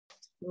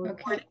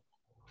Okay,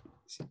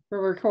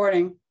 we're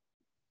recording.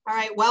 All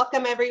right,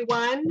 welcome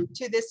everyone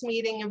to this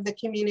meeting of the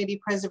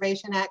Community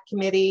Preservation Act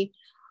Committee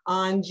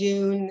on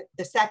June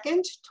the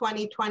 2nd,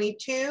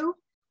 2022,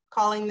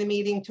 calling the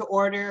meeting to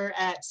order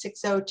at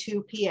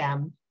 6:02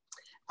 p.m.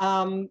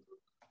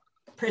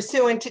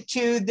 Pursuant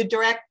to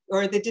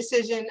the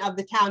decision of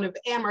the town of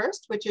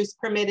Amherst, which is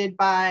permitted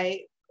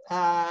by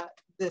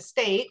the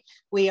state,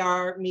 we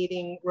are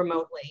meeting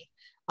remotely.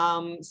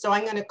 So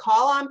I'm going to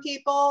call on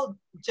people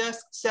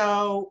just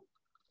so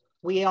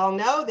we all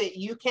know that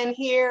you can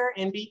hear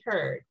and be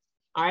heard.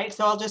 All right,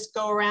 so I'll just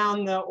go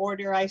around the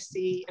order I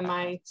see in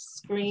my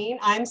screen.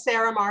 I'm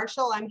Sarah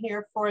Marshall. I'm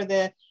here for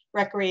the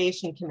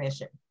Recreation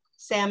Commission.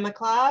 Sam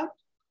McLeod?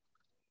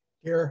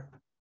 Here.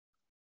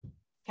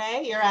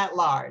 Okay, you're at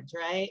large,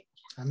 right?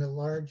 I'm at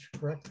large,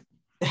 correct?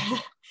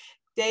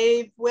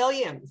 Dave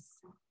Williams?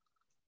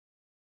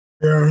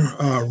 Here,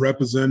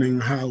 representing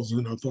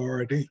Housing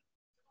Authority.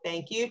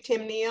 Thank you.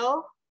 Tim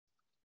Neal?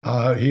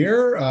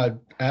 Here,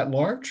 at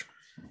large.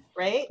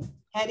 Great.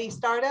 Hetty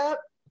Startup?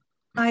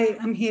 Hi,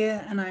 I'm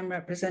here and I'm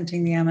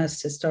representing the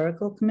Amherst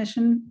Historical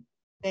Commission.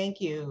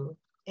 Thank you.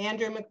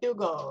 Andrew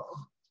McDougall?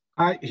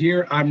 Hi,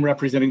 here I'm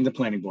representing the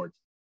Planning Board.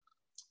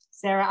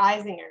 Sarah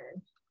Eisinger?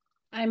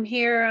 I'm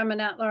here. I'm an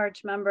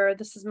at-large member.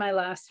 This is my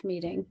last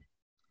meeting.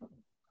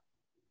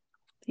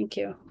 Thank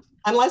you.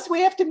 Unless we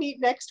have to meet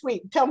next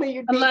week. Tell me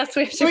you'd Unless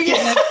we have to meet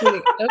next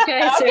week.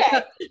 Okay.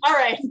 Okay. All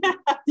right.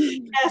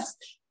 Yes.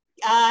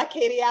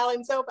 Katie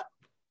Allen Zoba.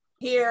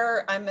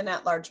 Here, I'm an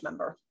at-large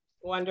member.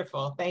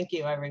 Wonderful. Thank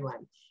you,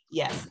 everyone.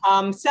 Yes.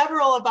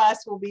 Several of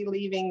us will be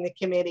leaving the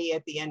committee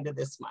at the end of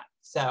this month.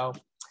 So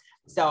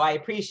I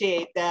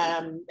appreciate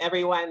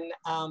everyone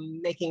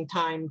making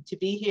time to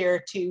be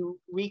here to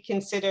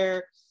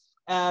reconsider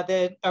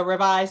a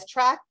revised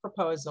track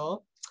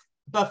proposal.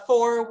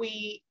 Before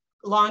we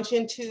launch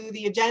into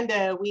the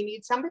agenda, we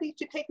need somebody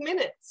to take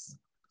minutes.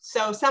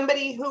 So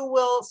somebody who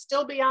will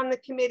still be on the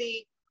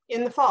committee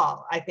in the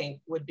fall, I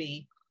think would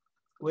be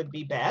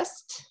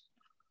best.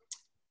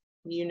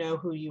 You know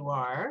who you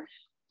are,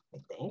 I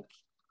think.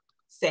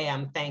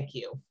 Sam, thank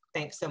you.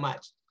 Thanks so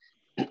much.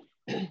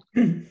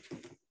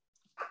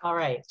 All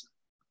right.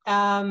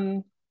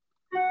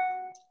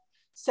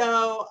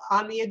 So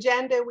on the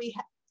agenda, we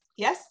have,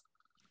 yes?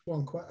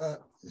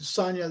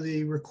 Sonia,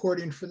 the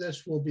recording for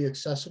this will be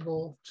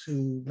accessible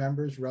to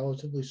members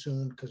relatively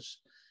soon because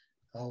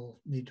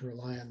I'll need to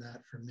rely on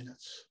that for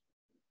minutes.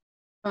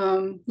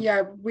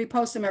 Yeah, we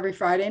post them every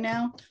Friday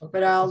now, okay,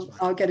 but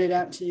I'll get it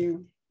out to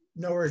you.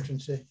 No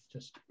urgency,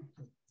 just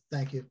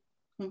thank you.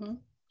 Mm-hmm.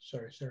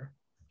 Sorry, Sarah.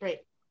 Great.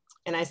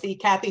 And I see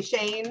Kathy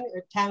Shane,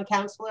 town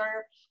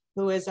councilor,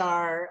 who is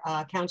our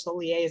council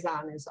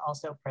liaison, is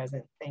also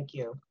present. Thank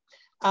you.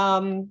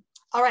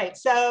 All right,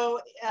 so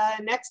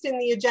next in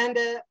the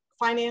agenda,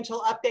 financial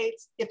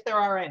updates, if there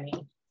are any.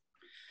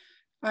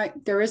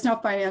 There is no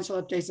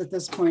financial updates at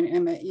this point.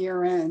 I'm at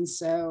year end,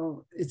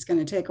 so it's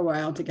going to take a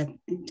while to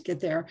get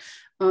there.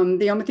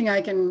 The only thing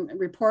I can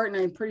report,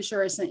 and I'm pretty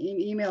sure I sent an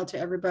email to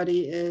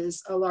everybody,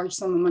 is a large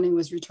sum of money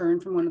was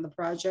returned from one of the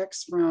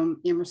projects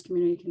from Amherst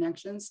Community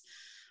Connections,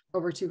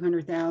 over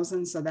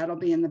 200,000. So that'll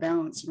be in the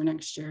balance for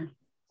next year.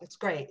 That's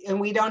great, and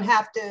we don't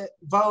have to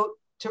vote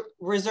to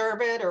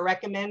reserve it or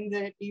recommend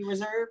that it be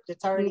reserved.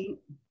 It's already.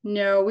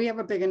 No, we have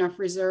a big enough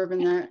reserve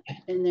in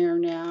there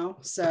now,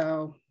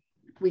 so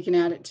we can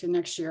add it to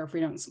next year if we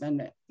don't spend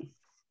it.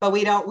 But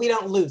we don't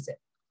lose it.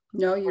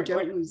 No, you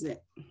don't lose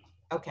it.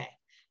 Okay.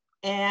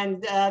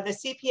 And the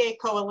CPA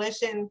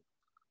Coalition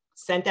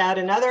sent out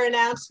another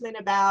announcement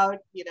about,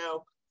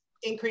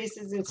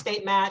 increases in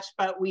state match,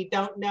 but we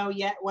don't know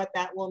yet what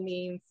that will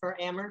mean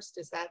for Amherst.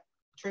 Is that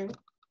true?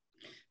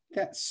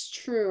 That's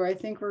true. I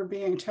think we're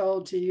being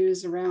told to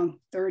use around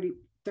 30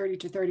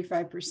 to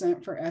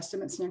 35% for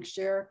estimates next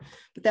year,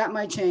 but that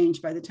might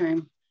change by the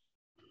time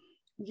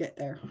we get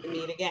there. We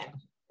meet again.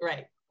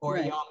 Right, or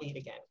right. Y'all meet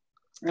again.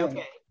 Right.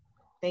 Okay,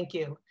 thank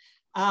you.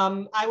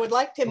 I would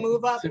like to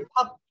move up.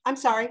 I'm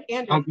sorry,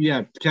 Andrew.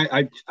 Yeah,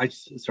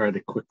 sorry,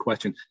 the quick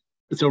question.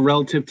 So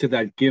relative to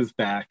that give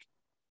back,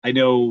 I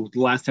know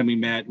the last time we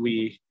met,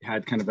 we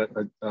had kind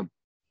of a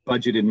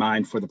budget in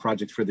mind for the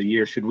project for the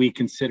year. Should we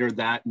consider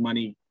that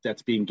money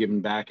that's being given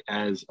back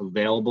as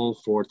available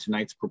for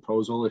tonight's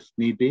proposal if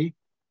need be?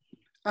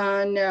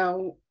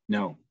 No.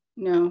 No.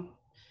 No,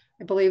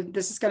 I believe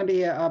this is going to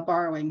be a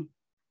borrowing.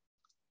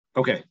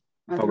 Okay.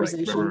 Oh,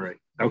 right.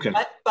 Okay.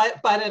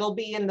 But it'll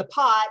be in the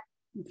pot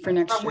for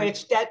next from year,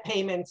 which debt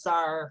payments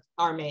are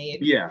made.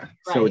 Yeah.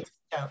 Right.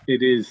 So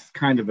it is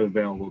kind of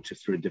available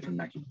just through a different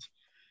mechanism.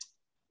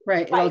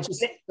 Right.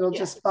 It'll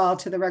just fall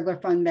to the regular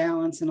fund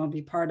balance and it'll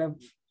be part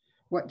of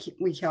what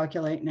we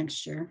calculate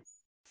next year.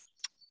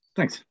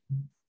 Thanks.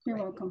 You're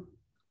welcome.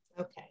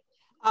 Okay.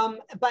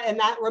 And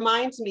that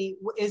reminds me,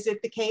 is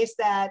it the case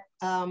that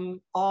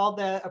all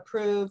the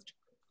approved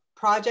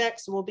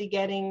projects will be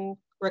getting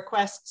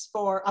requests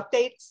for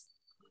updates?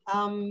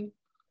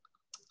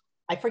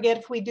 I forget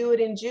if we do it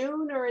in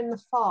June or in the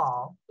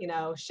fall.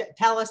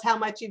 Tell us how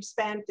much you've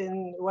spent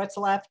and what's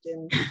left,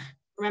 and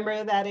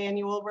remember that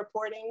annual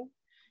reporting.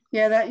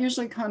 Yeah, that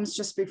usually comes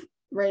just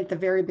right at the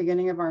very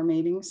beginning of our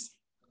meetings.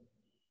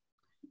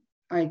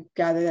 I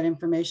gather that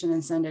information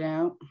and send it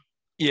out.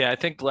 Yeah, I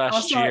think last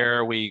Also,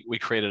 year we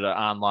created an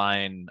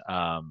online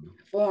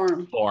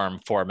form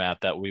format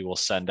that we will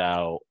send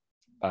out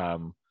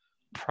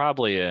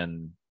probably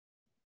in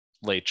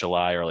late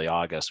July, early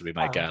August would be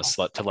my guess,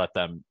 to let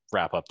them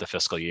wrap up the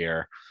fiscal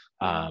year.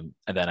 And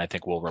then I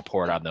think we'll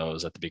report on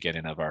those at the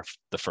beginning of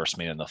the first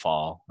meeting in the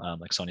fall,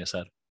 like Sonia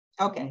said.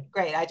 Okay,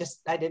 great. I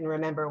didn't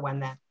remember when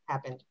that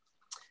happened.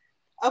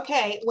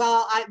 Okay,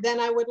 well, then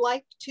I would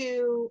like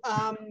to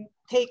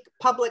take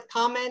public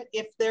comment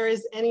if there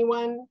is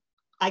anyone.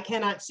 I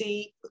cannot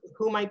see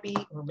who might be,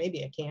 or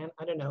maybe I can,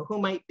 I don't know, who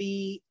might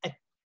be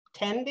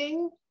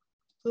attending,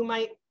 who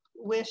might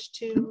wish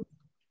to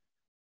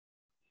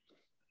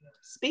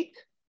speak.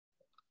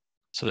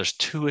 So there's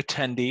 2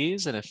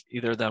 attendees, and if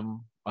either of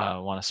them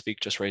want to speak,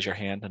 just raise your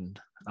hand and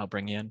I'll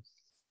bring you in.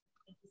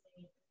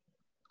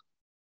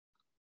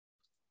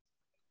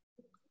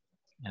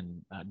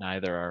 And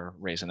neither are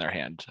raising their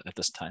hand at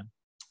this time.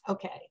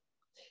 Okay.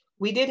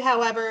 We did,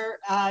 however,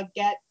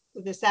 get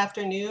this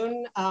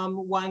afternoon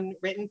one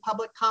written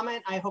public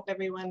comment. I hope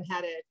everyone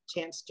had a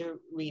chance to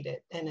read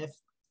it. And if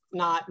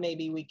not,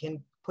 maybe we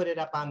can put it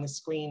up on the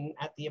screen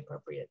at the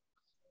appropriate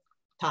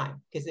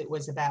time, because it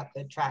was about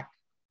the track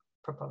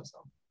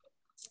proposal.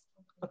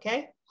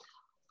 Okay.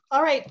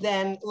 All right,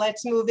 then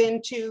let's move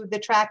into the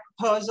track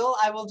proposal.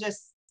 I will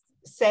just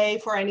say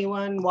for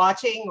anyone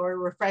watching or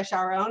refresh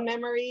our own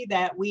memory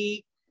that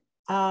we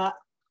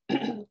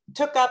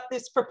took up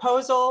this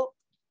proposal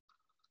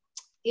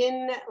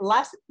in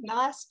last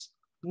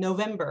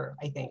November,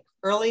 I think,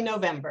 early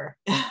November.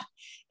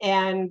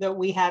 And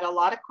we had a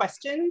lot of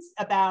questions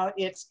about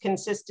its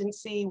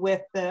consistency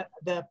with the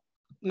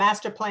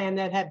master plan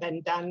that had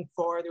been done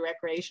for the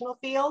recreational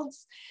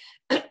fields.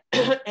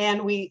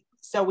 And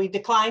so we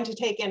declined to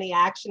take any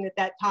action at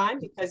that time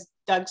because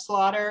Doug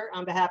Slaughter,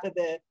 on behalf of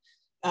the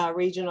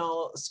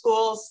regional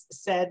schools,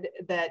 said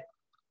that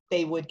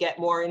they would get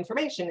more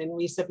information and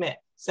resubmit.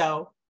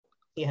 So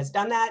he has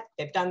done that,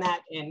 they've done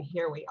that, and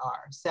here we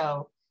are.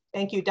 So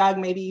thank you, Doug.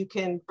 Maybe you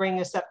can bring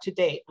us up to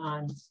date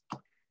on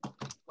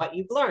what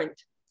you've learned.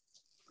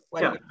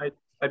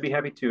 I'd be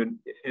happy to.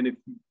 And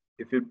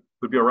if it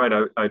would be all right,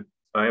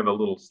 I have a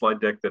little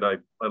slide deck that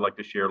I'd like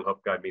to share to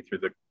help guide me through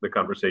the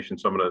conversation.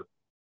 So I'm going to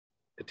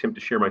attempt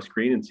to share my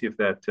screen and see if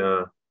that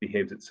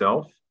behaves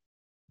itself.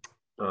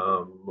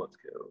 Let's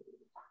go.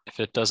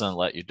 If it doesn't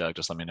let you, Doug,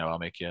 just let me know. I'll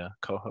make you a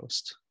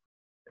co-host.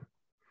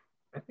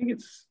 I think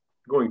it's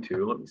going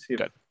to. Let me see.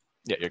 Good.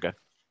 Yeah, you're good.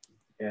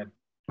 And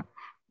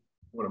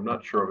what I'm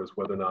not sure of is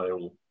whether or not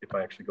it'll, if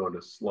I actually go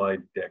into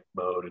slide deck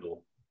mode,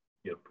 it'll,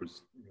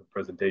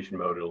 presentation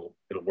mode,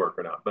 it'll work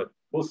or not, but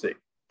we'll see.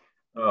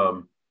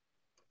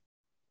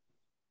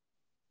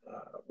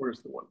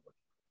 Where's the one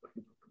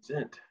looking for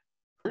present?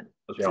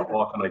 Tells you how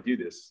often I do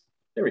this.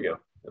 There we go.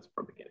 That's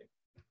from the beginning.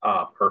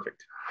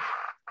 Perfect.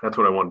 That's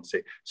what I wanted to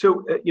say.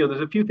 So, there's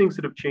a few things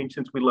that have changed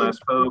since we last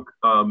spoke.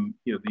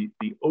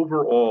 The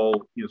overall,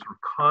 sort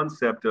of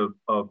concept of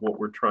what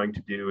we're trying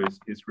to do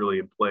is really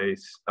in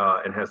place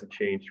and hasn't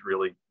changed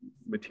really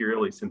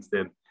materially since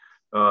then.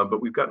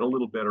 But we've gotten a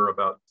little better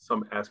about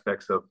some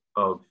aspects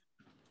of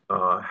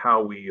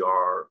how we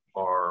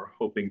are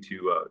hoping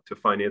to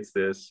finance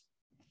this.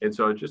 And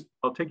so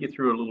I'll take you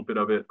through a little bit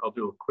of it. I'll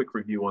do a quick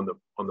review on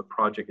the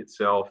project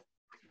itself.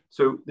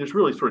 So there's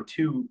really sort of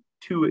two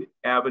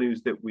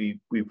avenues that we've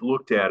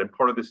looked at, and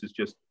part of this is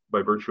just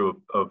by virtue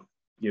of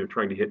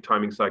trying to hit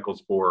timing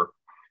cycles for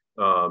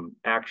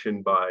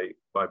action by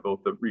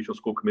both the regional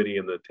school committee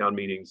and the town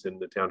meetings and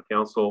the town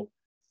council,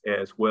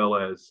 as well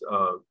as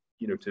to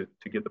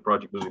get the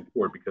project moving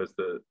forward, because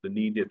the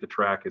need at the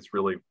track is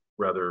really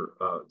rather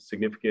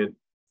significant.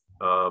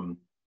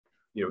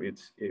 We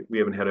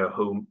haven't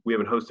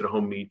hosted a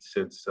home meet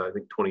since I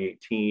think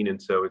 2018,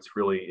 and so it's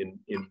really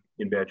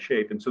in bad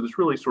shape. And so there's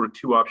really sort of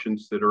two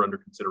options that are under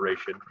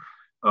consideration.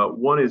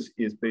 One is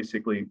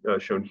basically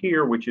shown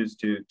here, which is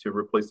to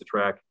replace the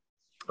track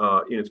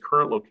in its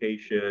current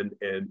location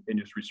and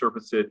just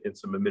resurface it and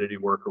some amenity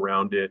work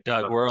around it.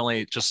 Doug, we're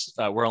only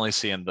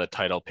seeing the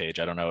title page.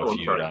 I don't know if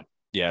you.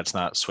 Yeah, it's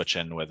not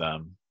switching with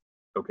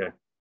Okay.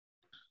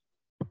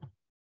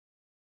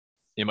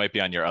 It might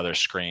be on your other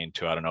screen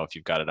too. I don't know if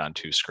you've got it on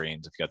two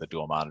screens, if you got the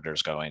dual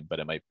monitors going, but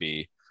you might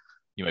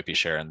be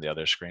sharing the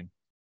other screen.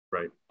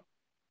 Right.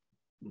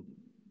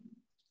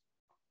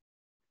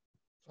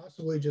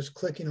 Possibly just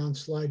clicking on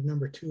slide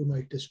number 2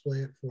 might display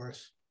it for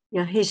us.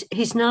 Yeah,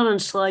 he's not on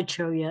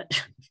slideshow yet.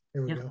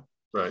 There we go.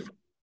 Right.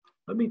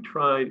 Let me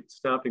try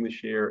stopping the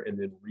share and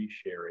then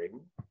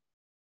resharing.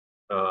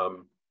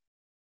 And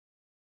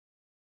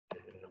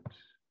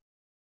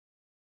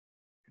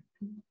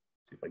see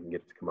if I can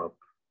get it to come up.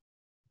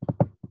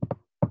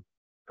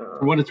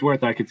 For what it's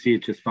worth, I could see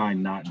it just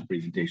fine, not in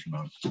presentation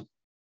mode.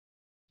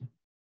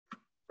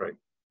 Right.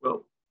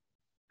 Well,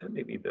 that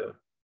may be the.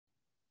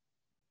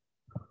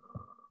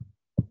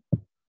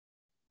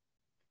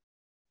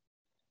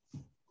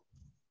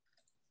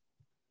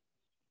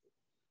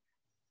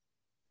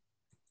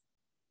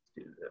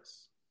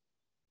 Yes.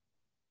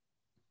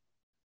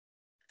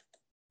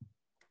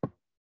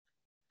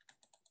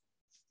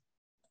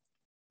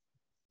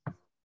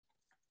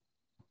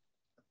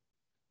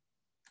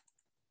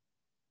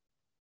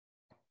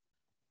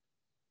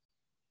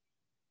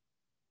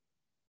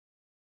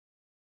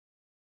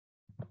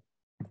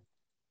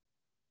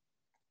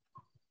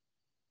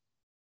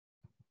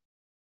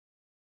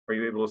 Are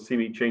you able to see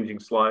me changing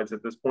slides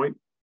at this point?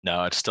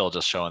 No, it's still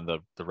just showing the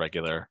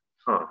regular.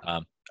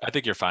 Huh. I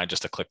think you're fine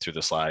just to click through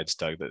the slides,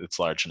 Doug. It's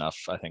large enough,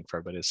 I think, for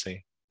everybody to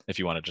see. If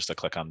you wanted just to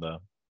click on the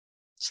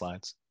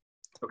slides.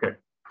 Okay.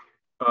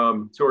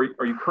 So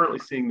are you currently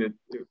seeing the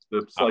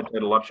slide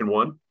title option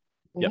 1?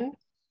 Yep.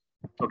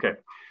 Okay.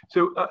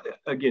 So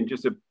again,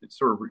 just to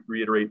sort of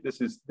reiterate,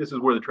 this is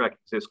where the track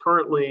exists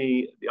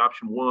currently. The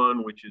option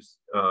 1, which is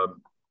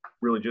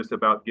really just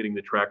about getting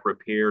the track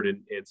repaired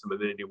and some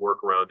amenity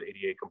work around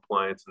ADA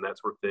compliance and that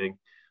sort of thing,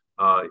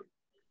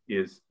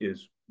 is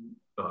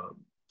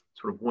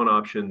sort of one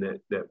option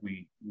that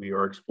we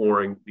are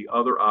exploring. The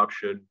other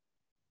option,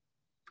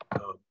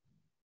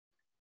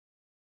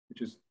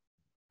 which is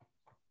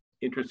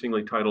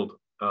interestingly titled,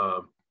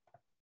 oh,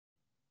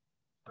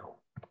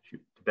 shoot,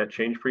 did that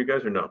change for you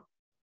guys or no?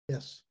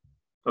 Yes.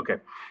 Okay,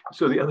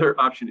 so the other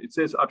option, it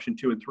says option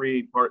 2 and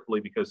 3, partly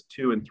because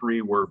 2 and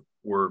 3 were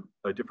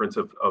a difference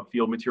of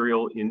field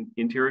material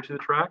interior to the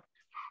track.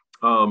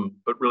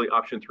 But really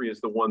option 3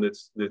 is the one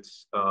that's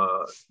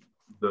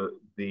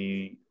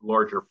the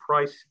larger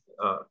price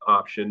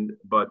option,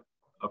 but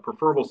a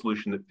preferable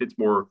solution that fits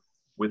more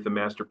with the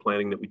master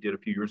planning that we did a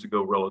few years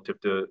ago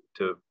relative to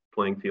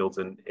playing fields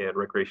and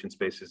recreation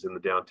spaces in the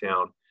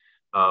downtown.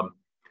 I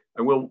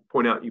will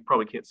point out, you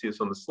probably can't see this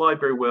on the slide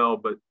very well,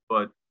 but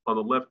on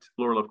the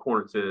lower left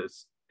corner,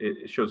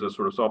 it shows a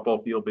sort of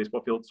softball field,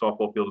 baseball field.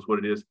 Softball field is what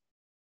it is.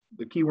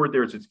 The key word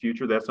there is its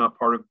future. That's not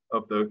part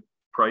of the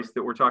price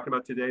that we're talking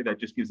about today. That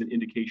just gives an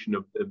indication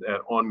of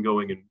that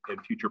ongoing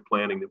and future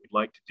planning that we'd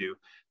like to do.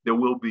 There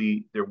would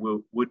be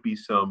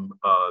some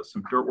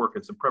dirt work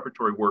and some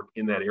preparatory work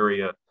in that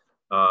area,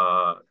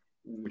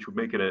 which would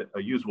make it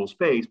a usable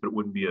space, but it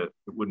wouldn't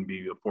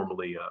be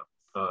formally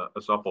a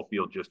softball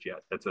field just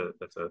yet. That's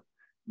a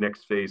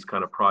next phase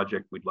kind of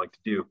project we'd like to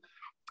do.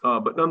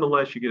 But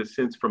nonetheless, you get a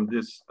sense from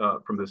this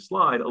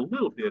slide a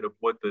little bit of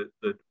what the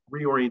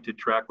reoriented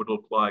track would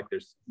look like.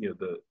 There's,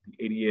 the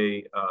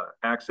ADA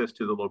access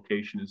to the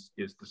location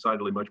is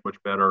decidedly much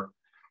better.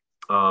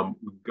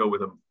 We go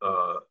with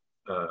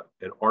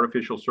an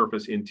artificial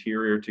surface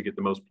interior to get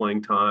the most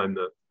playing time.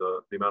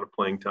 The amount of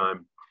playing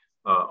time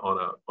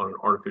on an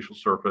artificial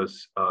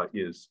surface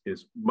is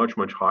much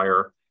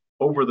higher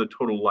over the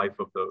total life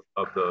of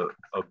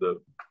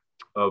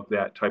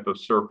that type of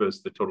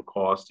surface. The total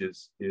cost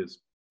is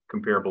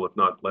comparable, if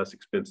not less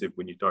expensive,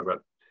 when you talk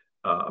about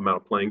amount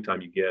of playing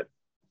time you get.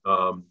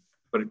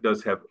 But it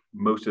does have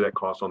most of that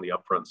cost on the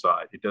upfront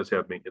side. It does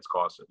have maintenance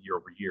costs year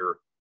over year,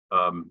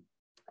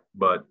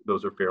 but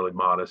those are fairly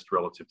modest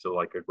relative to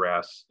like a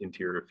grass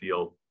interior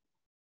field.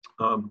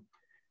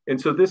 And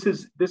so this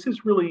is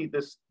really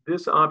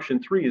this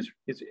option 3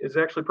 is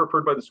actually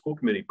preferred by the school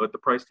committee, but the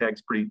price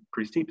tag's pretty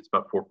steep. It's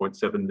about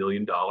 $4.7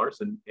 million,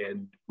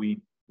 and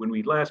when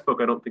we last spoke,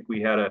 I don't think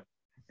we had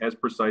as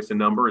precise a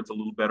number. It's a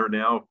little better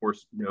now. Of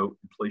course,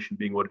 inflation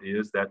being what it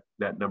is, that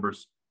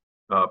number's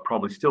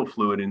probably still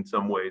fluid in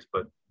some ways,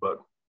 but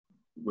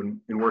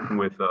when in working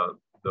with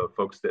the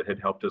folks that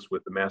had helped us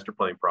with the master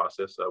planning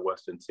process,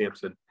 Weston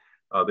Sampson,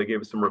 they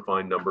gave us some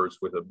refined numbers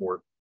with a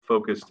more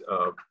focused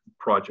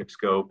project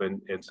scope,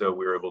 and so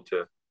we were able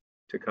to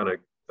kind of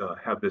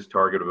have this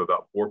target of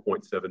about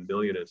 4.7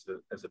 million as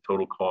a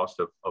total cost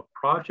of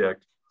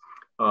project.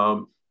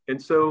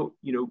 And so,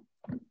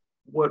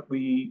 what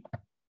we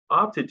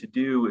opted to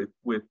do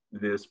with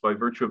this, by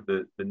virtue of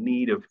the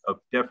need of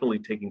definitely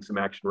taking some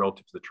action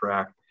relative to the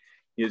track,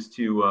 is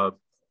to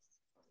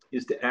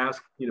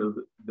ask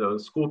the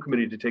school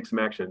committee to take some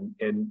action.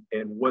 And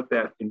what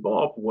that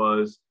involved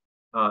was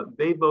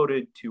they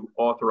voted to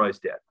authorize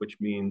debt, which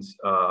means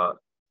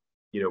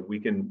we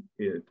can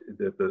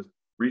the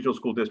regional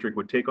school district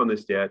would take on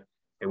this debt,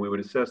 and we would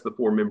assess the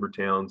 4 member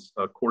towns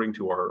according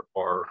to our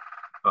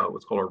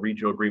what's called our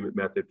regional agreement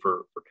method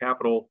for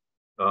capital.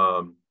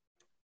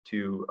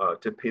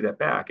 To pay that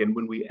back. And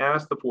when we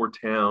asked the 4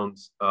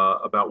 towns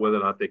about whether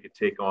or not they could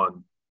take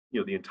on,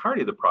 the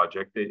entirety of the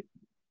project,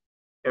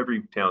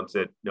 every town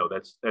said, no,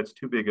 that's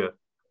too big a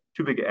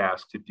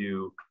ask to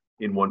do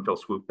in one fell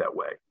swoop that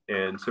way.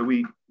 And so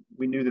we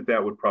knew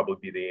that would probably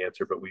be the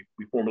answer, but we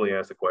formally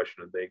asked the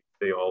question, and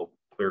they all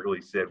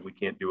clearly said we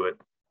can't do it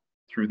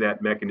through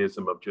that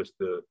mechanism of just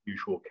the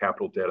usual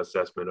capital debt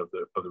assessment of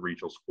the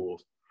regional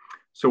schools.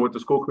 So what the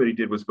school committee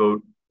did was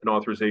vote an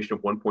authorization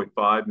of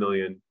 1.5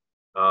 million.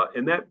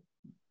 And that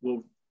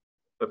will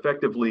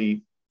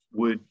effectively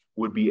would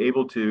be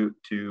able to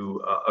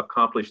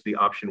accomplish the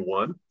option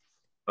 1.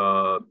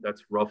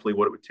 That's roughly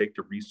what it would take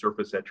to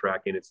resurface that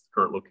track in its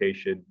current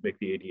location, make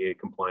the ADA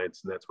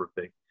compliance and that sort of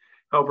thing.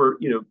 However,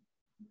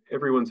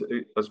 everyone's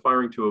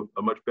aspiring to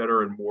a much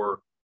better and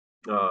more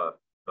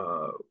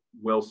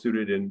well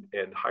suited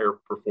and higher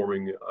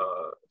performing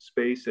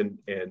space and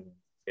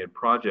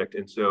project.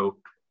 And so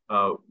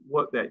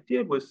what that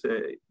did was,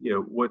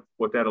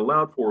 what that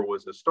allowed for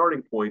was a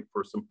starting point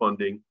for some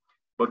funding,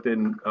 but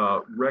then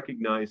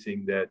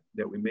recognizing that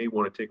we may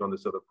want to take on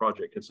this other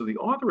project. And so the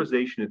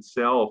authorization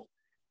itself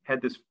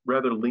had this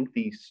rather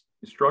lengthy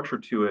structure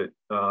to it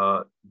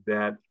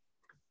that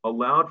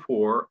allowed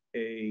for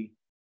the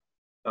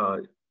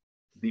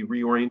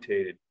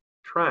reorientated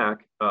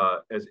track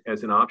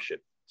as an option.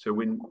 So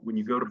when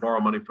you go to borrow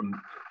money from,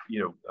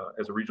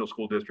 as a regional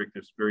school district,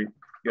 you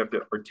have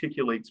to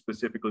articulate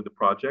specifically the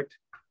project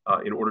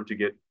in order to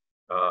get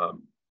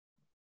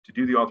to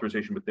do the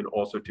authorization, but then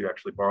also to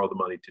actually borrow the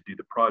money to do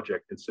the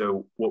project. And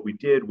so what we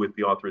did with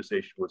the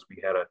authorization was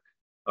we had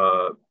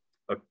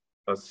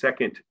a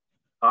second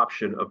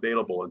option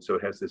available, and so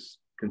it has this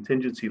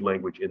contingency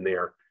language in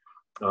there.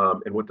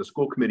 And what the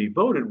school committee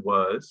voted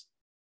was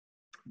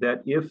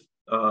that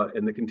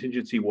and the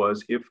contingency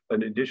was if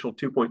an additional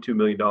 $2.2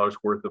 million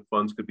worth of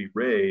funds could be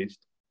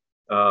raised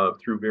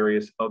through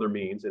various other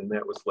means, and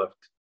that was left,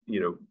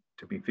 to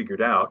be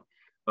figured out,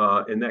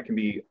 and that can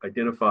be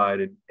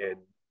identified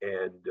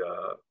and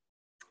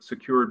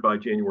secured by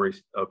January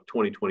of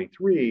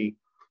 2023,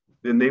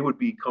 then they would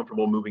be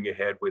comfortable moving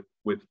ahead with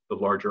the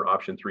larger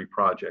option 3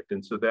 project.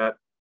 And so that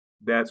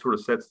sort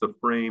of sets the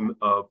frame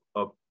of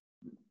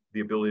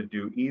the ability to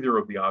do either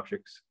of the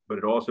objects, but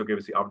it also gave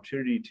us the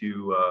opportunity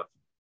to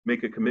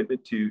make a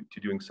commitment to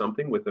doing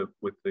something with the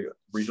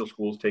regional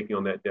schools taking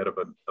on that debt of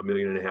 $1.5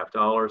 million,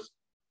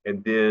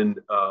 and then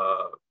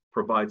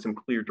provide some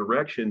clear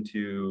direction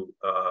to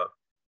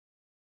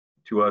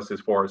us as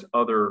far as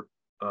other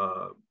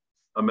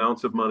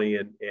amounts of money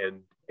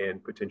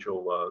and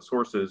potential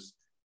sources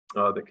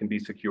that can be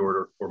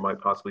secured or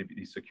might possibly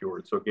be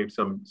secured. So it gave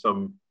some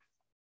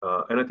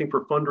and I think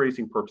for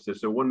fundraising purposes,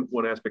 so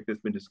one aspect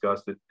that's been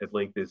discussed at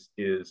length is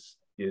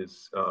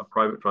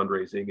private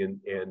fundraising,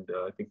 and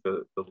I think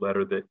the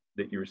letter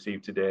that you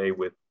received today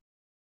with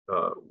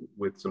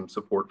some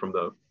support from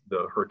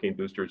the Hurricane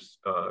Boosters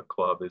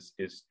Club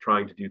is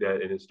trying to do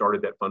that, and it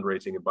started that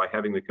fundraising. And by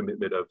having the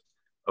commitment of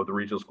the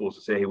regional schools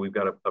to say, hey, we've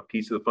got a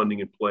piece of the funding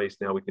in place,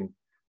 now we can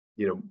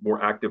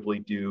more actively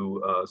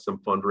do some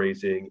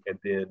fundraising, and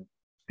then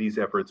these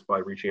efforts by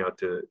reaching out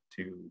to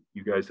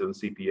you guys in the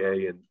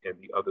CPA and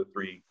the other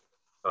 3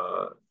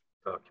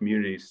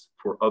 communities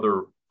for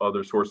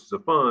other sources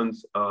of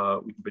funds,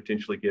 we can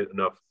potentially get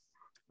enough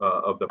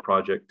of the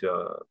project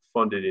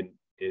funded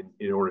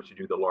in order to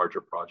do the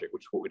larger project,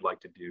 which is what we'd like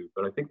to do.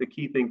 But I think the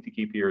key thing to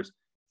keep here is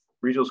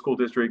regional school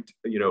district,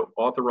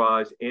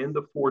 authorized, and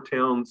the 4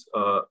 towns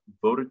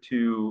voted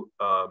to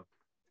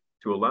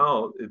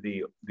allow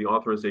the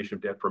authorization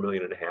of debt for $1.5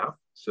 million.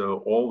 So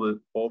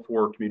all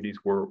 4 communities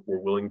were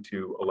willing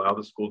to allow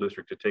the school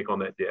district to take on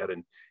that debt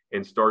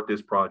and start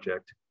this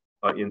project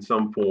in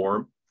some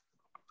form.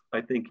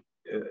 I think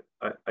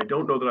I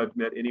don't know that I've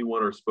met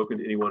anyone or spoken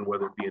to anyone,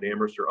 whether it be in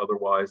Amherst or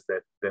otherwise,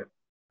 that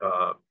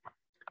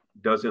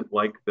doesn't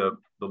like the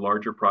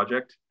larger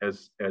project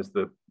as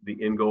the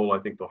end goal. I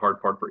think the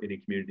hard part for any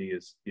community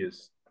is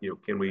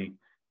can we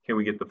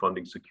get the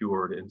funding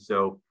secured? And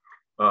so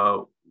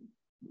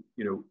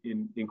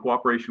in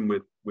cooperation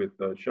with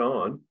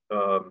Sean,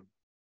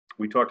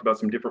 we talked about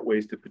some different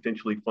ways to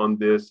potentially fund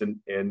this,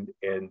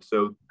 and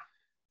so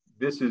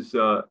this is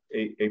a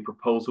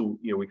proposal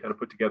we kind of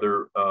put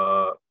together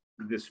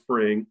this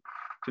spring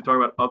to talk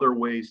about other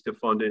ways to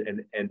fund it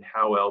and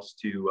how else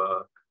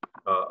to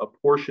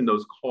apportion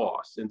those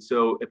costs. And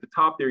so at the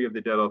top there you have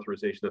the debt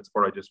authorization. That's the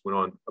part I just went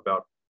on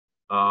about.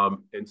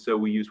 And so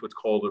we use what's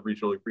called a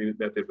regional agreement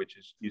method, which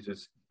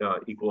uses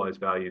equalized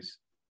values,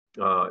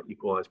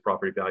 equalized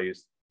property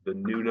values. The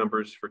new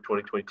numbers for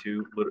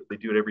 2022, they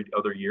do it every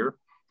other year.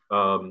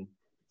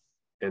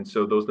 And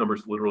so those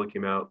numbers literally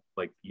came out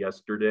like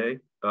yesterday,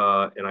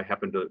 and I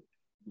happened to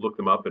look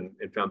them up and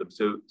found them.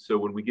 So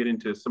when we get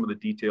into some of the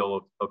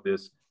detail of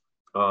this,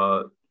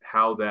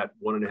 how that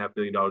 $1.5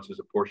 million is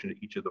apportioned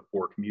to each of the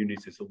 4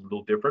 communities is a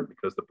little different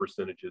because the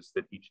percentages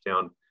that each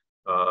town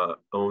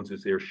owns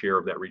as their share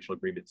of that regional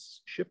agreement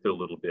shifted a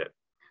little bit.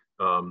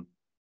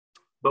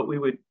 But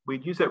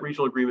we'd use that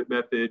regional agreement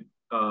method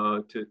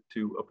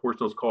to apportion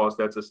those costs.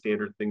 That's a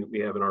standard thing that we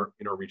have in our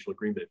regional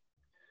agreement.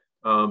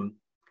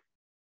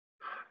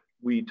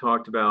 We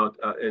talked about,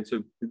 and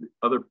so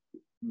other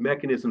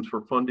mechanisms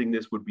for funding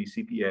this would be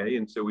CPA.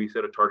 And so we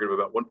set a target of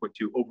about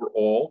 1.2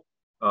 overall.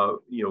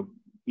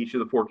 Each of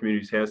the 4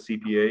 communities has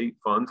CPA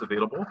funds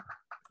available.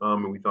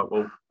 And we thought,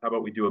 well, how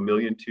about we do $1.2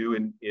 million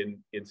in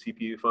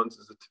CPA funds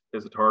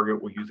as a target?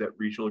 We'll use that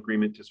regional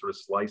agreement to sort of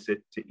slice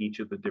it to each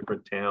of the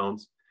different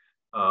towns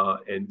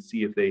and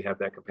see if they have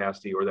that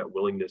capacity or that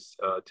willingness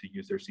to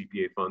use their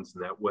CPA funds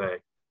in that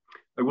way.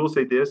 I will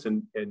say this,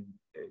 and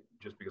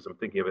just because I'm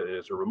thinking of it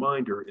as a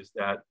reminder, is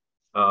that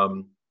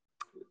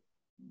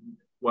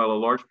while a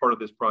large part of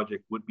this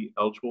project would be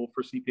eligible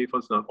for CPA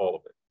funds, not all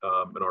of it.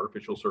 An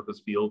artificial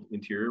surface field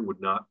interior would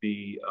not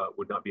be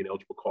an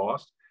eligible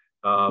cost.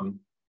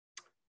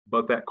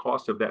 but that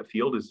cost of that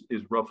field is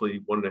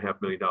roughly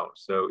 $1.5 million.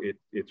 So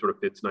it sort of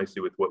fits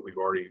nicely with what we've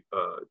already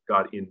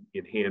got in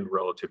hand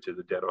relative to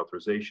the debt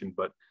authorization.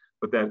 But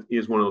that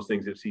is one of those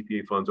things, if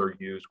CPA funds are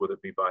used, whether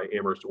it be by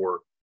Amherst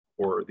or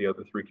the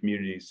other three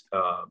communities,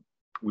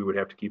 we would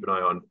have to keep an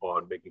eye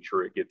on making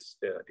sure it gets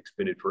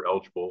expended for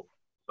eligible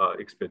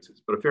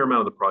expenses. But a fair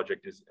amount of the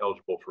project is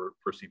eligible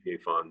for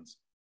CPA funds.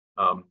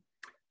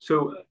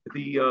 So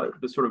the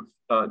sort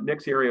of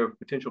next area of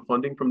potential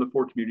funding from the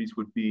four communities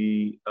would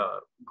be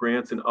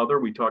grants and other.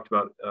 We talked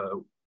about,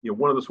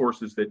 one of the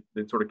sources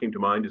that sort of came to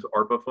mind is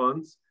ARPA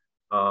funds.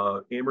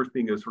 Amherst,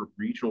 being a sort of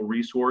regional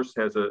resource,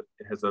 has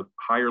a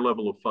higher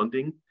level of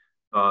funding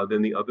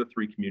than the other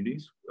three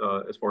communities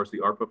as far as the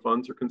ARPA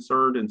funds are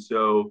concerned. And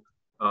so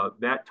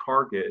that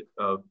target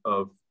of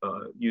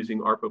using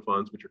ARPA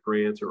funds, which are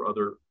grants or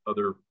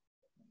other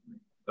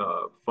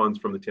funds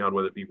from the town,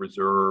 whether it be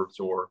reserves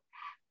or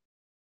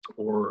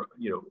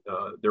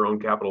their own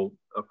capital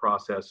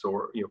process,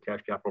 or cash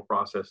capital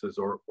processes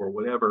or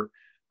whatever,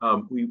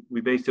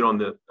 we based it on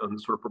the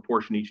sort of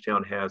proportion each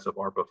town has of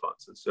ARPA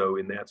funds. And so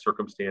in that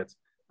circumstance,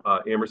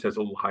 Amherst has a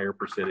little higher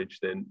percentage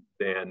than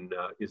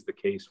is the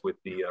case with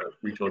the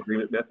regional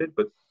agreement method.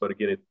 But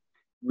again,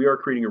 we are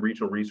creating a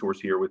regional resource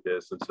here with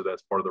this, and so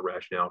that's part of the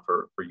rationale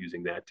for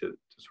using that to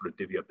sort of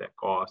divvy up that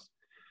cost.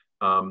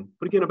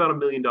 But again, about $1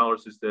 million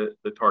is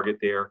the target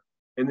there.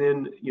 And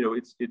then,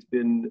 it's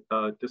been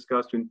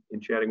discussed in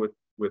chatting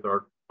with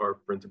our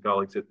friends and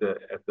colleagues at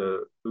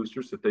the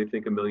boosters that they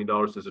think $1 million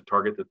is a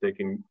target that they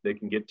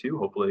can get to.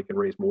 Hopefully they can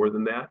raise more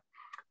than that.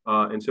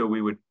 And so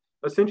we would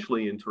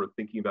essentially, in sort of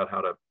thinking about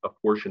how to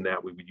apportion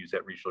that, we would use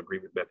that regional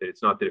agreement method.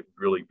 It's not that it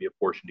would really be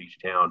apportioned to each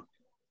town.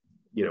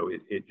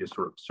 It just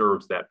sort of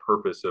serves that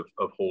purpose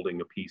of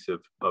holding a piece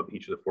of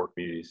each of the four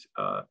communities,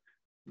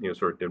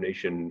 sort of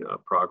donation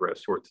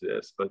progress towards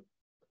this.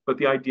 But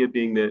the idea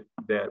being that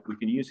we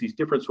can use these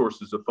different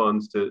sources of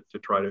funds to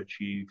try to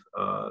achieve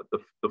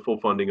the full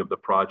funding of the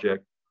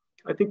project.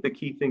 I think the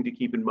key thing to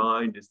keep in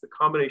mind is the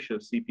combination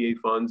of CPA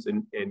funds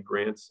and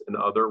grants and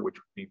other, which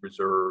would be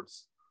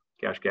reserves,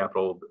 cash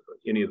capital,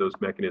 any of those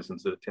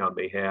mechanisms that a town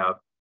may have,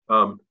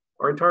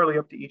 are entirely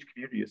up to each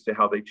community as to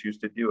how they choose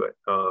to do it.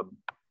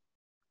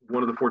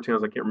 One of the four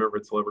towns, I can't remember,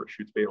 it's Leverett,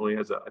 Shutesbury, only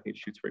has I think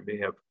Shutesbury may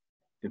have,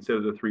 instead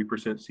of the 3%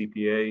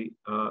 CPA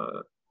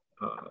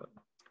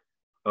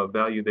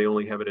value, they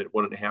only have it at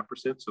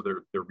 1.5%. So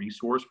their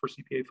resource for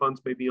CPA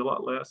funds may be a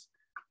lot less.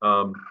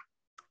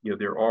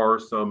 There are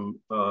some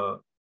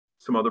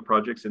other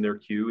projects in their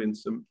queue in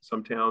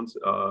some towns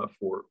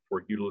for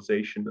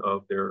utilization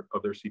of their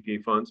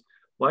CPA funds.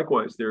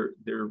 Likewise, their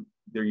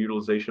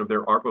utilization of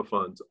their ARPA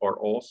funds are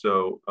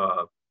also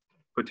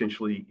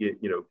potentially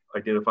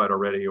identified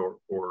already or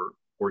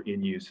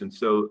in use. And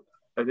so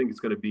I think it's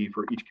going to be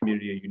for each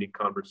community a unique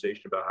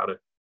conversation about how to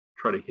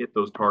try to hit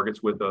those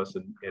targets with us.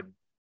 And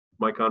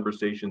my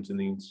conversations in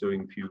the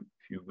ensuing few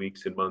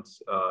weeks and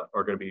months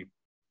are going to be,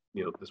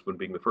 this one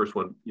being the first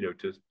one,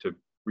 to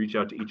reach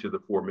out to each of the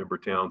four member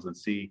towns and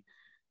see,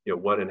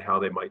 what and how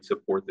they might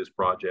support this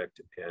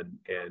project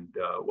and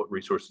what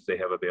resources they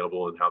have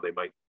available and how they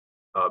might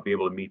be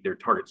able to meet their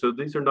targets. So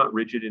these are not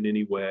rigid in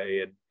any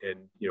way,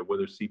 and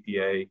whether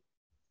CPA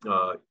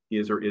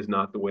is or is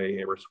not the way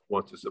Amherst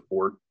wants to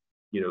support,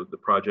 the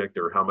project,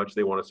 or how much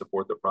they want to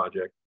support the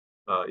project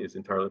is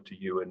entirely up to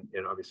you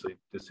and obviously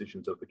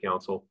decisions of the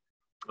council.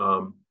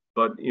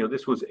 But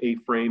this was a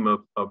frame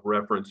of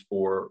reference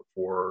for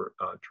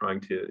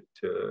trying to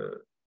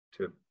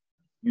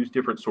use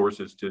different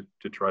sources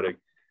to try to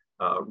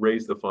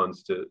raise the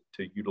funds to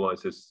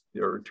utilize this,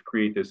 or to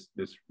create this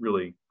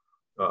really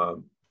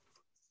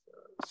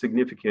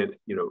significant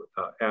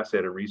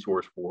asset and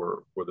resource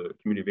for the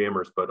community of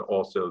Amherst, but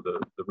also the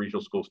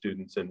regional school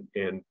students and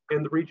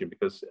the region,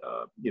 because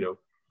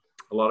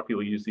a lot of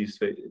people use these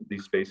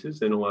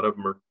spaces, and a lot of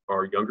them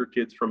are younger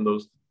kids from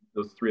those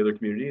three other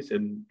communities,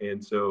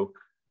 and so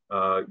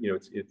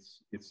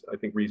it's I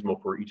think reasonable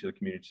for each of the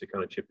communities to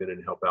kind of chip in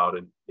and help out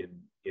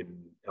in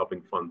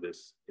helping fund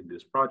this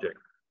project.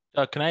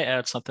 Can I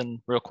add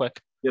something real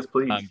quick? Yes,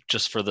 please.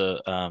 Just for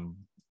the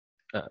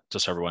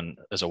just so everyone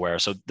is aware.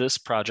 So this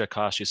project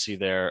cost you see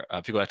there,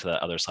 if you go back to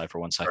that other slide for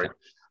 1 second.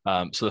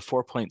 So the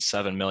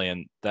 4.7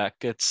 million, that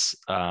gets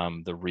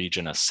the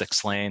region a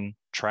 6-lane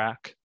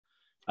track.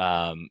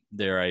 I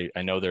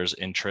know there's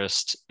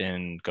interest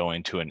in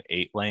going to an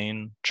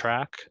 8-lane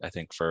track, I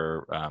think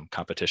for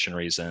competition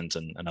reasons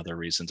and other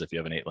reasons. If you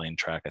have an 8-lane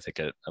track, I think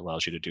it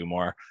allows you to do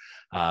more.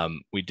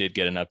 We did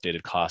get an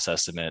updated cost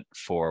estimate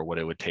for what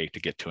it would take to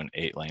get to an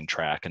 8-lane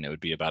track, and it would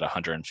be about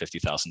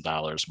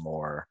 $150,000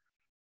 more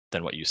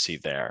than what you see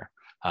there.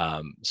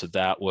 So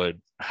that would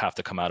have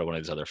to come out of one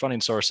of these other funding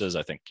sources.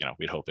 I think,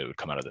 we'd hope it would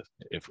come out of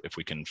if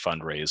we can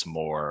fundraise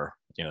more,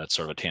 that's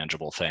sort of a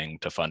tangible thing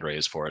to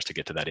fundraise for us to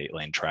get to that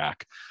 8-lane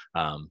track.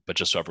 But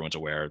just so everyone's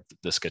aware,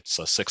 this gets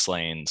us 6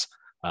 lanes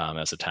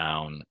as a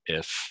town.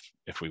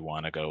 If we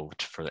want to go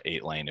for the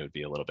 8-lane, it would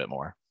be a little bit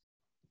more.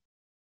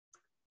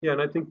 Yeah,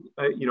 and I think,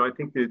 I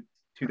think that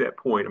to that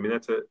point, I mean,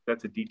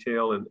 that's a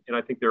detail, and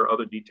I think there are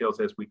other details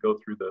as we go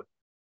through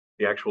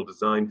the actual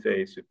design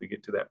phase, if we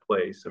get to that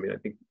place. I mean, I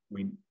think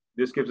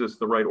this gives us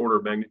the right order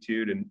of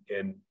magnitude and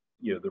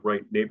the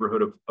right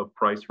neighborhood of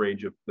price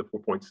range of the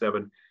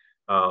 4.7.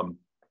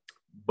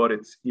 But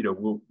it's,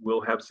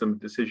 we'll have some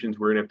decisions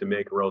we're gonna have to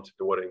make relative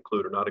to what to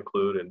include or not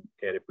include. And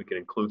if we can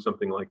include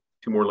something like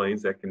 2 more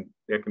lanes, that can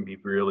be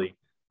really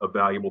a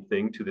valuable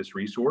thing to this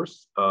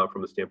resource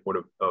from the standpoint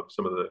of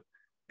some of the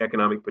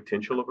economic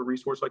potential of a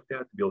resource like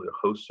that, to be able to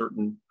host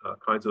certain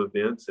kinds of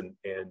events and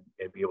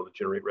be able to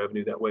generate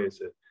revenue that way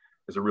is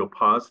a real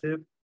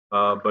positive.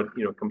 But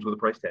it comes with a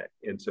price tag,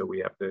 and so we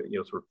have to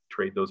sort of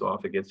trade those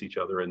off against each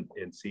other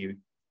and see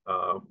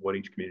what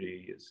each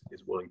community is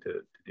willing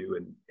to do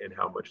and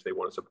how much they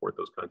want to support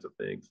those kinds of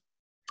things.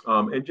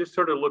 And just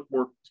sort of look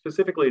more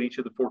specifically at each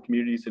of the 4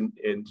 communities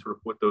and sort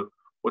of what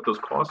those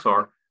costs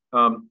are.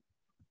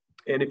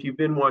 And if you've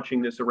been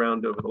watching this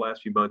around over the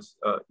last few months,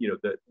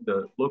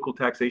 the local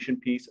taxation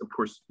piece, of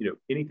course,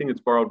 anything that's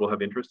borrowed will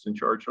have interest and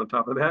charged on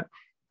top of that.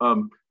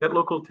 That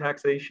local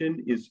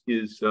taxation is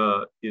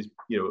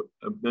 $1.5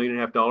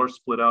 million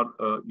split out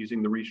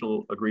using the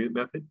regional agreement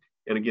method.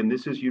 And again,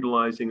 this is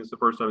utilizing, it's the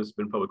first time it's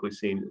been publicly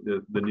seen,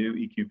 the new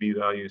EQV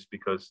values,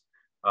 because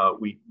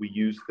we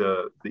use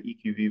the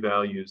EQV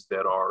values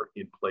that are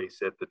in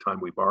place at the time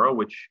we borrow,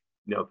 which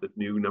now the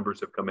new numbers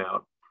have come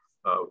out.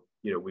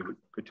 We would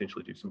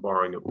potentially do some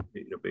borrowing,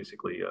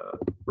 basically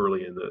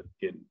early in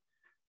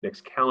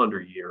next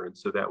calendar year, and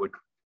so that would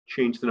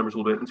change the numbers a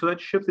little bit, and so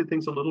that shifted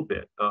things a little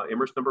bit.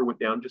 Amherst number went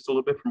down just a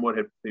little bit from what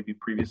had maybe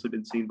previously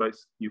been seen by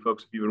you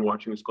folks if you've been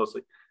watching this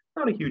closely.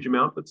 Not a huge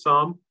amount, but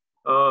some.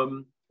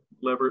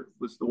 Leverett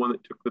was the one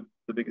that took the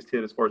biggest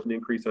hit as far as an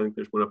increase. I think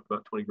there's went up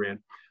about 20 grand,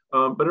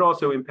 but it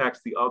also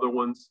impacts the other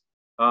ones.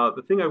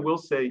 The thing I will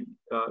say,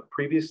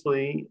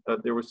 previously,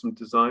 there was some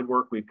design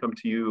work. We'd come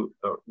to you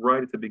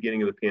right at the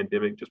beginning of the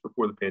pandemic, just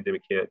before the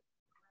pandemic hit,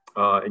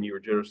 and you were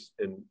generous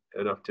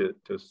enough to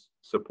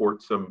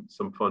support some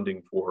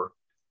funding for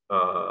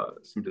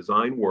some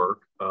design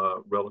work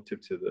relative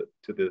to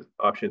the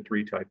option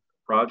 3 type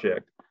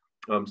project.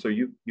 So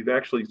you've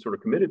actually sort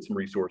of committed some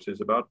resources,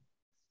 about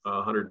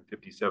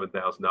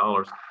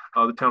 $157,000.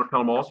 The town of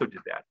Pelham also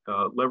did that.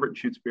 Leverett and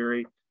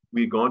Shutesbury,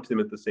 we had gone to them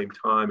at the same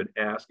time and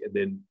asked, and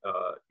then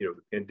the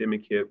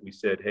pandemic hit. We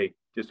said, hey,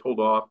 just hold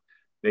off.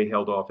 They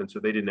held off, and so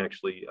they didn't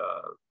actually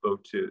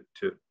vote to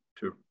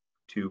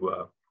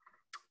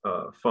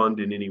fund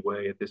in any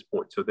way at this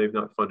point. So they've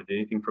not funded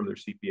anything from their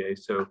CPA.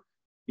 So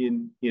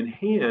in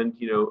hand,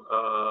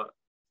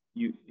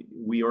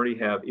 we already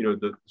have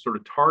the sort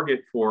of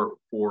target for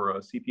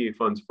CPA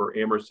funds for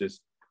Amherst is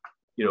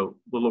a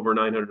little over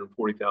 $940,000.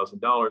 We've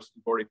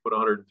already put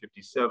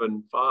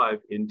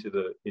 $157,500 into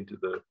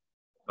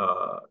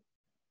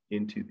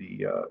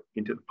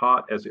the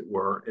pot, as it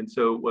were. And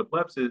so what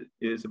left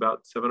is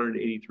about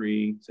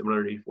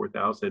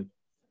 $784,000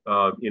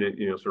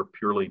 in a sort of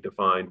purely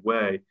defined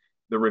way.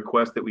 The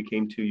request that we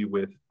came to you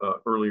with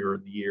earlier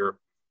in the year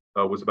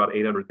was about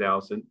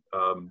 $800,000.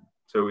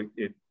 So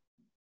it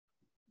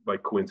by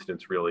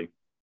coincidence really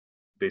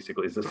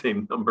basically is the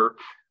same number.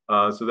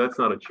 So that's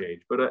not a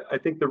change. But I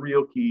think the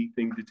real key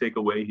thing to take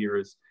away here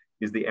is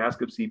the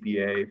ask of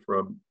CPA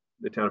from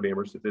the town of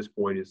Amherst at this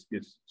point is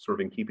sort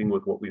of in keeping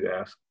with what we've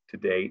asked to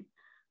date.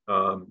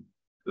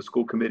 The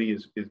school committee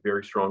is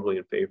very strongly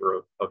in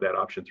favor of that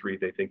option 3.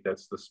 They think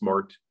that's the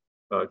smart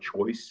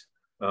choice,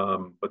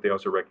 but they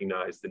also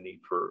recognize the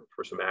need for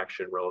some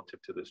action relative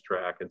to this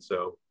track. And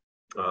so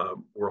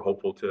we're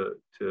hopeful to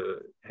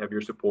have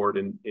your support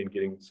in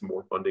getting some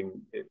more funding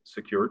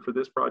secured for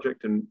this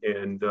project, and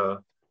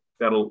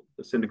that'll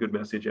send a good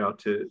message out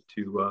to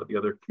the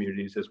other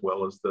communities, as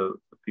well as the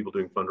people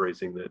doing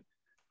fundraising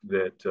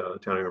that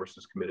Town of Amherst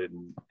is committed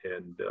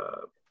and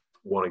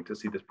wanting to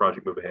see this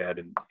project move ahead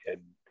and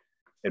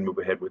move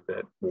ahead with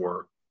that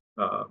more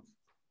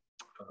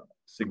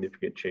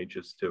significant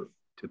changes to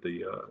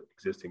the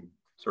existing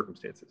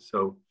circumstances.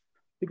 So I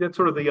think that's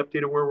sort of the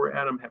update of where we're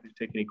at. I'm happy to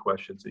take any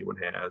questions anyone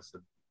has.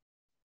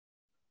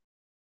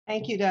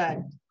 Thank you,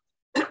 Doug.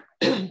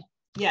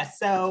 Yes,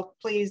 so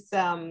please,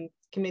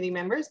 committee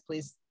members,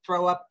 please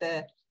throw up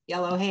the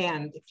yellow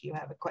hand if you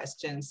have a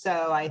question.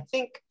 So I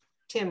think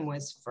Tim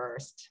was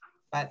first,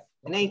 but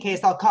in any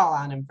case, I'll call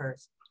on him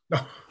first.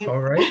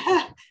 All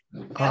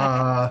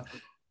right.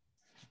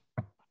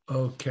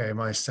 Okay,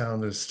 my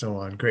sound is still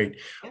on. Great.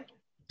 Yeah.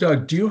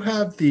 Doug, do you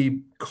have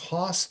the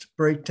cost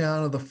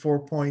breakdown of the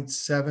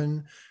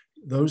 4.7?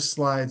 Those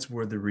slides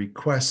were the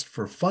request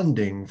for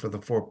funding for the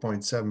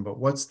 4.7, but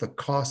what's the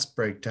cost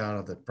breakdown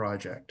of the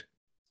project?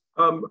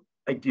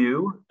 I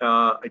do.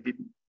 I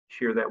didn't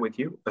share that with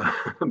you,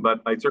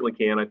 but I certainly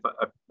can.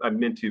 I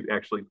meant to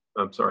actually.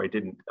 I'm sorry, I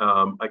didn't.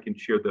 I can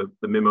share the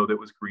memo that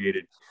was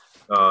created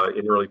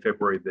in early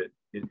February. That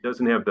it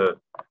doesn't have the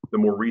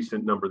more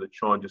recent number that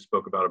Sean just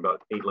spoke about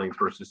 8 lanes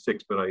versus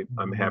 6. But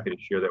I'm happy to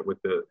share that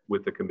with the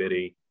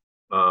committee.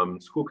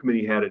 School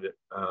committee had it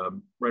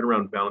right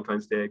around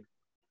Valentine's Day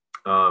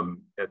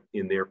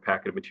in their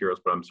packet of materials.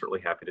 But I'm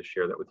certainly happy to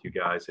share that with you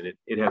guys. And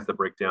it has the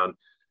breakdown.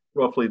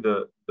 Roughly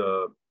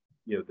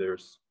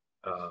there's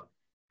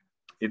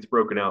it's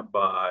broken out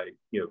by,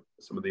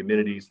 some of the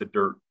amenities, the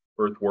dirt,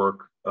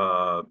 earthwork,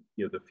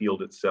 the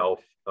field itself,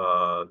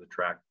 the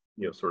track,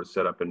 sort of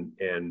setup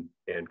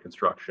and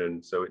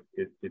construction. So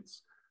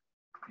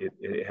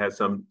it has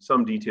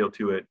some detail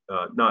to it.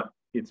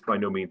 It's by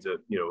no means a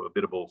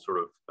biddable sort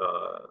of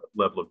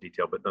level of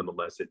detail, but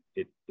nonetheless,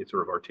 it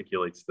sort of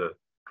articulates the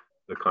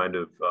kind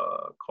of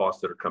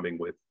costs that are coming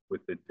with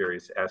the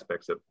various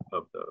aspects of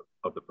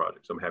the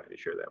project. So I'm happy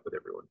to share that with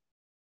everyone.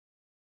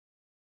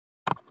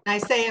 I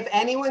say, if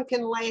anyone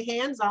can lay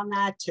hands on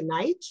that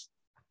tonight,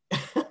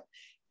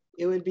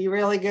 it would be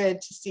really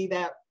good to see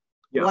that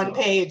one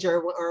page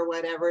or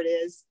whatever it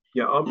is.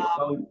 Yeah,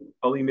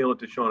 I'll email it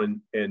to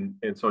Sean and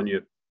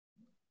Sonia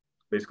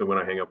basically when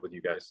I hang up with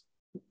you guys.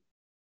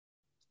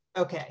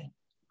 Okay,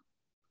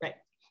 right.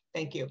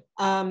 Thank you.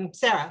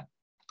 Sarah.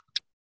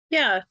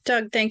 Yeah,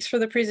 Doug, thanks for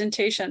the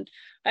presentation.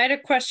 I had a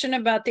question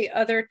about the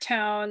other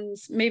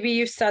towns. Maybe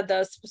you said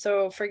this,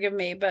 so forgive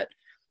me, but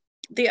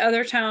the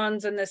other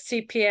towns and the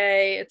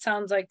CPA, it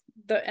sounds like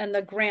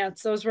the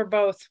grants, those were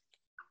both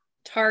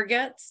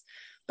targets.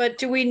 But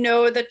do we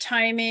know the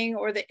timing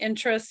or the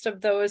interest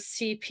of those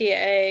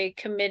CPA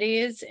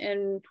committees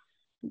in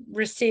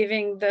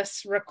receiving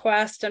this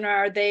request? And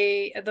are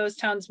those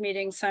towns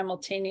meeting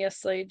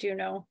simultaneously? Do you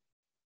know?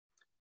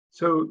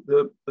 So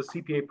the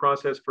CPA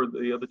process for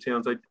the other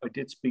towns, I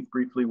did speak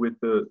briefly with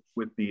the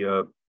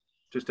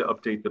just to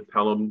update the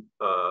Pelham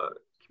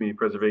Community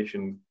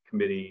Preservation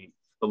Committee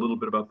a little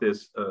bit about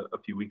this a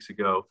few weeks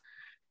ago.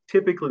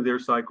 Typically, their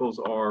cycles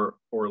are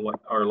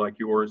like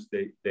yours.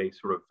 They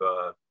sort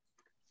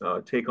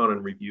of take on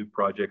and review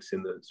projects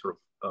in the sort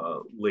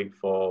of late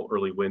fall,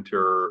 early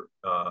winter,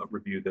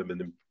 review them,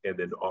 and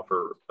then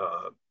offer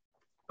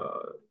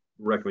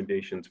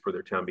recommendations for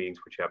their town meetings,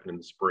 which happen in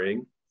the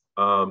spring.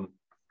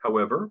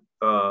 However,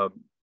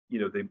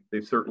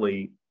 they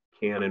certainly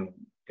can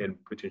and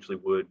potentially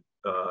would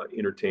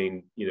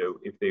entertain,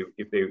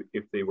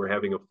 if they were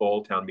having a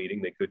fall town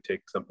meeting, they could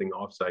take something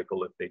off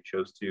cycle if they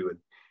chose to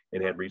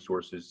and had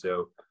resources.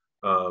 So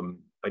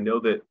I know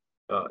that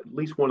at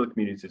least one of the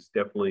communities is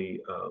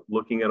definitely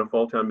looking at a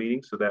fall town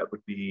meeting. So that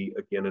would be,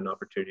 again, an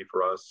opportunity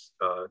for us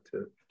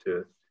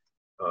to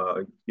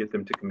get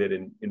them to commit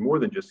in more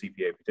than just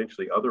CPA,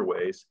 potentially other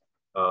ways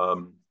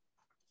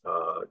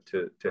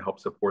to help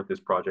support this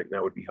project. And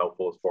that would be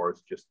helpful as far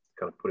as just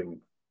kind of putting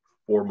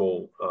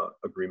formal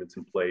agreements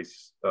in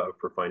place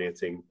for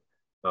financing.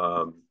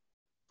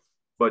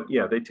 But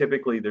yeah, their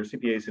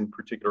CPAs in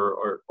particular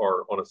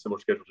are on a similar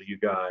schedule to you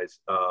guys.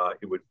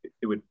 It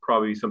would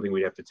probably be something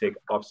we'd have to take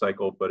off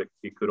cycle, but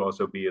it could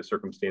also be a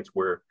circumstance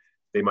where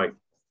they might,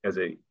 as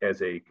a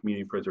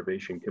community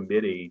preservation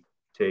committee,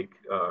 take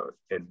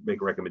and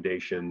make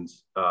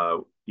recommendations,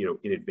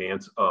 in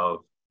advance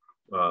of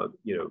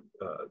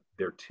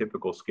their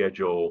typical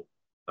schedule,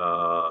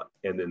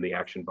 and then the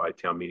action by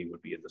town meeting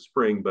would be in the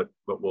spring. But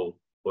we'll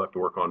have to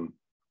work on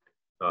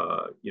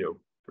sort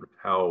of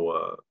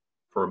how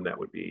firm that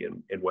would be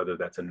and whether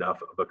that's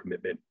enough of a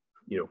commitment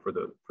for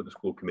the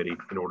school committee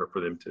in order for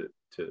them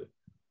to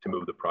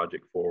move the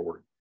project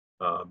forward.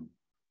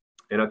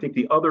 And I think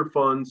the other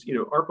funds,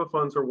 ARPA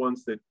funds are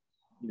ones that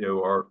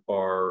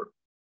are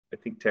I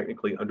think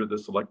technically under the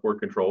select board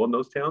control in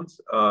those towns.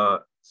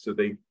 So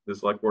the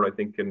select board, I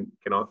think, can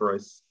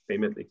authorize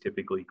payment. They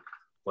typically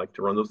like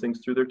to run those things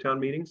through their town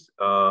meetings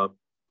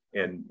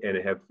and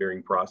have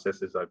varying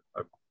processes.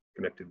 I've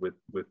connected with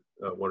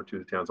one or two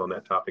of the towns on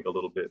that topic a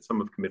little bit. Some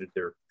have committed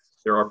their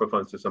ARPA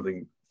funds to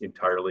something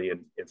entirely,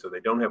 and so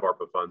they don't have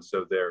ARPA funds.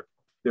 So they're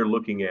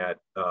looking at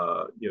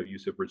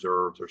use of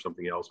reserves or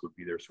something else would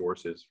be their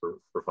sources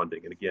for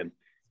funding. And again,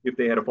 if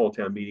they had a fall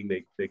town meeting,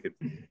 they could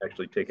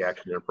actually take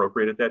action and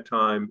appropriate at that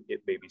time.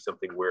 It may be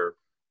something where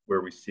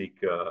we seek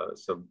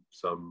some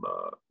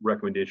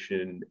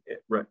recommendations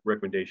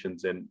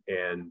and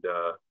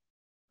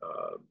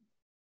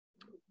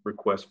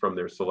requests from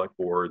their select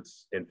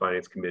boards and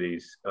finance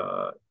committees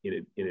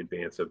in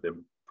advance of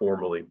them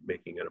formally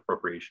making an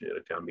appropriation at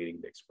a town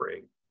meeting next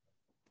spring.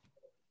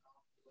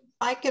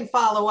 I can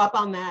follow up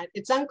on that.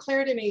 It's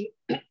unclear to me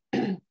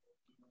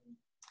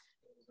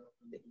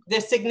the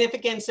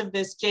significance of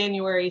this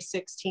January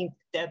 16th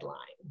deadline.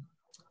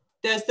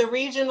 Does the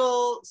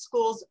regional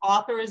schools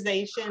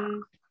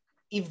authorization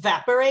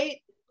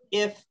evaporate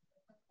if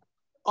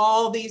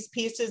all these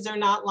pieces are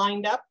not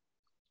lined up?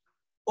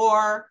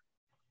 Or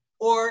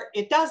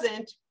it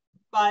doesn't,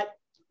 but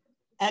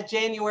at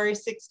January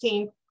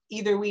 16th,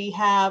 either we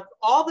have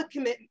all the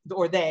commitments,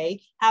 or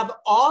they have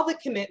all the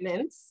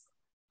commitments,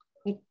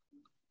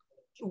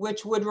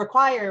 which would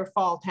require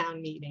fall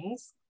town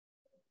meetings,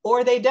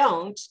 or they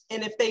don't.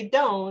 And if they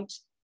don't,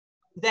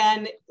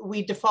 then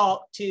we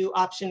default to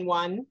option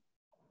one.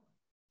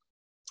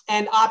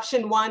 And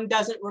option one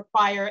doesn't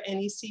require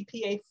any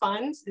CPA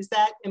funds.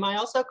 Am I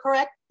also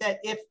correct that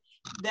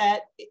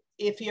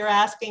if you're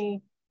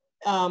asking,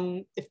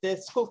 if the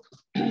school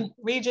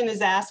region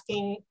is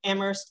asking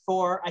Amherst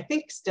for, I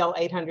think still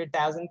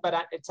 800,000,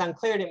 but it's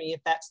unclear to me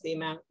if that's the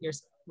amount you're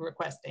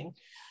requesting.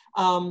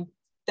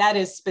 That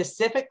is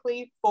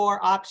specifically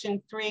for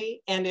option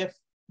three. And if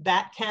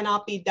that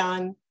cannot be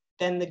done,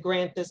 then the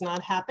grant does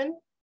not happen?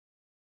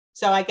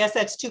 So I guess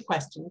that's two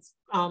questions.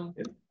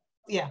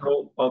 Yeah.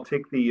 I'll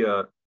take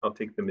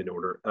them in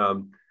order.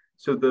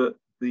 So the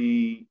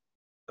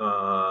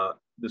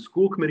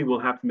school committee will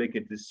have to make a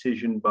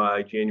decision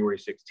by January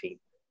 16th,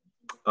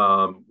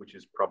 which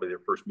is probably their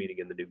first meeting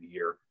in the new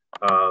year.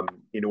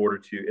 In order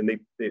to, and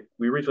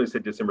we originally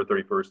said December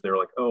 31st, and they were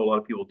like, oh, a lot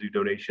of people do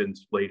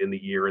donations late in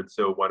the year, and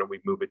so why don't we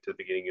move it to the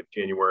beginning of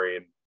January,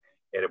 and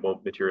it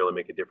won't materially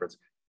make a difference.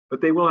 But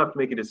they will have to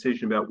make a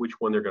decision about which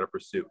one they're going to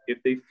pursue.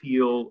 If they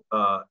feel,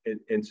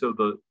 and so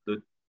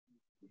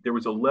there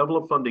was a level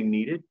of funding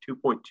needed,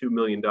 $2.2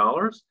 million.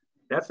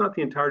 That's not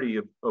the entirety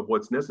of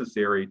what's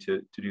necessary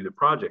to do the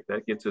project.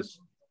 That gets us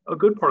a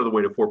good part of the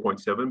way to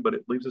 4.7, but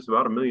it leaves us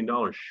about $1 million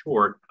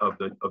short of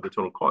the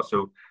total cost.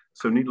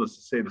 So needless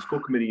to say, the school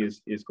committee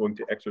is going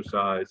to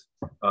exercise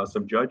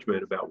some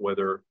judgment about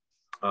whether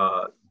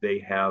they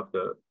have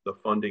the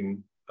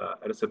funding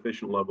at a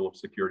sufficient level of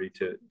security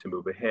to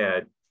move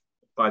ahead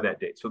by that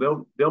date.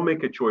 So they'll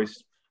make a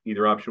choice,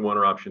 either option 1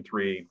 or option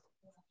 3,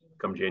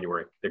 come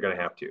January. They're going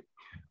to have to.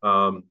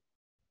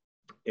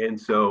 And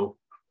so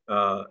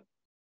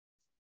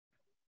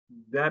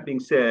that being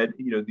said,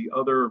 the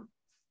other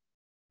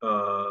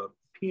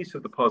piece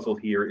of the puzzle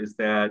here is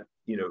that,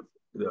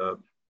 the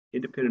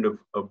independent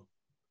of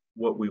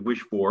what we wish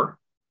for,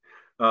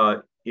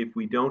 if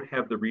we don't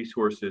have the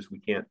resources, we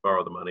can't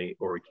borrow the money,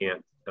 or we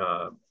can't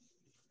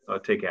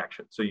take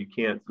action. So you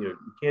can't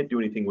do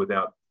anything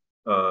without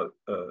the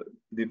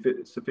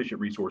sufficient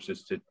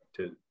resources to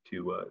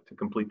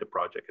complete the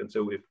project. And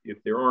so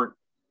if there aren't,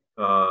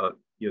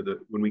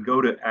 when we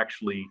go to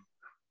actually,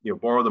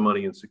 borrow the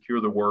money and secure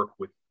the work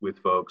with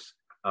folks,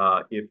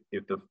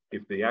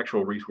 if the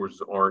actual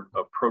resources aren't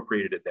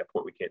appropriated at that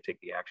point, we can't take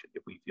the action.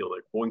 If we feel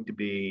they're going to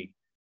be,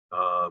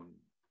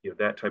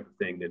 that type of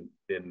thing,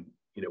 then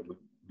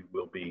we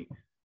will be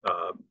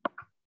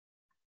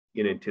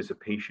in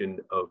anticipation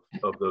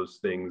of those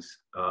things.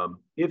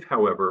 If,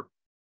 however,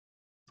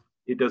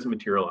 it doesn't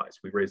materialize,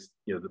 we raise,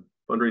 the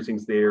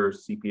fundraising's there,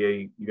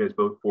 CPA, you guys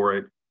vote for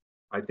it.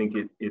 I think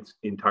it's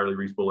entirely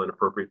reasonable and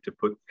appropriate to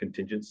put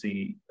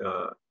contingency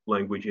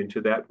language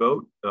into that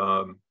vote.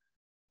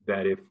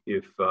 That if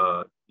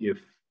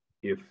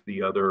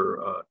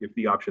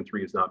the option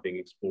 3 is not being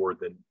explored,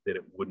 then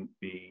it wouldn't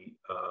be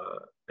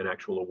an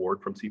actual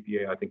award from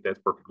CPA. I think that's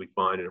perfectly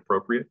fine and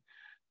appropriate.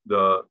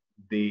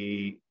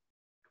 The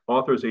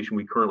authorization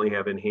we currently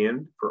have in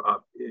hand for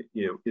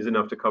is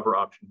enough to cover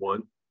option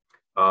 1,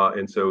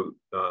 and so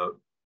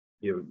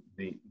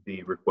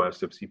the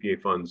request of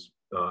CPA funds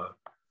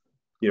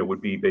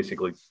would be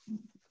basically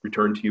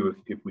returned to you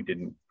if we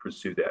didn't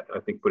pursue that. I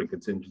think putting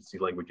contingency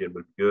language in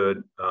would be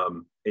good.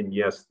 And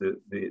yes,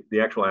 the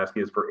actual ask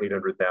is for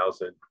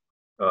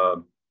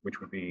 $800,000,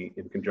 which would be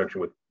in conjunction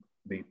with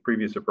the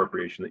previous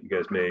appropriation that you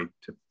guys made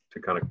to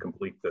kind of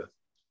complete the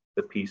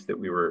piece that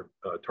we were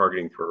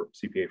targeting for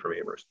CPA from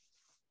Amherst.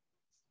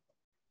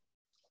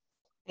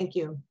 Thank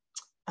you.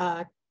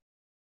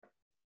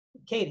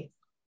 Katie.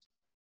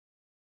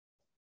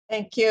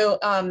 Thank you.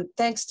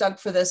 Thanks, Doug,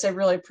 for this. I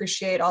really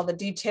appreciate all the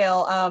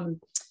detail.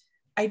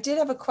 I did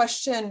have a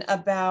question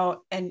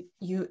about, and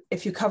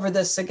if you cover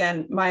this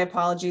again, my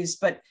apologies,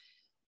 but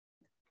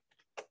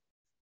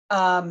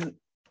I'm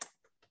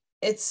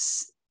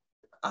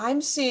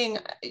seeing,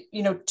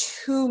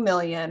 2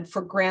 million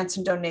for grants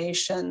and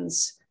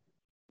donations,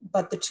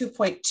 but the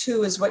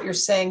 2.2 is what you're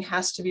saying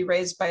has to be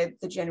raised by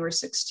the January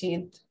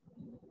 16th.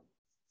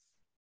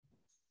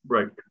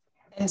 Right.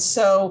 And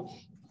so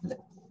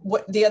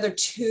what the other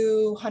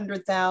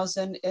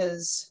 200,000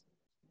 is?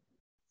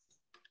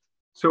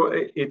 So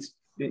it's,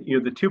 the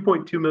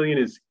 2.2 million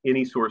is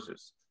any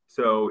sources.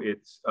 So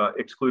it's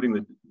excluding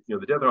the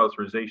debt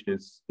authorization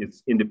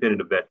is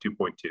independent of that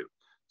 2.2.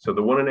 So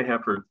the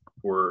 1.5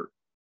 for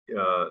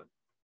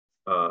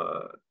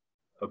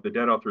of the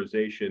debt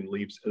authorization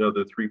leaves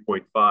another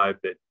 3.5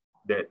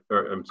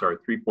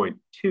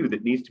 3.2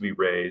 that needs to be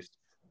raised.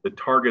 The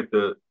target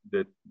that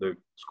the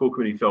school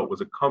committee felt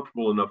was a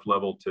comfortable enough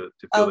level to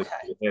feel like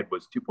ahead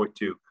was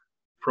 2.2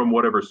 from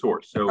whatever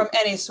source. So from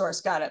any source,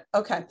 got it.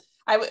 Okay,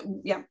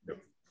 yeah.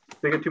 If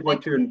they get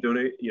 2.2 and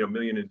donate,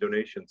 million in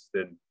donations,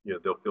 then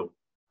they'll feel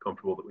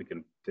comfortable that we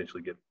can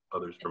potentially get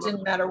others from. It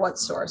didn't matter what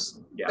source.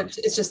 Yeah, but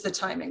it's just the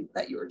timing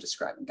that you were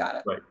describing. Got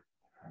it.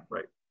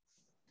 Right.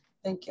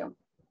 Thank you.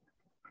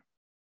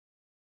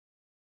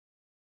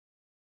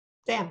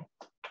 Dan.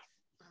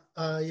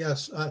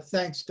 Yes,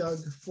 thanks, Doug,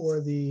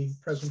 for the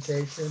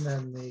presentation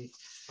and the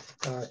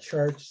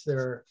charts.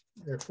 They're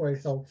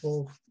quite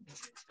helpful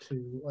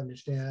to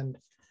understand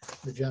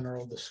the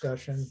general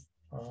discussion.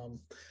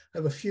 I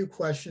have a few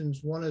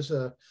questions. One is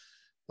a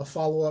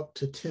follow-up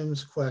to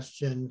Tim's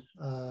question,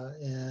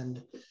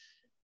 and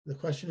the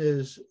question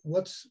is,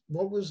 what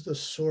was the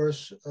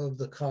source of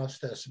the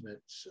cost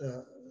estimates?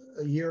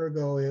 A year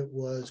ago, it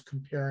was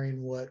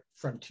comparing what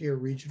Frontier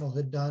Regional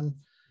had done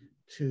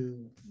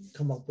to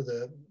come up with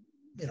a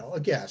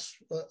guess,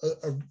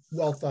 a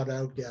well thought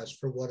out guess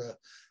for what a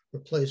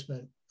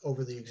replacement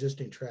over the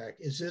existing track.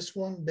 Is this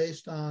one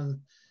based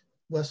on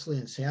Wesley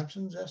and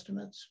Sampson's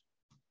estimates?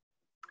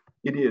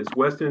 It is.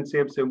 Weston and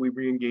Sampson, we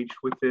re-engaged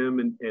with them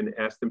and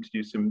asked them to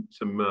do some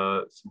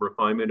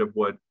refinement of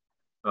what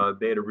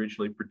they had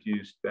originally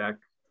produced back,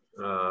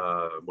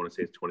 I want to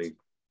say it's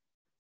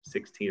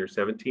 2016 or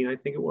 17, I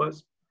think it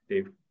was.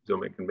 Dave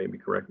Zomek can maybe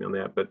correct me on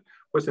that. But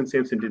Weston and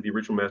Sampson did the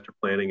original master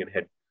planning and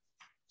had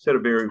set a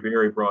very,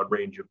 very broad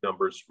range of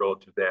numbers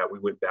relative to that. We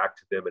went back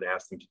to them and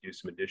asked them to do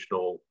some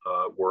additional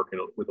work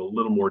and with a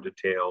little more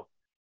detail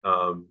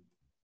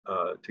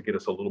to get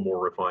us a little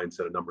more refined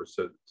set of numbers.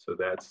 So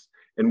that's,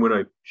 and when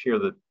I share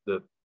the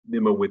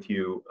memo with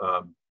you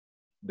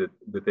that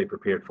they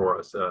prepared for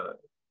us,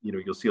 you know,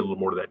 you'll see a little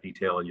more of that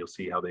detail, and you'll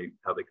see how they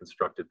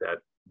constructed that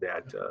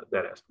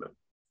estimate.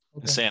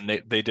 Okay. Sam,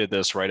 they did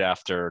this right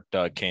after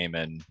Doug came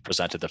and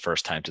presented the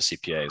first time to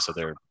CPA, so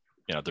they're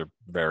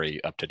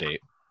very up to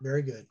date.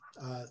 Very good.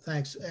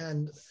 Thanks.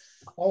 And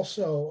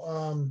also,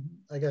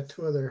 I got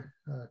two other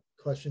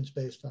questions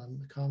based on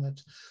the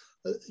comments.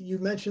 You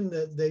mentioned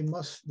that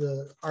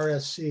the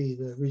RSC,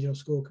 the Regional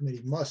School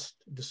Committee, must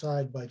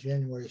decide by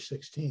January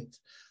 16th.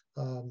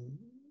 I'm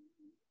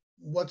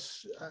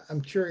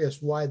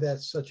curious why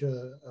that's such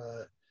a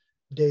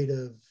date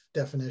of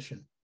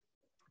definition.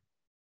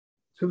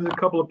 So there's a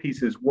couple of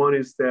pieces. One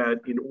is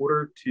that in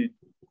order to,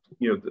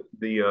 you know,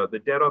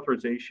 the debt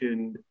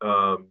authorization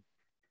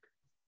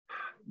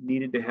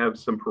needed to have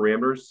some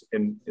parameters,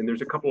 and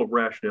there's a couple of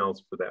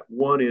rationales for that.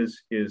 One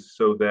is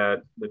so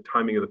that the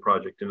timing of the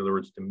project, in other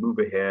words, to move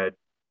ahead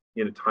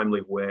in a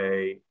timely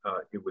way,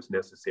 it was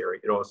necessary.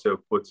 It also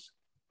puts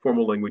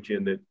formal language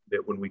in that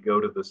when we go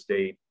to the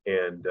state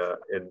and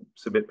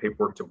submit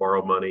paperwork to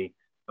borrow money,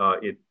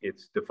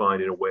 it's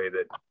defined in a way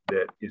that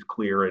is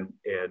clear and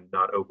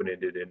not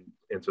open-ended,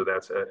 and so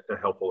that's a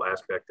helpful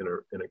aspect and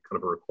a kind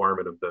of a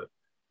requirement of the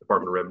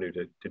Department of Revenue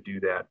to do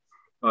that.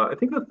 I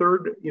think the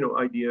third,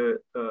 idea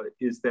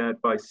is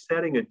that by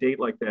setting a date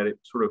like that, it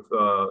sort of,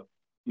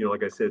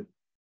 like I said,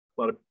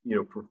 a lot of,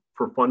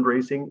 for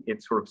fundraising,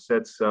 it sort of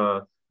sets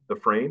the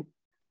frame.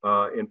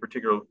 In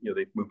particular,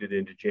 they've moved it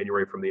into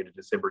January from the end of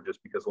December,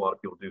 just because a lot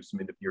of people do some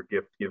end-of-year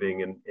gift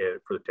giving and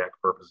for the tax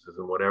purposes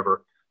and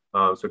whatever.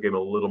 So it gave them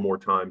a little more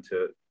time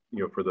to,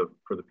 for the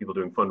people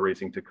doing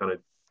fundraising to kind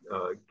of,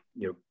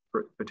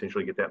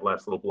 potentially get that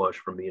last little blush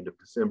from the end of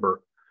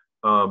December.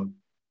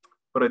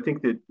 But I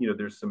think that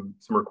there's some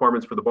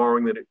requirements for the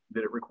borrowing that it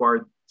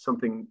required some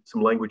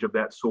language of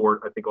that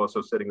sort. I think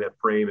also setting that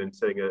frame and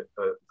setting a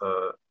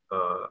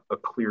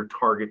clear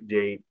target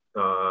date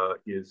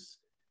is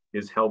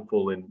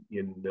helpful in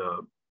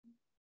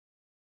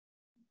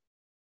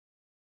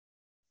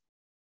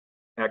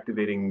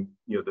activating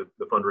the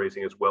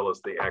fundraising as well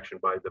as the action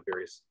by the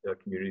various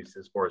communities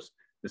as far as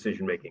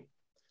decision making.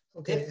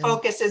 Okay, it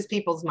focuses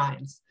people's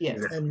minds.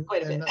 Yes, and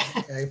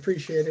I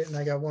appreciate it. And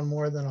I got one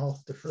more, then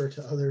I'll defer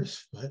to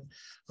others. But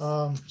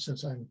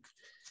since I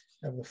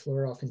have the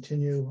floor, I'll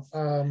continue.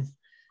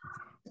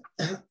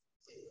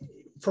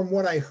 From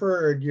what I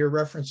heard, you're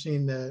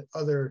referencing that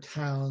other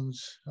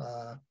towns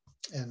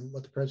and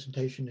what the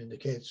presentation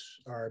indicates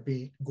are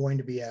going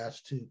to be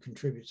asked to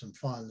contribute some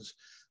funds,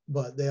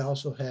 but they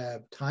also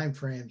have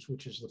timeframes,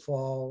 which is the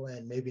fall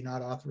and maybe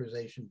not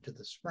authorization to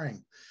the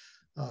spring.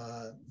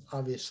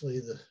 Obviously,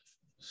 the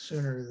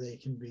sooner they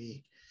can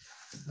be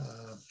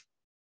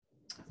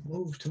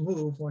moved to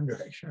move one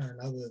direction or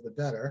another, the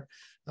better.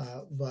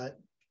 But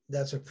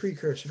that's a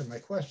precursor to my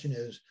question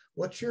is,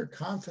 what's your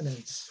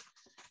confidence?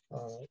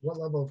 What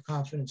level of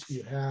confidence do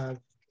you have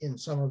in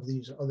some of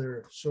these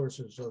other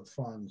sources of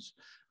funds?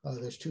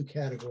 There's two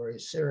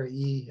categories. Sarah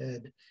E.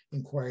 had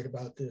inquired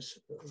about this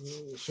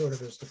sort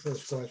of as the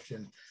first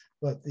question,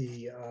 but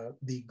the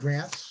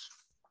grants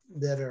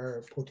that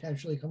are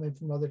potentially coming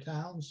from other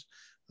towns,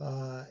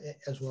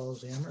 as well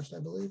as Amherst, I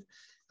believe,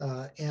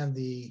 and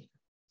the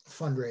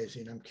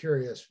fundraising. I'm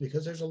curious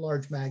because there's a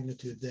large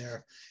magnitude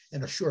there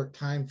and a short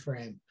time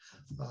frame.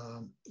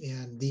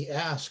 And the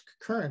ask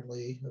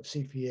currently of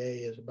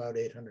CPA is about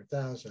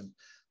 800,000.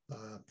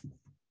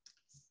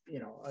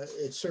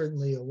 It's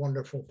certainly a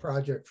wonderful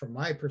project from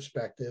my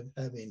perspective,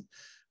 having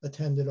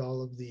attended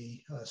all of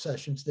the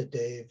sessions that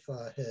Dave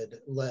had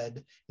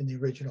led in the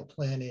original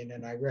planning,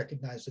 and I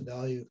recognize the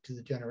value to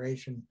the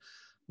generation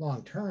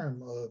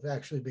long-term of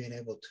actually being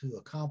able to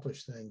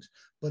accomplish things.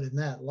 But in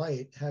that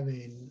light,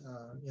 having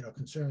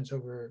concerns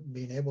over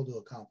being able to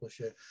accomplish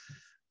it,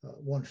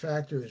 one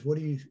factor is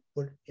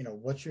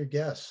what's your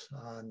guess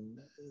on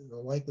the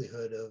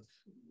likelihood of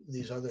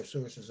these other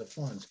sources of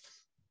funds?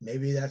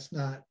 Maybe that's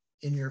not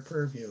in your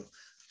purview,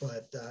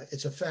 but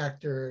it's a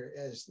factor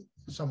as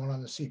someone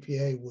on the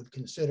CPA would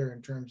consider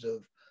in terms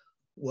of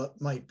what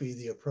might be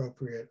the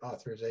appropriate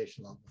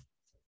authorization level.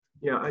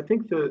 Yeah, I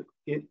think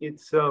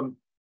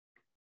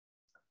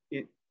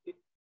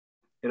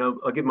and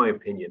I'll give my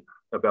opinion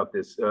about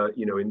this,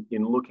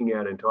 in looking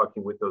at and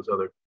talking with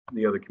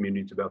the other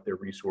communities about their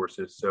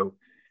resources. So,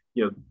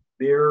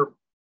 they're,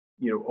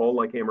 all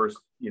like Amherst,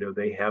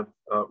 they have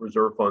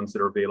reserve funds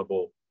that are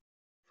available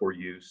for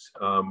use.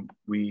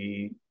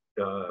 We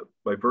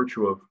by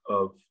virtue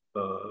of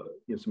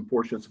some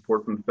portion of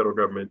support from the federal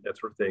government, that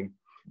sort of thing,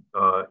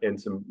 and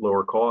some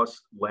lower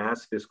costs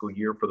last fiscal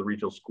year for the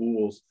regional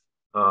schools,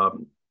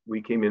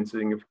 we came in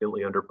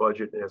significantly under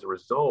budget. And as a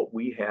result,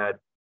 we had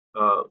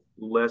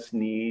less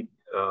need.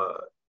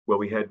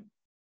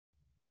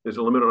 There's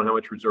a limit on how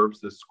much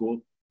reserves the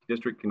school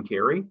district can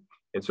carry.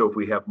 And so if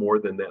we have more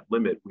than that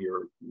limit,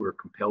 we're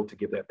compelled to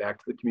give that back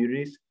to the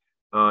communities.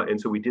 And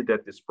so we did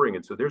that this spring.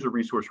 And so there's a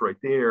resource right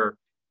there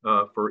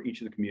for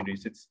each of the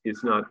communities.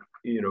 It's not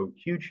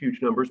huge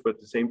numbers, but at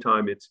the same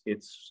time, it's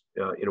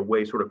in a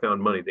way sort of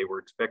found money. They were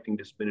expecting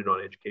to spend it on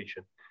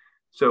education.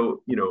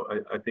 So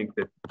I think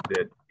that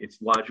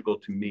it's logical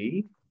to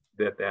me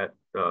that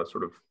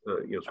sort of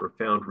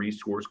found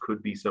resource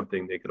could be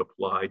something they could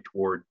apply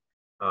toward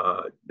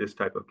this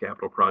type of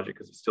capital project,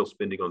 because it's still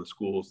spending on the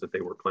schools that they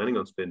were planning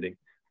on spending.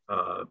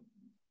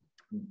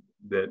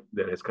 That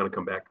has kind of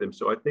come back to them.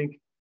 So I think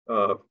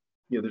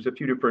there's a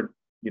few different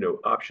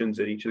options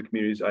at each of the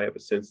communities. I have a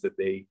sense that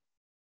they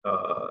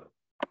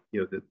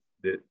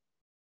that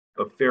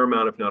a fair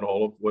amount, if not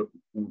all of what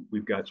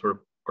we've got sort of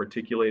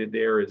articulated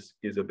there is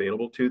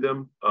available to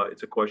them.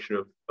 It's a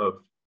question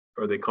of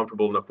are they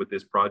comfortable enough with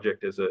this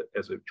project as a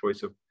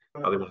choice of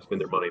how they want to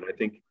spend their money. And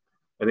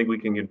I think we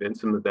can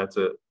convince them that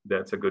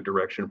that's a good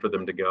direction for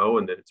them to go,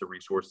 and that it's a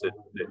resource that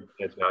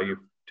adds value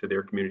to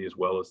their community as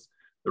well as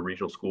the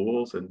regional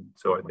schools. And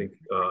so I think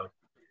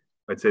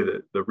I'd say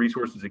that the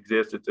resources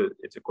exist.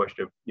 It's a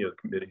question of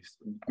communities.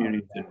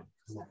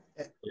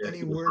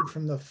 Any word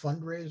from the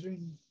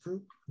fundraising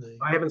group?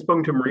 I haven't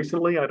spoken to them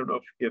recently. I don't know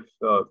if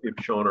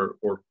Sean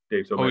or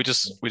Dave. Well, we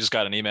just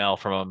got an email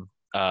from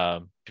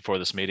them before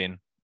this meeting,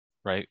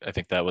 right? I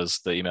think that was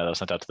the email that was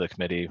sent out to the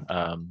committee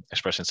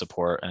expressing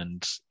support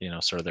and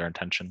sort of their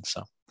intention.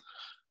 So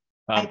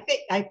I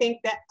think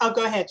that. Oh,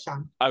 go ahead,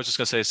 Sean. I was just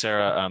gonna say,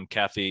 Sarah,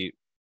 Kathy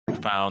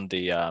found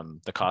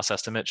the cost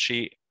estimate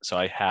sheet, so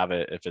I have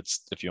it.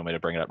 If you want me to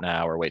bring it up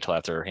now or wait till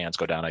after her hands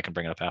go down, I can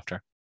bring it up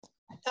after.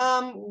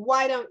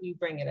 Why don't you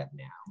bring it up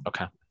now?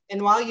 Okay.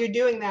 And while you're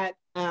doing that,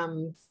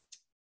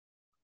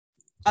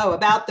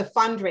 about the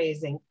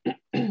fundraising,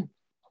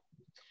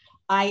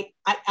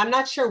 I'm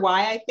not sure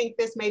why I think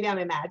this. Maybe I'm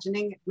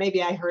imagining.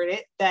 Maybe I heard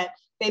it that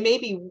they may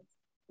be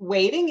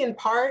waiting in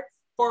part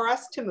for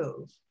us to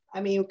move.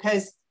 I mean,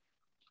 because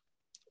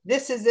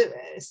this is a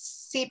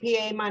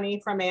CPA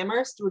money from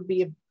Amherst would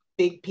be a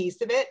big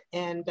piece of it.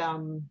 And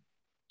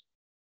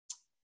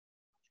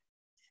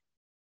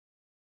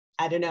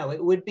I don't know,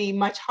 it would be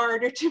much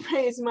harder to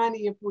raise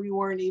money if we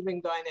weren't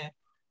even going to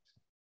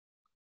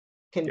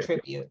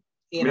contribute,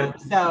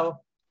 so.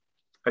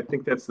 I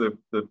think that's the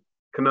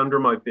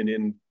conundrum I've been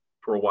in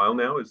for a while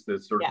now, is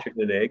the sort of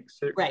chicken and egg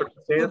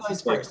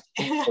circumstance. Right.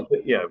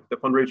 Yeah, if the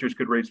fundraisers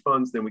could raise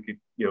funds, then we could,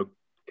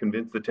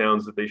 convince the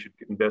towns that they should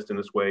invest in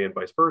this way and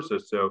vice versa.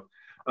 So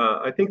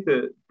I think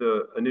the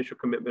initial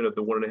commitment of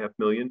the $1.5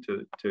 million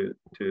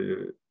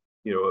to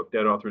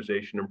debt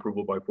authorization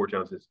approval by 4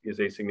 towns is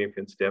a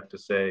significant step to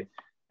say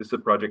this is a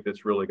project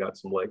that's really got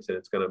some legs and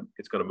it's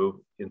gonna move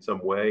in some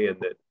way, and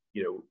that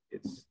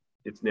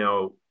it's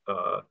now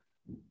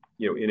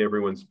in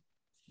everyone's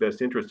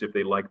best interest, if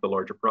they like the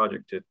larger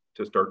project,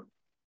 to start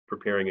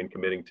preparing and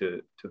committing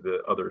to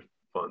the other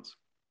funds.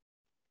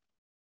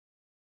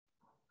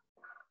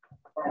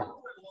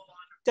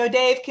 So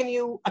Doug, can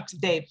you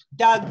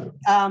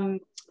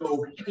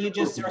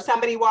just, or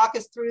somebody walk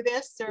us through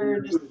this, or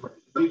just?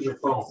 Do you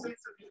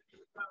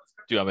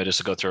want me just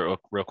to go through it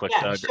real quick,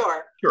 yeah, Doug?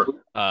 Sure.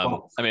 I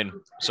mean,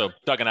 so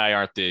Doug and I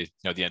aren't the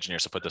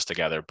engineers to put this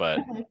together, but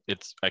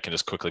I can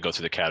just quickly go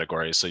through the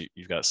categories. So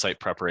you've got site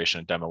preparation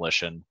and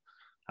demolition,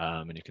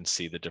 and you can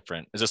see the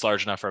different. Is this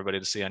large enough for everybody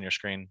to see on your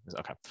screen?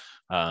 Okay.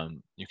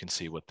 You can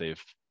see what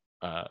they've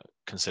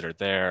considered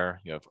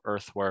there. You have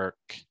earthwork,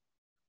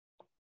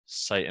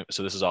 site.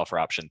 So this is all for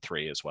option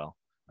 3 as well.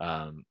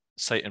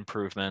 Site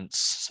improvements.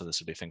 So this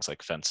would be things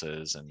like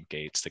fences and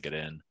gates to get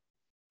in.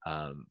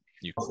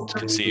 You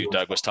can see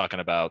Doug was talking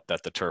about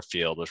that the turf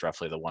field was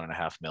roughly the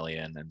 $1.5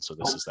 million. And so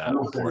this is that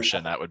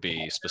portion that would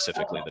be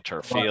specifically the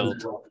turf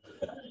field.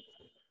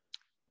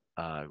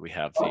 We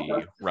have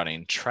the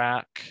running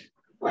track.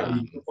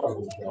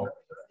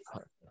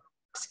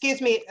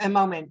 Excuse me a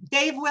moment.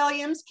 Dave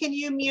Williams, can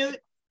you mute?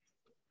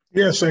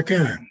 Yes, I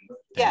can.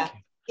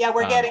 Yeah,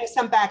 we're getting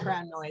some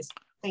background noise.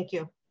 Thank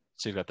you.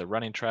 So you've got the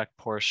running track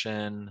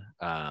portion,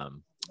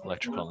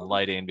 electrical and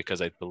lighting,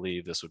 because I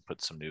believe this would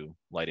put some new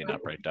lighting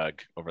up, right,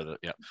 Doug? Over the,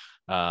 yeah.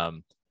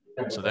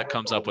 So that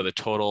comes up with a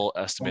total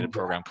estimated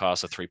program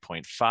cost of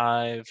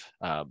 3.5.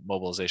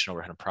 Mobilization,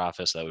 overhead, and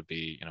profits, that would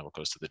be, what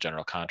goes to the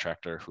general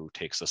contractor who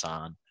takes this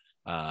on,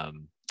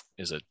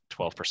 is a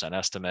 12%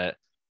 estimate.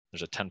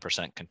 There's a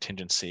 10%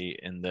 contingency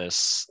in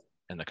this,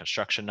 in the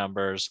construction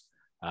numbers.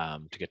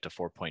 To get to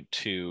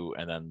 4.2,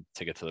 and then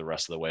to get to the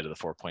rest of the way to the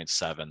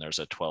 4.7, there's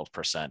a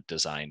 12%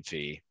 design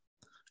fee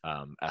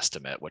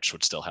estimate, which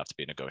would still have to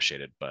be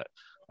negotiated. But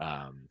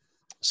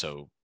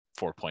so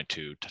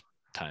 4.2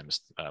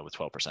 times with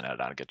 12% added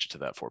on to get you to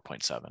that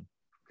 4.7.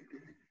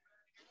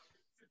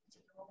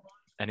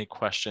 Any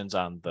questions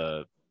on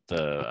the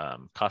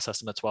cost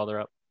estimates while they're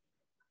up?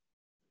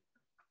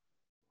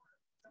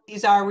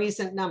 These are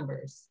recent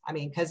numbers. I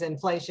mean, because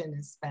inflation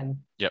has been.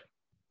 Yep.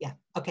 Yeah.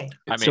 Okay.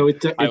 I mean,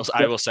 so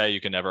I will say you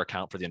can never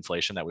account for the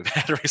inflation that we've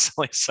had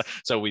recently.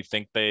 So we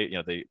think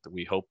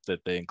we hope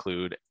that they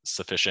include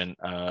sufficient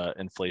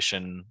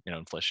inflation,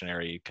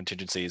 inflationary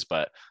contingencies.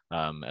 But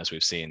as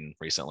we've seen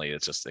recently,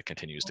 it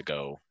continues to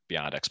go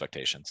beyond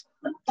expectations.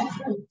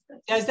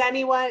 Does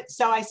anyone?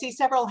 So I see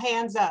several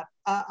hands up.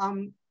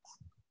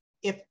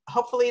 If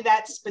hopefully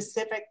that's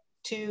specific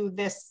to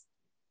this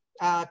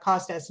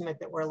cost estimate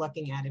that we're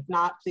looking at. If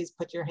not, please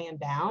put your hand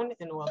down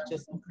and we'll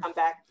just come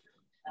back.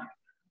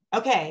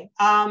 Okay,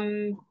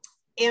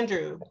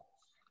 Andrew.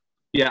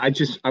 Yeah, I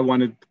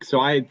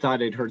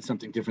thought I'd heard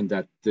something different,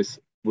 that this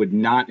would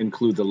not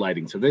include the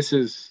lighting. So this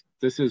is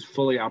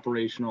fully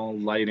operational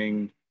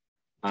lighting.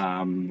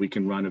 We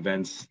can run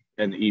events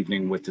in the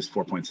evening with this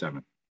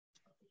 4.7.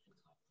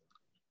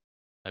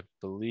 I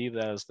believe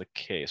that is the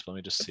case. Let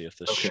me just see if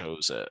this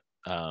shows it.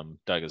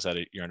 Doug, is that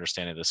your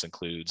understanding? This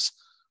includes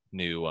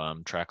new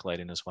track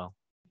lighting as well?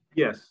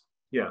 Yes.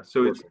 Yeah.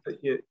 So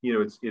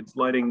it's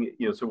lighting.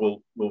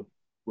 So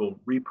we'll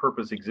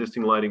repurpose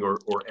existing lighting or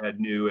add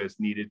new as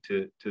needed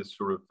to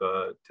sort of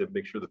to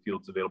make sure the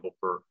field's available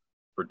for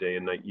day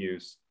and night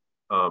use.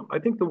 I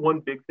think the one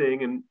big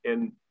thing,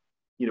 and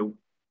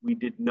we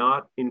did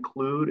not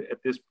include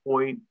at this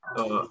point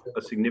a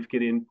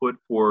significant input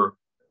for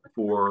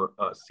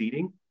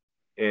seating,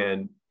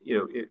 and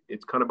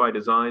it's kind of by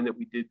design that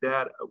we did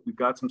that. We've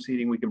got some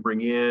seating we can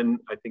bring in.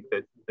 I think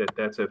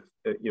that's a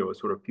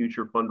sort of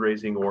future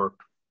fundraising or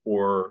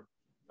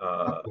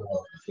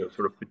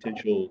sort of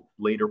potential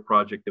later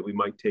project that we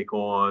might take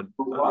on.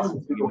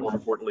 More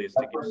importantly, is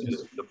to get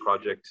the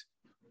project,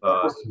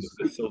 the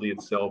facility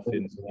itself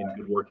in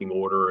good working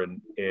order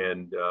and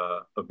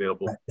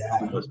available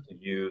to us to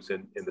use,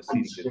 and the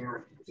seating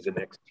is a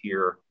next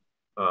tier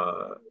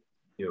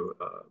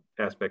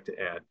aspect to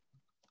add.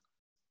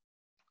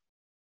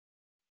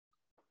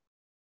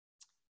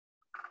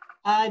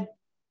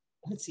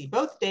 Let's see,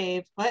 both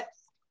Dave,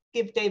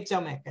 give Dave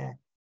Zomick a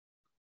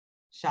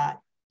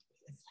shot.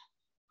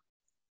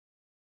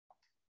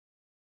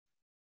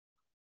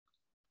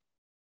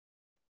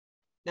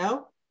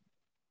 No?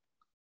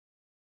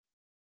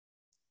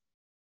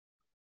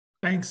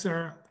 Thanks,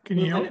 Sarah. Can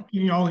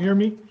you all hear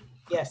me?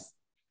 Yes.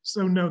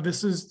 So no,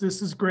 this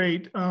is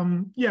great.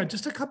 Yeah,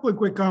 just a couple of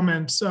quick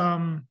comments.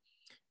 I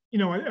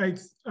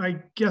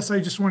guess I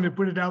just wanted to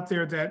put it out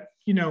there that,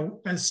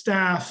 as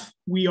staff,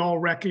 we all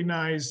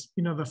recognize,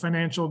 the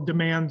financial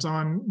demands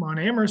on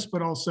Amherst,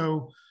 but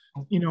also,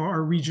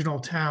 our regional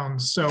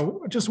towns.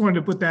 So I just wanted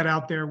to put that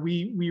out there.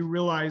 We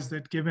realize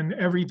that given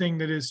everything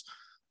that is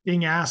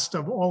being asked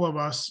of all of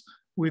us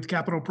with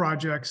capital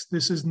projects,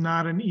 this is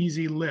not an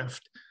easy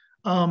lift.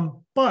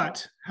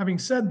 But having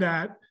said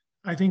that,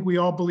 I think we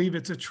all believe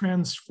it's a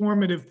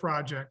transformative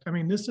project. I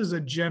mean, this is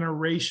a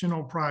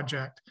generational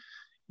project.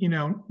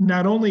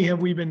 Not only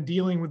have we been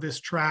dealing with this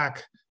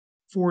track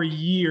for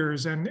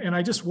years, and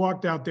I just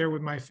walked out there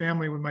with my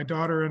family, with my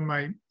daughter and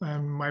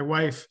my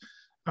wife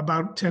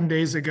about 10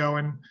 days ago,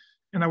 and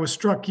I was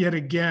struck yet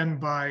again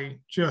by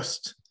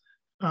just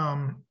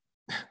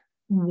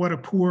what a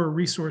poor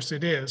resource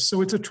it is.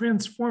 So it's a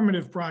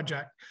transformative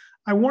project.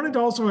 I wanted to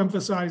also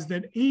emphasize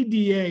that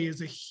ADA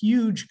is a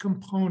huge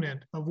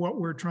component of what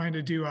we're trying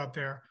to do out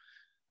there.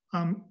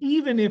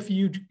 Even if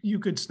you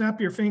could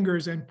snap your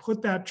fingers and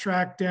put that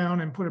track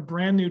down and put a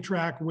brand new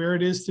track where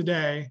it is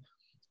today,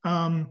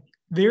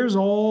 there's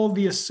all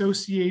the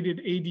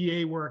associated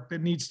ADA work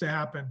that needs to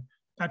happen.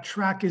 That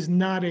track is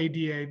not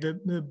ADA.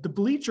 The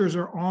bleachers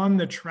are on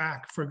the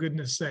track, for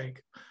goodness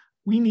sake.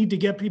 We need to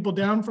get people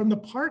down from the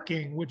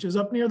parking, which is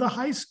up near the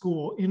high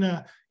school, in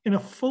a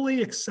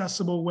fully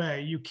accessible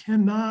way. You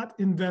cannot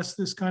invest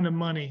this kind of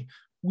money.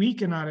 We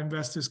cannot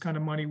invest this kind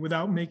of money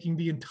without making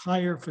the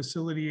entire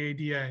facility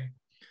ADA.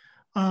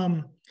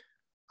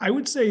 I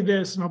would say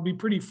this, and I'll be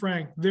pretty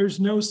frank, there's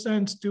no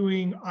sense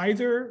doing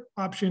either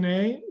option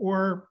A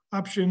or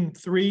option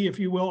 3, if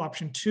you will,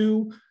 option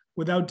 2,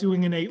 without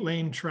doing an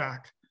 8-lane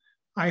track.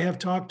 I have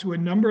talked to a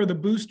number of the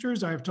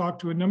boosters. I have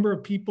talked to a number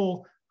of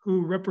people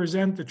who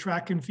represent the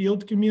track and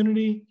field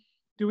community.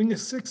 Doing a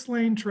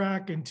 6-lane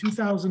track in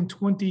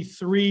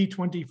 2023,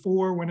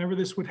 24, whenever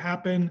this would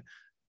happen,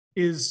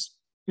 is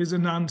a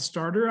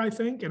non-starter, I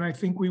think, and I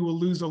think we will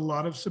lose a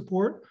lot of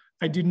support.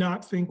 I do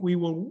not think we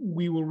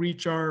will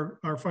reach our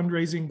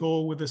fundraising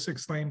goal with a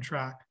 6-lane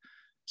track.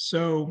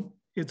 So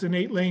it's an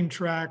 8-lane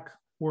track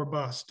or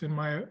bust, in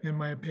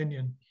my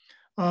opinion.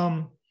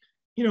 Also,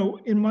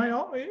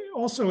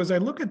 as I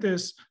look at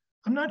this,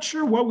 I'm not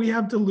sure what we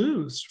have to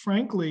lose,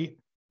 frankly.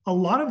 A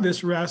lot of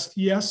this rests,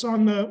 yes,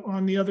 on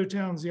the other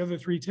towns, the other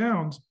 3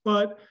 towns,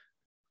 but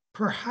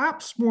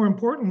perhaps more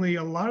importantly,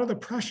 a lot of the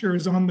pressure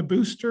is on the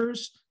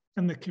boosters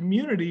and the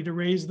community to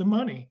raise the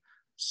money.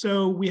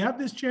 So we have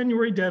this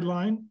January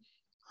deadline.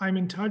 I'm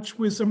in touch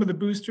with some of the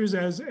boosters,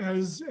 as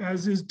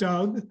is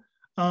Doug,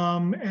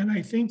 and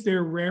I think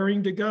they're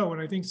raring to go.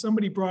 And I think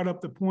somebody brought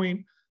up the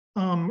point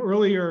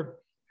earlier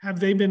have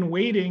they been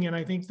waiting? And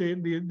I think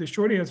the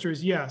short answer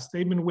is yes,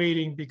 they've been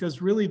waiting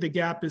because really the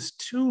gap is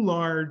too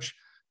large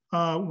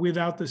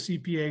without the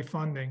CPA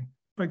funding.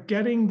 But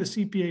getting the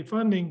CPA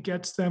funding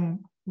gets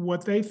them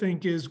what they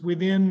think is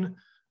within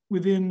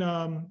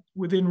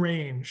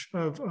range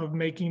of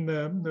making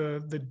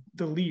the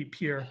leap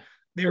here.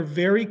 They're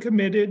very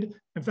committed.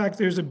 In fact,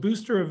 there's a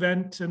booster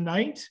event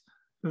tonight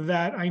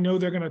that I know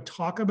they're going to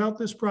talk about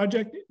this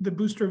project. The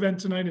booster event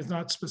tonight is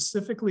not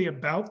specifically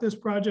about this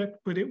project,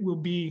 but it will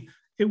be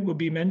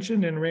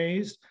mentioned and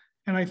raised.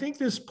 And I think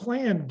this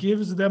plan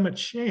gives them a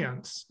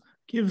chance,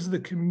 gives the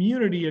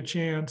community a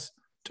chance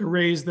to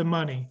raise the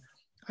money.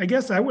 I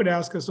guess I would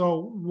ask us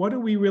all, what do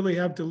we really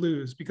have to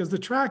lose? Because the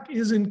track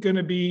isn't going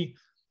to be,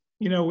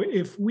 you know,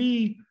 if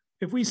we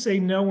say,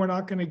 no, we're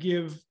not going to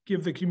give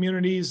the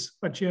communities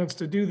a chance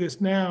to do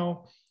this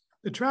now,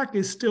 the track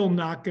is still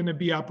not going to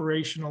be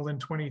operational in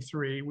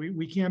 23.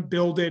 We can't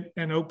build it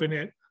and open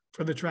it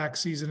for the track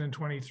season in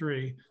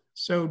 23.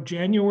 So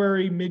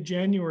January,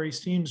 mid-January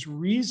seems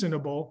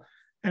reasonable.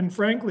 And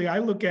frankly, I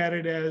look at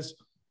it as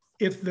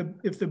if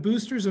the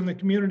boosters in the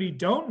community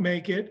don't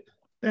make it,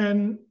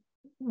 then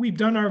we've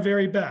done our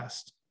very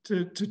best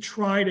to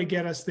try to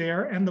get us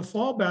there. And the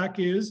fallback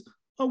is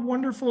a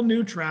wonderful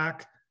new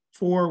track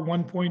for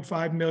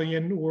 1.5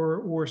 million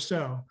or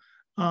so.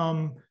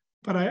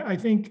 But I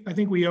think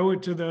we owe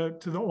it to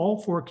the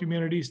all four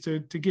communities to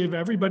give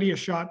everybody a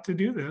shot to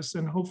do this,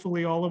 and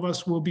hopefully all of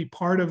us will be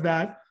part of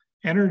that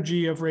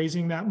energy of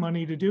raising that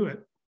money to do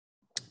it.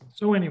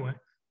 So anyway,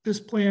 this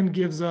plan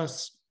gives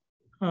us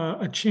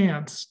a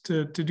chance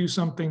to do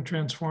something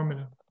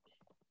transformative.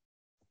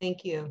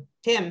 Thank you,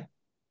 Tim.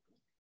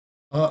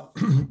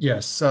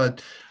 Yes,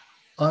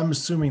 I'm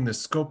assuming the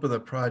scope of the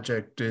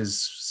project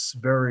is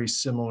very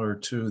similar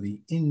to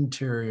the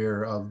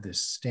interior of the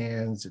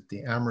stands at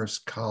the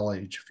Amherst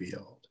College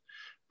field.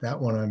 That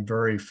one I'm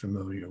very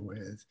familiar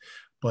with,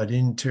 but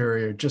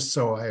interior, just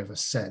so I have a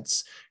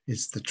sense,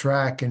 it's the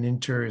track and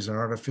interior is an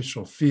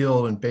artificial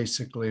field, and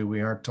basically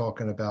we aren't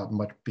talking about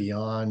much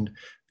beyond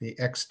the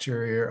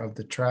exterior of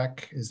the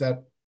track. Is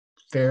that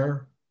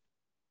fair?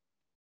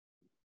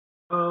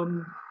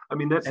 I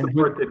mean, that's the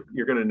part that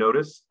you're going to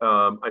notice.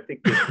 I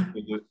think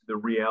the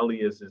reality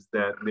is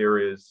that there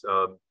is,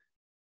 you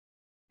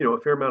know,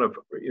 a fair amount of,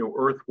 you know,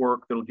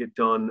 earthwork that'll get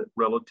done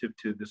relative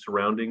to the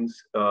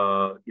surroundings.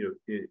 You know,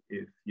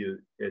 as you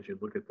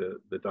look at the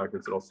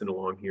documents that I'll send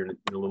along here in a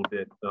little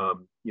bit,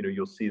 you know,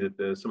 you'll see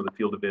that some of the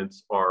field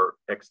events are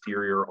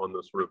exterior on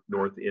the sort of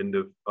north end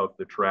of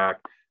the track.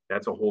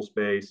 That's a whole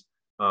space.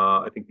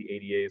 I think the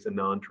ADA is a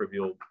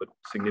non-trivial but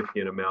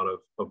significant amount of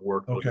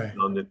work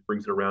done that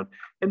brings it around.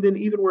 And then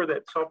even where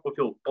that softball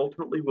field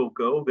ultimately will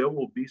go, there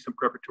will be some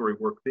preparatory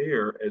work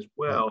there as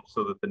well,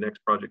 so that the next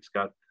project's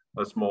got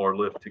a smaller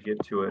lift to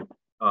get to it.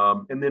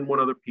 And then one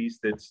other piece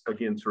that's,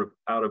 again, sort of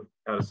out of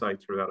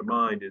sight, sort of out of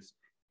mind is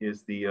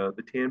the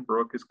Tan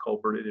Brook is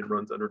culverted and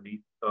runs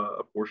underneath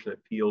a portion of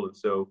that field. And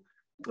so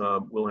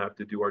we'll have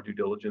to do our due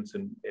diligence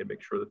and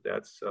make sure that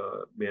that's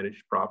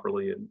managed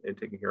properly and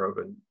taken care of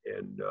and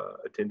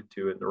attended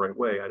to in the right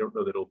way. I don't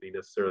know that it'll be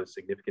necessarily a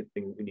significant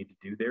thing we need to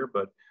do there,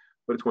 but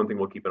it's one thing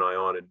we'll keep an eye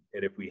on. And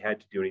if we had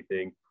to do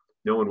anything,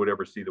 no one would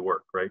ever see the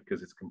work, right?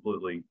 Because it's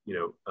completely, you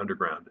know,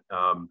 underground.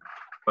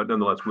 But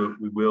nonetheless,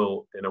 we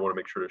will, and I want to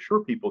make sure to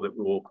assure people that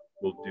we'll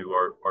do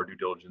our due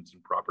diligence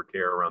and proper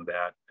care around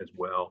that as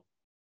well.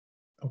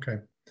 Okay.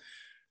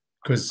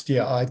 Because,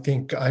 yeah, I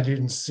think I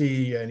didn't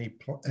see any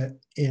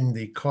in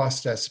the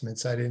cost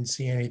estimates. I didn't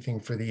see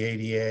anything for the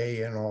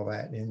ADA and all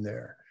that in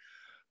there.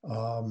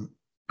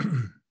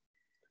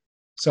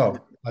 So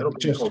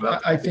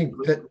I think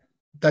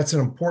that's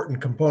an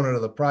important component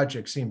of the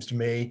project, seems to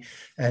me.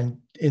 And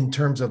in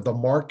terms of the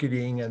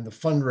marketing and the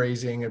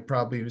fundraising, it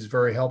probably was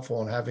very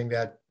helpful in having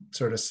that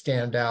sort of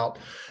stand out.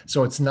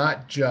 So it's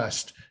not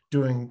just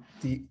doing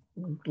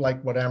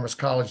like what Amherst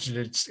College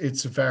did.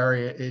 It's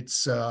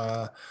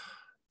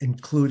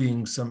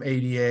including some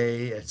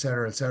ADA, et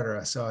cetera, et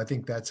cetera. So I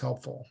think that's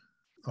helpful.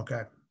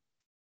 Okay.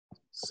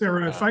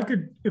 Sarah, if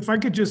I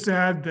could just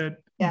add that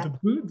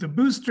the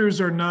boosters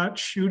are not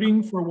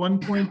shooting for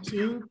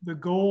 1.2. The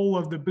goal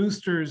of the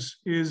boosters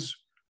is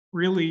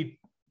really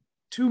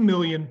 2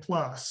 million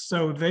plus.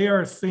 So they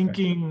are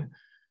thinking,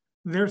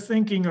 they're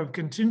thinking of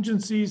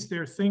contingencies.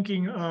 They're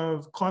thinking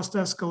of cost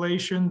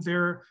escalation.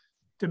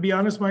 To be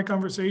honest, my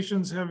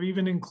conversations have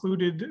even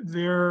included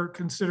their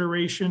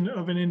consideration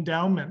of an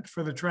endowment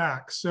for the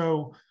track.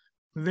 So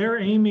they're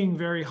aiming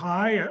very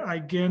high.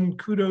 Again,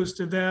 kudos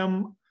to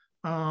them.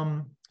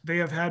 They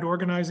have had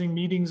organizing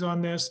meetings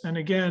on this. And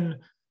again,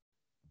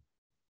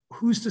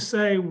 who's to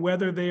say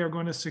whether they are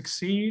going to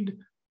succeed,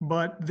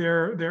 but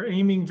they're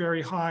aiming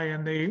very high,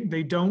 and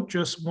they don't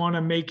just want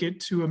to make it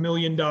to $1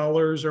 million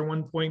or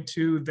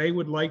 1.2. They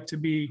would like to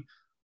be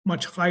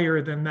much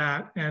higher than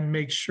that and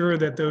make sure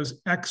that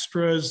those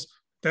extras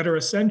that are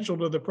essential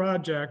to the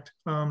project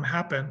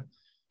happen.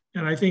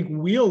 And I think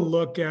we'll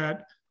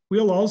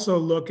also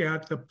look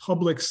at the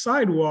public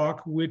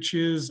sidewalk, which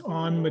is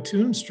on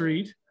Mattoon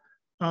Street.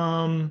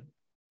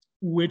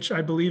 which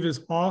I believe is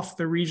off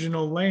the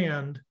regional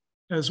land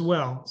as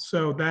well.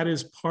 So that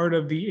is part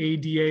of the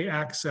ADA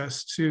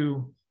access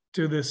to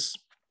this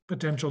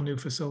potential new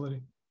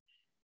facility.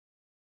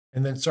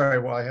 And then, sorry,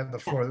 while I have the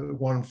floor,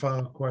 one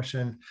final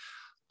question.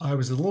 I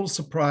was a little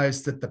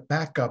surprised that the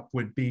backup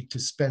would be to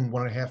spend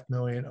 $1.5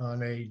 million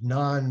on a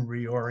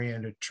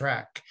non-reoriented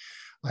track.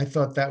 I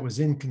thought that was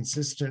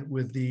inconsistent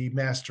with the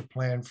master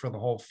plan for the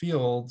whole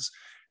fields.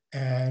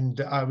 And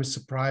I was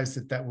surprised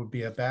that that would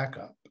be a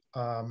backup.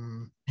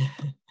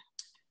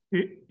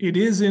 It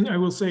is I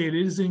will say it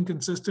is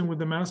inconsistent with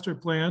the master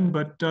plan,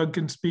 but Doug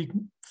can speak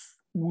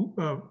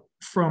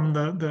from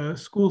the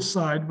school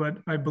side, but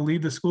I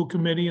believe the school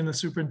committee and the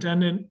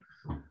superintendent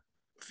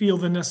feel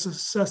the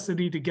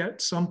necessity to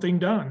get something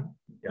done.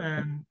 Yeah.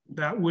 And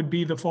that would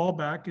be the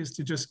fallback, is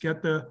to just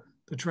get the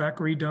track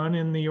redone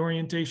in the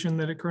orientation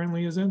that it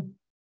currently is in.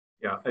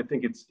 Yeah, I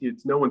think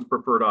it's no one's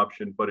preferred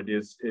option, but it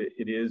is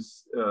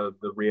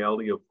the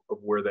reality of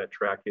where that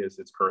track is,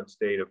 its current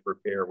state of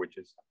repair, which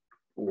is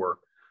poor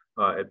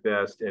at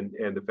best, and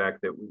the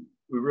fact that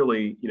we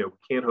really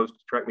can't host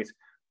track meets,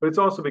 but it's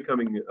also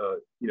becoming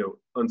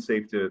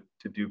unsafe to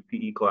do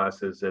PE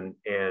classes and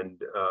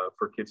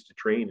for kids to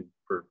train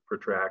for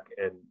track,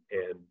 and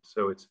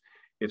so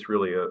it's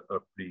really a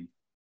pretty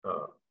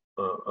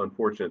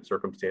unfortunate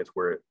circumstance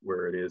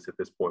where it is at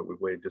this point. We've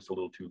waited just a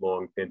little too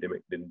long.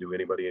 Pandemic didn't do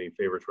anybody any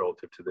favors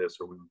relative to this,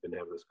 or we've been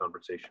having this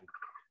conversation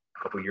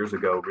a couple of years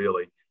ago,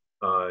 really.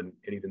 And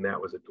even that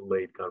was a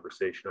delayed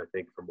conversation, I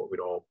think, from what we'd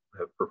all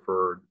have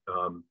preferred.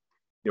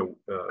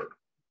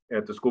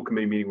 At the school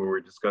committee meeting when we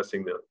were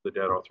discussing the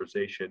data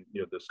authorization,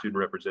 the student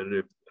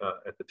representative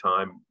at the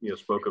time,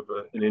 spoke of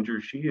an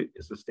injury she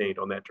sustained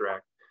on that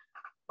track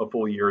a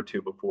full year or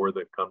two before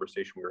the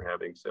conversation we were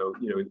having. So,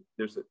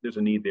 there's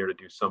a need there to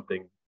do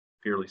something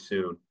fairly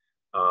soon.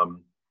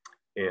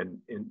 And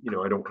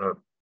I don't want to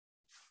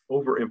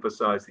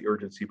overemphasize the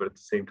urgency, but at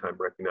the same time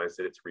recognize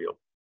that it's real.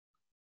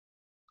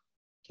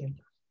 Okay.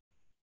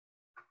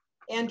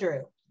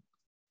 Andrew.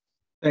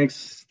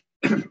 Thanks.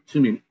 Excuse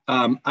me.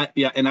 And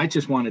I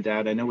just wanted to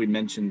add, I know we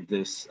mentioned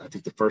this, I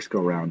think the first go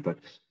round, but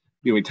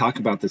we talk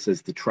about this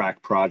as the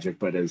track project,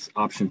 but as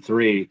option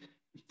 3,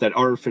 that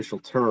artificial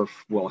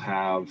turf will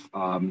have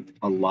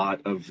a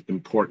lot of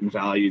important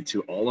value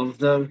to all of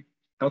the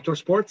outdoor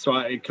sports. So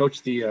I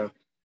coach the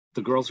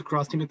girls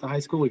lacrosse team at the high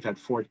school. We've had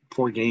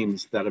four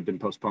games that have been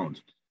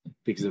postponed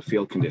because of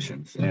field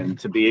conditions, and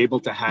to be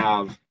able to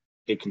have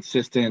a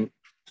consistent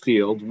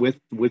field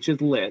which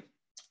is lit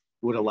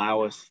would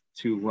allow us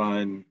to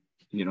run.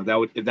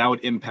 That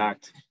would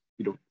impact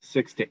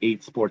 6 to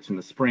 8 sports in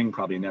the spring,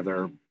 probably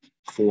another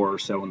 4 or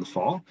so in the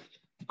fall.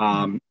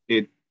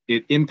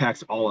 It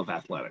impacts all of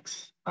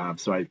athletics.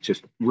 So I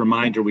just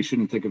reminder, we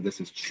shouldn't think of this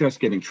as just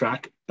getting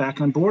track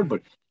back on board,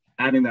 but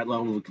adding that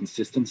level of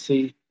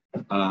consistency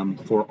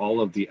for all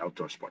of the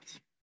outdoor sports.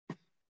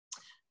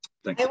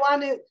 Thank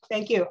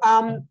you.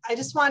 I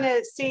just want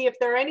to see if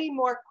there are any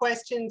more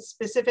questions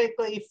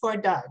specifically for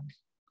Doug,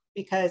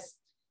 because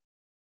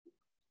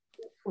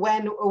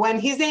when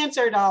he's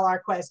answered all our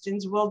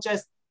questions, we'll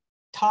just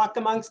talk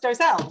amongst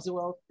ourselves.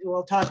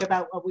 We'll talk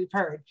about what we've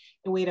heard,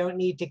 and we don't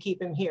need to keep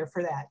him here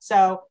for that.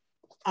 So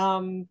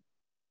does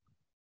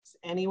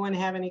anyone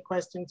have any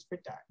questions for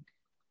Doug?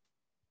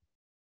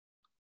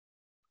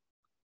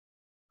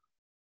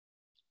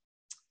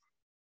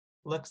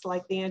 Looks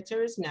like the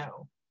answer is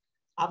no.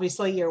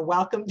 Obviously, you're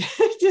welcome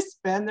to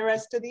spend the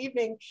rest of the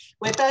evening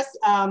with us,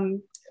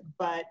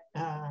 but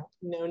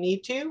no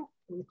need to.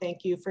 We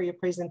thank you for your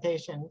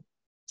presentation,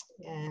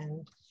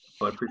 and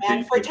for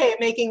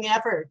making the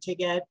effort to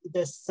get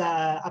this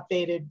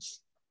updated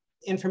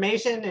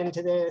information, and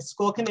to the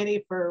school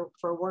committee for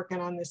working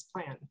on this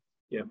plan.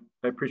 Yeah,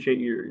 I appreciate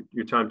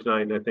your time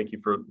tonight, and I thank you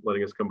for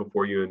letting us come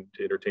before you and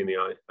to entertain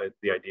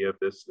the idea of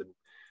this. And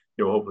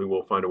hopefully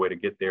we'll find a way to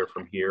get there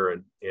from here.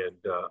 And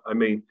I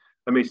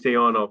may stay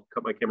on. I'll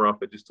cut my camera off,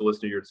 but just to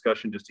listen to your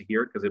discussion, just to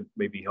hear it, because it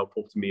may be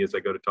helpful to me as I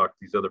go to talk to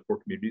these other 4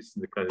 communities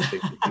and the kind of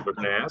things that people are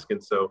going to ask.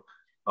 And so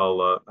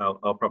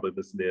I'll probably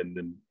listen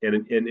in.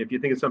 And if you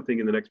think of something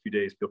in the next few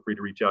days, feel free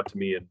to reach out to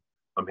me, and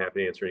I'm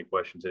happy to answer any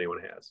questions anyone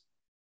has.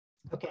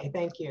 Okay,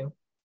 thank you.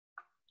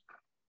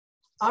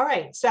 All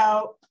right,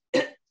 so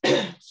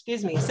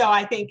excuse me. So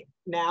I think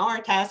now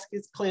our task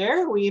is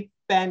clear. We've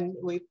been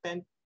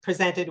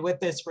presented with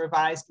this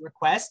revised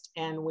request,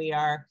 and we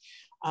are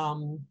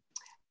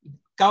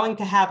going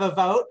to have a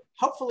vote,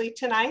 hopefully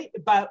tonight,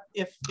 but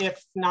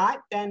if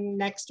not, then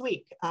next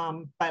week.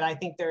 But I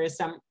think there is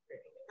some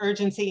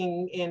urgency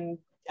in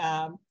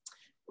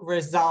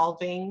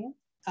resolving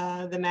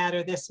the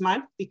matter this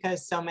month,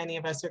 because so many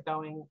of us are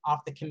going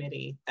off the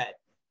committee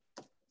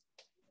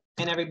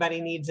and everybody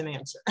needs an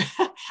answer.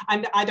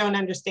 I don't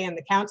understand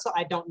the council.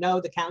 I don't know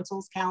the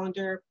council's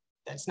calendar.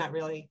 That's not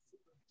really,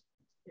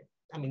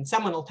 I mean,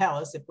 someone will tell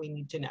us if we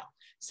need to know.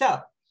 So,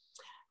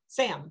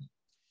 Sam,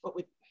 what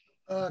would?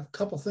 A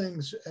couple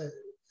things.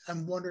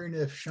 I'm wondering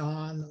if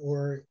Sean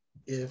or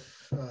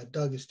if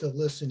Doug is still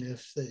listening,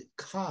 if the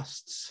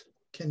costs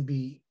can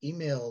be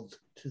emailed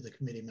to the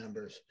committee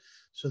members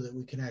so that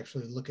we can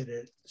actually look at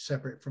it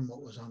separate from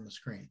what was on the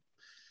screen.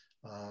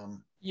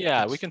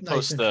 Yeah, we can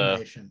nice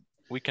post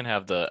we can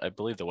have I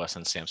believe the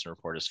Weston Sampson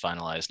report is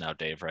finalized now,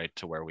 Dave, right?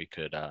 To where we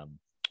could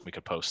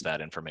post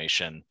that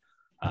information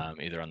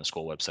either on the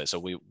school website. So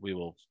we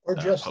will, or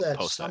just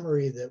that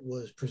summary that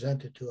was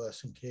presented to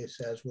us in case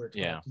as we're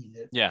talking.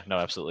 Yeah, no,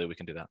 absolutely, we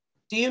can do that.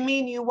 Do you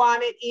mean you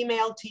want it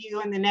emailed to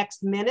you in the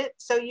next minute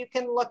so you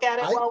can look at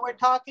it while we're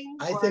talking?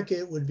 I think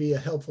it would be a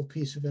helpful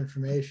piece of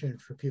information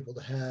for people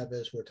to have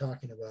as we're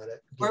talking about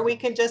it. Or we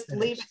can just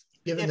leave it.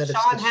 If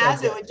Sean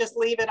has it, we just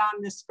leave it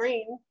on the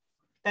screen.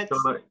 That's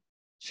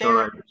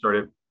Sean,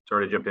 sorry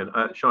to jump in.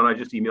 Sean, I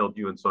just emailed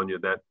you and Sonia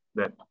that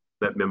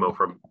memo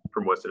from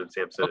Weston and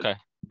Sampson. Okay,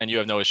 and you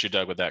have no issue,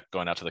 Doug, with that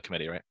going out to the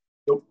committee, right?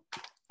 Nope.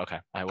 Okay,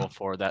 I will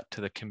forward that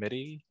to the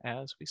committee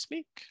as we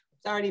speak.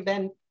 It's already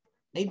been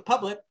made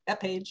public, that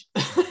page.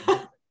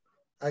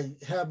 I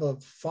have a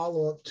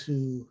follow-up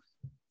to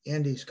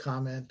Andy's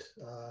comment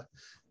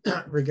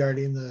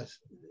regarding the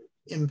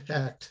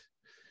impact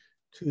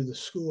to the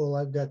school.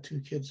 I've got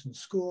 2 kids in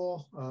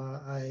school.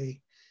 I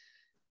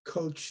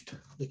coached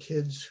the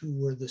kids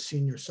who were the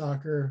senior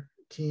soccer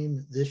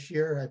team this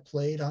year. I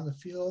played on the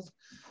field,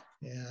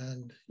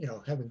 and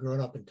having grown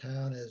up in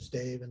town as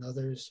Dave and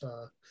others,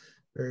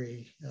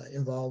 very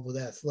involved with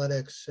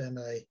athletics, and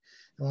I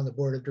am on the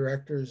board of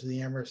directors of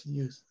the Amherst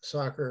Youth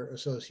Soccer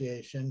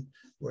Association,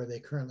 where they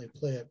currently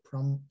play at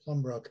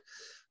Plumbrook.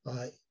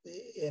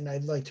 And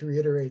I'd like to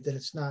reiterate that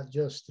it's not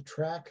just the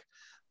track,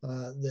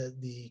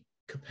 the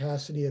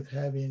capacity of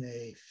having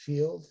a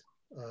field,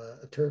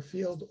 a turf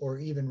field, or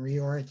even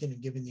reorienting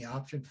and giving the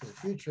option for the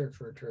future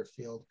for a turf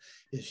field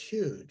is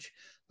huge.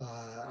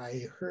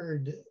 I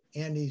heard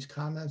Andy's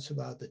comments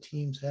about the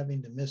teams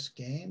having to miss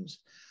games,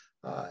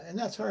 and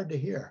that's hard to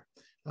hear.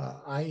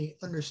 I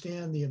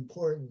understand the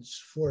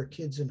importance for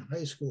kids in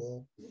high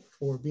school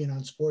for being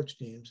on sports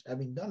teams,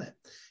 having done it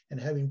and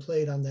having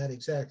played on that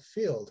exact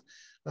field.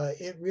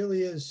 It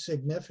really is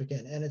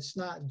significant, and it's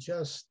not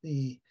just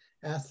the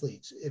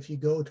athletes. If you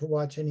go to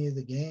watch any of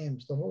the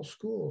games, the whole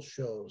school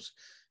shows,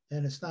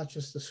 and it's not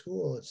just the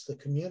school, it's the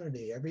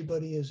community.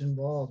 Everybody is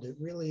involved. It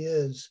really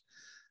is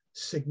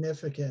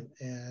significant.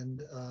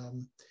 And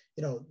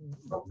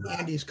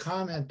Andy's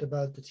comment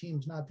about the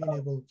teams not being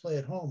able to play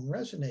at home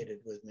resonated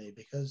with me,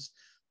 because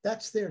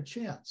that's their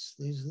chance.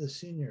 These are the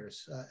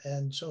seniors.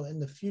 And so in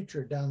the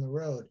future down the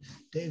road,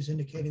 Dave's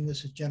indicating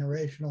this is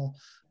generational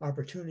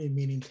opportunity,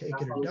 meaning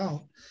take it or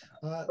don't.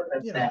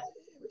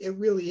 It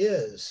really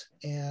is.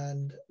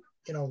 And,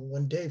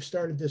 when Dave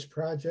started this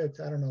project,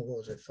 I don't know, what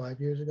was it, 5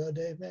 years ago,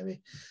 Dave,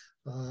 maybe?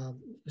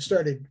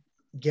 Started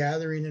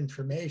gathering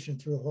information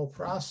through a whole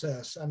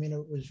process. I mean,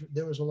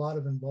 there was a lot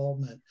of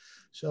involvement.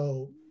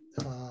 So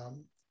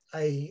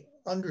I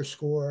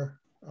underscore,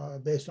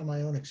 based on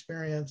my own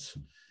experience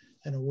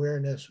and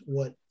awareness,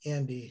 what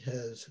Andy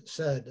has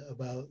said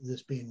about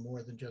this being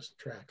more than just a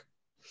track.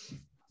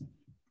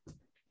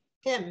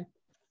 Kim,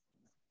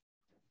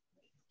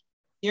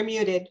 you're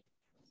muted.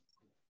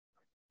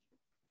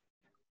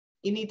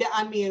 You need to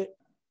unmute.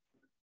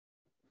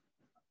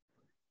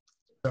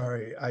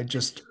 Sorry, I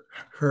just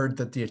heard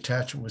that the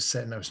attachment was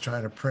sent and I was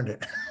trying to print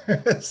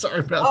it. Sorry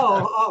about that.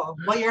 Oh,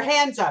 well, your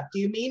hand's up. Do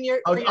you mean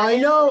your I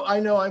know,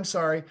 I'm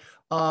sorry.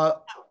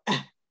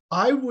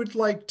 I would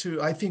like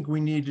to, I think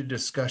we need a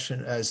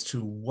discussion as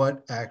to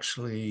what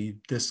actually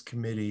this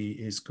committee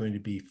is going to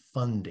be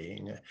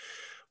funding.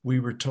 We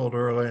were told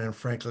earlier, and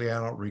frankly, I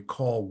don't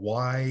recall,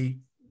 why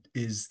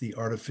is the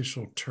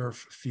artificial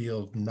turf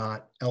field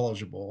not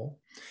eligible?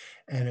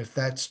 And if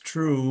that's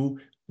true,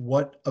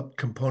 what a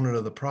component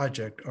of the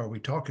project are we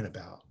talking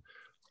about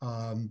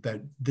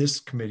that this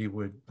committee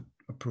would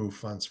approve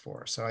funds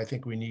for? So I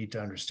think we need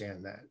to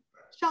understand that.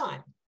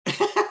 Sean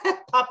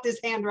popped his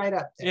hand right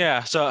up there.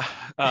 Yeah, so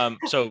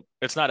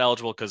it's not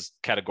eligible because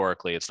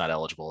categorically it's not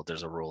eligible.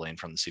 There's a ruling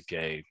from the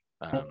CPA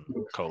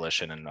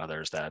coalition and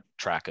others that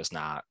track is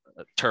not,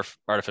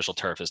 artificial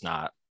turf is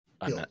not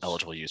an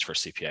eligible use for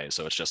CPA.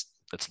 So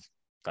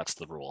that's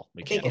the rule.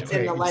 We can't do it.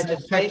 In the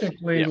legislation.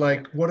 Technically,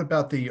 like, what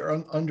about the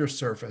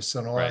undersurface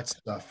and all that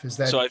stuff? Is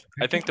that so?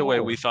 I think the way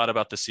we thought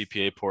about the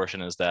CPA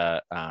portion is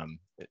that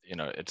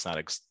it's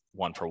not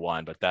one for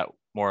one, but that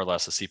more or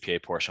less the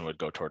CPA portion would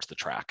go towards the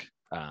track.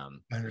 I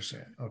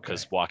understand. Okay.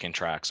 Because walking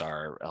tracks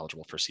are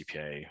eligible for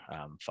CPA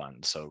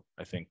funds. So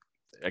I think,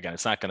 again,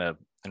 it's not going to,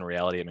 in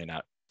reality, it may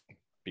not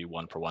be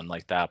one for one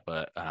like that,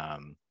 but I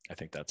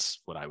think that's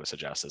what I would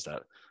suggest, is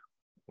that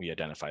we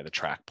identify the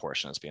track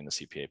portion as being the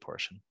CPA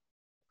portion.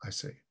 I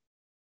see.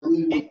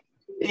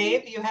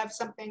 Dave, you have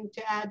something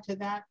to add to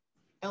that?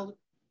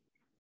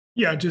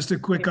 Yeah, just a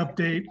quick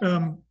update.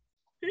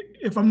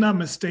 If I'm not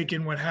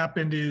mistaken, what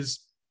happened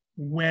is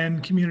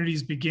when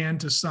communities began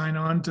to sign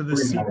on to the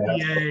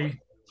CPA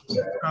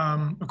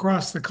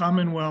across the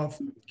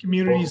Commonwealth,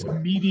 communities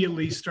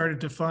immediately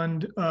started to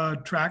fund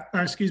turf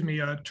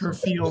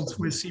fields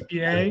with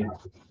CPA,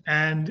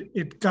 and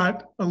it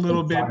got a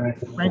little bit,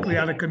 frankly,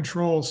 out of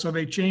control. So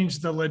they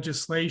changed the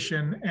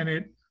legislation, and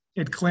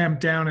it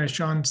clamped down. As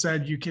Sean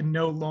said, you can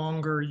no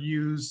longer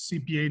use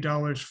CPA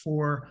dollars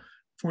for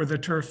for the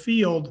turf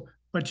field,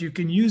 but you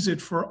can use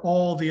it for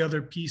all the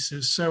other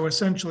pieces. So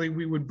essentially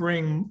we would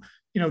bring,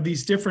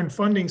 these different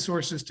funding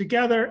sources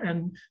together,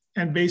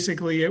 and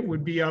basically it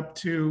would be up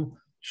to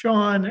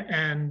Sean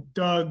and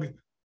Doug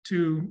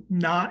to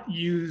not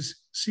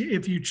use,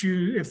 if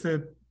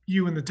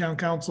you and the town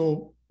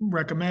council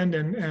recommend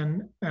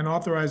and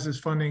authorize this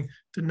funding,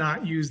 to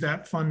not use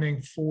that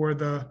funding for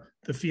the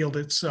field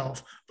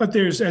itself. But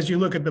there's, as you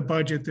look at the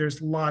budget,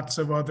 there's lots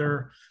of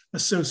other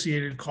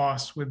associated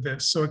costs with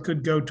this. So it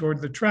could go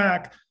toward the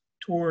track,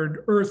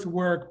 toward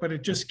earthwork, but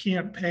it just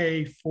can't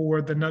pay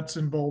for the nuts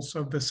and bolts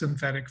of the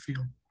synthetic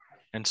field.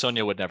 And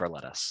Sonia would never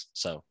let us.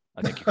 So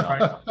I think you can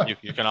all,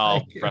 you can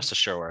all rest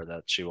assured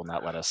that she will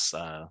not let us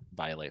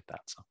violate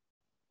that. So,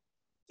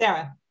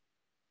 Sarah,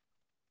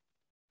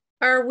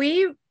 are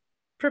we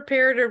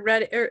prepared or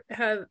ready, or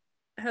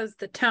has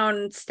the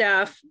town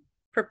staff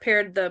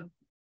prepared the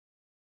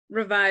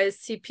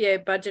revised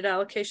CPA budget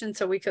allocation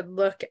so we could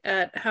look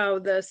at how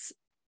this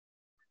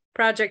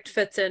project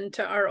fits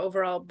into our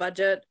overall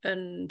budget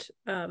and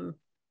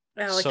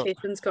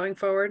allocations going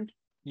forward?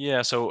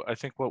 Yeah, so I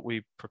think what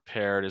we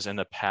prepared is in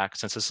the pack,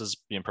 since this is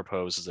being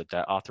proposed as a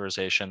debt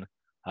authorization,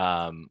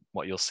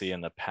 what you'll see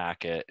in the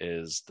packet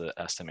is the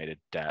estimated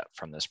debt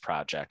from this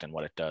project and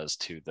what it does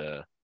to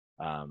the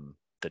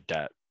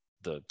debt,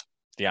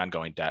 the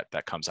ongoing debt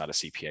that comes out of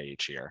CPA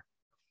each year.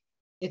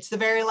 It's the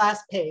very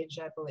last page,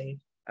 I believe.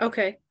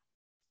 Okay.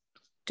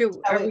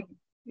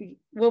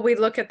 Will we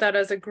look at that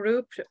as a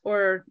group,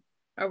 or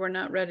are we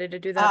not ready to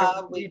do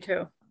that? We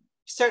too.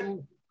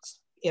 Certain,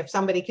 if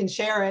somebody can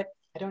share it.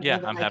 I don't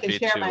know. I'm happy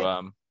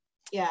to.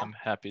 I'm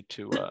happy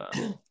to.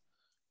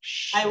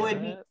 I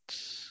would.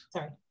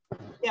 Sorry.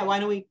 Yeah. Why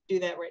don't we do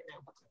that right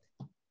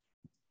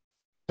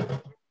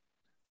now?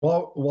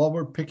 Well, while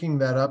we're picking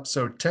that up,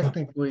 so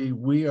technically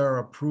we are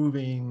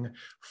approving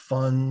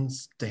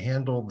funds to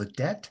handle the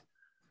debt.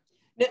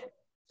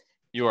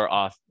 You are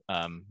off.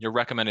 You're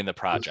recommending the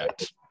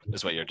project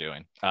is what you're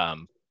doing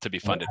to be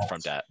funded from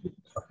debt.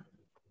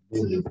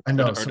 I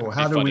know. So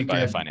how do we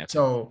get?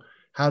 So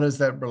how does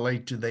that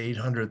relate to the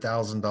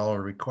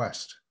 $800,000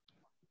 request?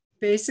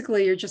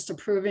 Basically, you're just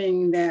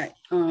approving that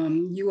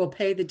you will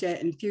pay the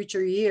debt in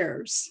future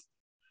years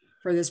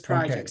for this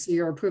project. Okay. So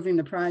you're approving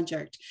the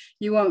project.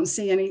 You won't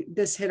see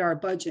this hit our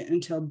budget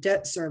until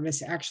debt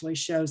service actually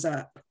shows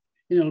up.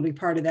 And it'll be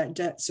part of that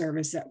debt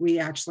service that we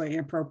actually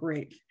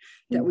appropriate,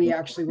 that we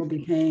actually will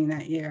be paying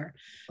that year.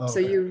 Okay. So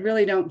you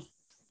really don't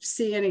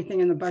see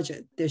anything in the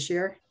budget this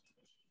year.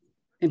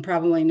 And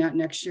probably not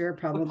next year.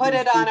 Probably we put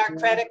it on our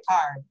credit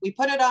card. We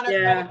put it on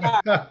our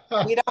credit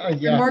card. We don't.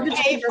 Yeah.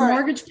 Your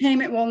mortgage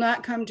payment will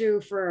not come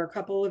due for a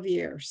couple of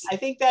years. I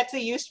think that's a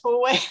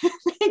useful way to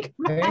think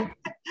about it.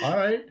 All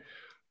right.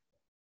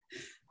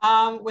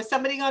 Was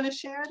somebody going to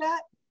share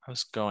that? I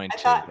was going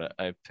to, but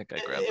I think I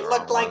grabbed it. It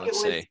looked like it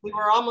was. We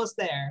were almost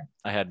there.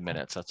 I had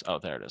minutes. That's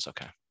there it is.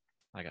 Okay,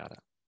 I got it.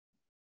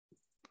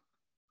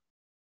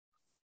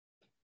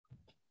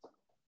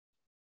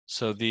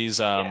 So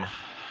these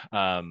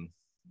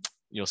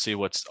you'll see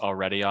what's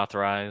already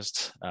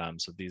authorized.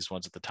 So these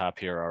ones at the top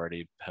here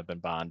already have been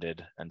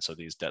bonded. And so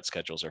these debt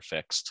schedules are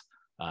fixed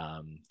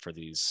for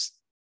these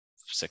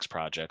 6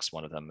 projects.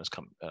 One of them is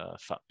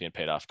being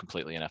paid off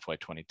completely in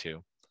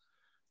FY22.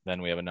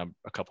 Then we have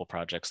a couple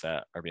projects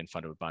that are being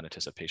funded with bond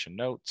anticipation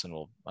notes and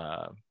will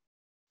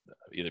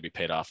either be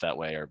paid off that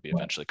way or be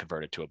eventually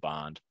converted to a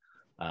bond.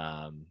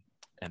 And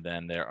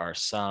then there are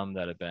some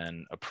that have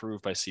been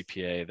approved by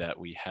CPA that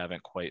we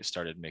haven't quite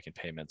started making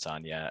payments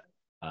on yet.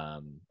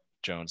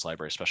 Jones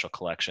Library Special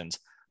Collections.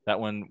 That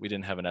one we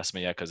didn't have an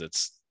estimate yet because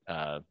it's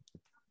the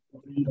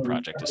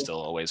project is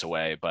still a ways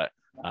away, but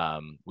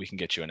we can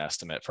get you an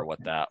estimate for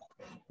what that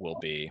will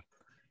be.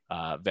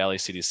 Valley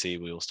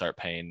CDC we will start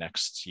paying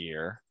next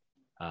year,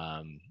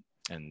 and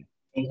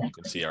you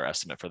can see our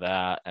estimate for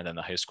that. And then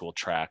the high school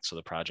track, so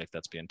the project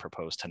that's being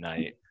proposed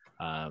tonight,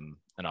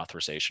 an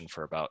authorization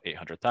for about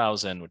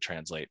 800,000 would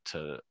translate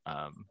to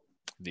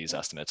these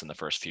estimates in the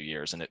first few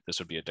years, and this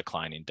would be a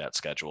declining debt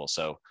schedule.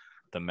 So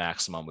the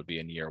maximum would be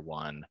in year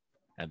 1,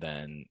 and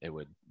then it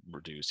would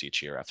reduce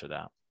each year after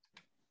that.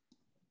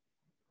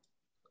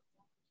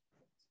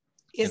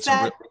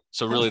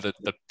 So really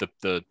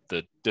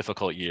the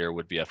difficult year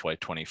would be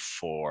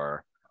FY24,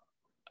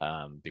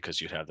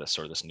 because you'd have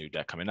this new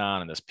debt coming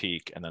on and this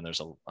peak, and then there's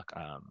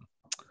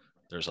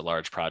a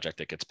large project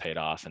that gets paid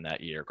off in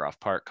that year. Groff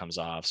Park comes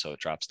off, so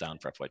it drops down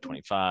for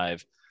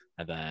FY25,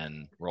 and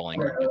then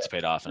Rolling gets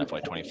paid off in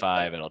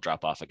FY25, and it'll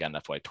drop off again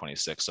in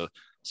FY26.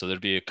 So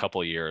there'd be a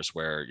couple of years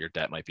where your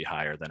debt might be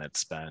higher than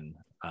it's been,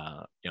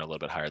 a little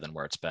bit higher than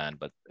where it's been,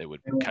 but it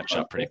would catch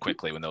up pretty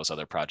quickly when those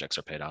other projects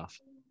are paid off.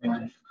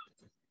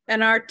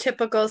 And our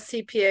typical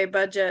CPA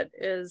budget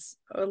is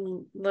a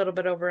little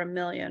bit over $1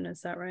 million.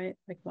 Is that right?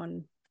 Like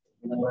one.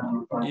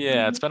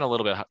 Yeah, it's been a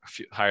little bit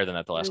higher than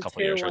that the last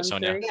couple of years, right,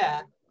 Sonia?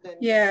 Yeah.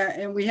 Yeah,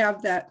 and we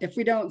have that. If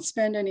we don't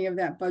spend any of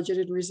that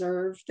budgeted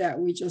reserve that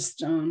we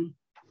just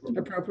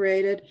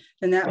appropriated,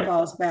 then that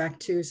falls back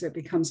too, so it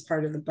becomes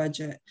part of the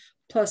budget.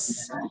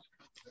 Plus,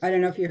 I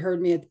don't know if you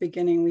heard me at the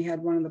beginning, we had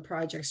one of the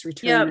projects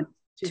returned.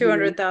 Yep,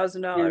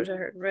 $200,000 I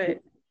heard, right.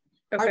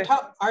 Okay.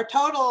 Our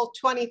total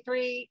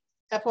FY23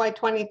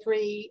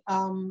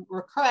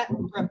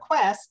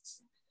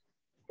 requests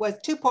was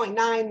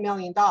 $2.9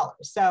 million.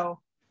 So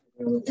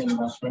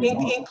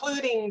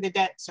including the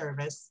debt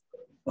service,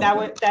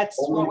 that's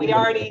what we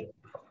already,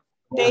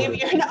 Dave,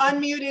 you're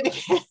unmuted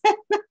again.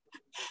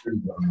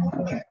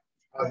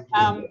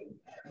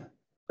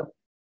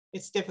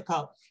 It's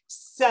difficult.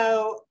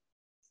 So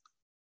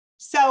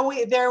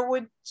we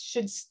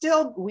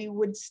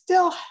would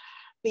still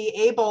be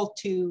able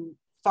to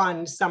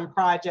fund some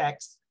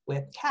projects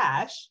with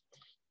cash,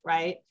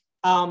 right?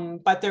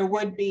 But there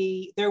would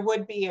be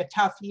a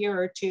tough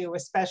year or two,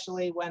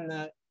 especially when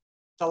the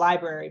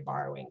library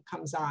borrowing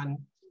comes on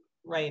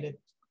right at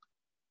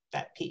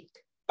that peak.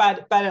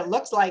 But it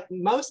looks like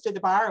most of the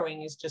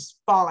borrowing is just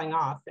falling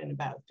off in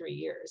about 3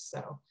 years.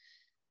 So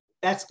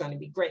that's going to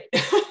be great.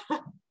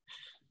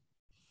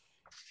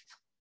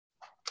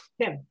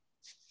 Tim.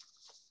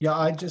 Yeah,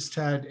 I just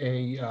had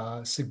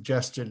a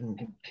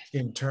suggestion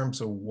in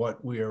terms of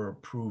what we are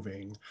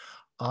approving.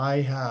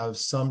 I have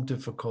some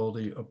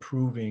difficulty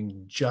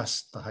approving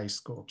just the high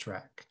school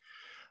track.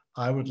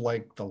 I would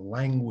like the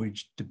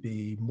language to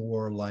be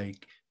more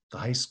like the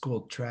high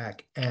school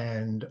track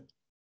and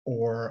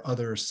or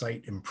other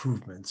site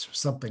improvements or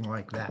something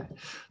like that,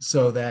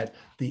 so that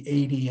the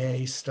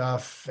ADA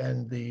stuff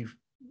and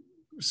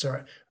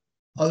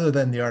other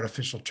than the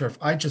artificial turf,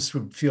 I just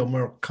would feel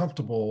more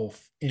comfortable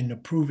in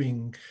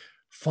approving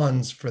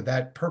funds for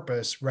that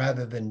purpose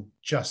rather than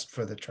just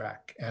for the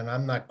track. And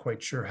I'm not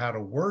quite sure how to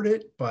word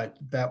it, but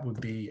that would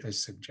be a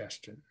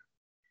suggestion.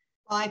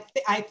 Well,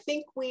 I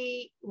think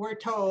we were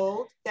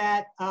told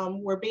that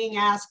we're being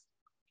asked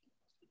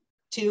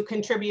to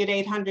contribute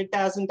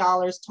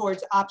 $800,000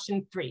 towards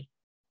option 3.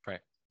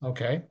 Right.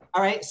 Okay.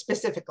 All right,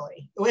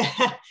 specifically.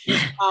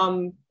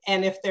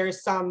 And if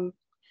there's some,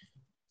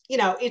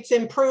 it's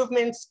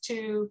improvements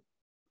to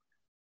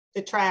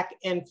the track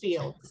and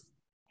fields.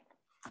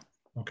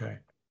 Okay.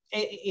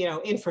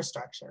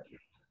 Infrastructure.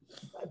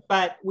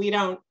 But we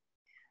don't,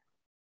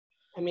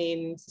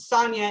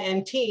 Sonia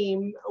and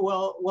team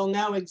will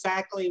know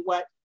exactly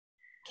what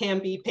can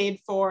be paid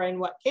for and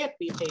what can't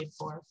be paid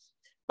for.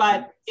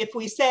 But if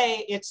we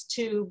say it's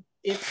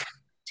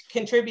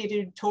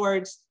contributed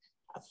towards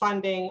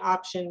funding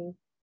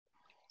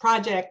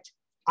project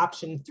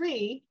option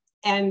 3,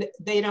 and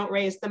they don't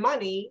raise the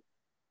money,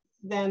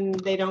 then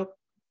they don't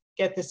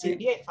get the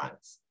CBA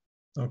funds.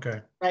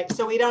 Okay. Right.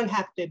 So we don't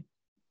have to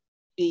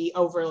be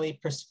overly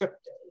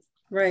prescriptive.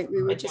 Right.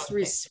 We would just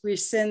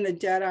rescind the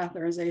debt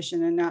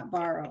authorization and not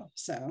borrow.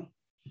 So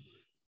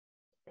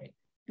it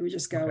would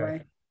just go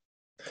away.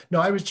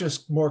 No, I was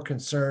just more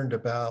concerned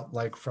about,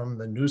 like, from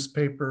the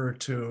newspaper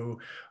to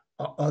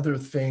other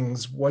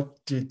things,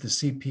 what did the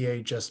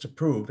CPA just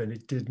approve? And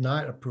it did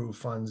not approve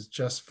funds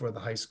just for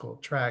the high school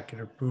track. It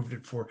approved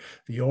it for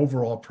the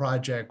overall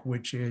project,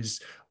 which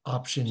is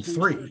option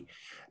 3.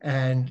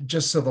 And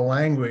just so the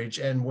language,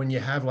 and when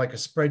you have like a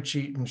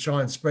spreadsheet, and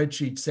Sean's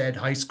spreadsheet said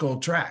high school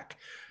track,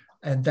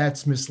 and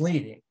that's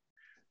misleading.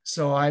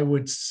 So I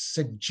would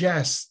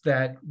suggest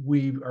that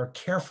we are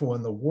careful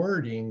in the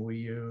wording we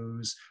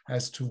use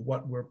as to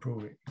what we're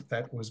approving.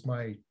 That was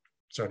my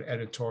sort of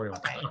editorial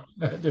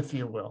comment, if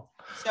you will.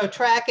 So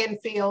track and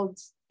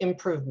fields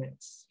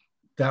improvements.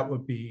 That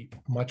would be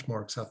much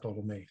more acceptable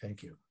to me.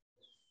 Thank you.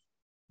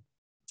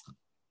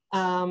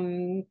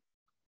 Andrew.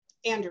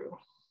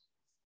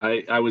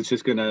 I was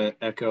just going to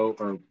echo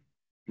or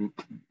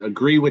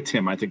agree with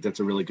Tim. I think that's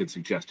a really good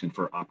suggestion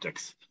for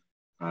optics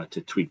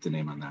to tweak the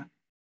name on that.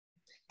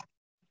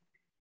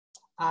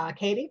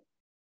 Katie?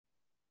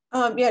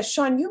 Yeah,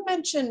 Sean, you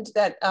mentioned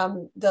that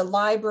the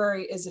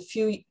library is a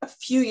few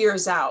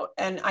years out,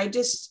 and I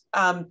just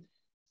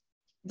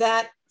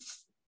that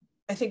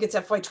I think it's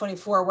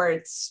FY24 where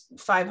it's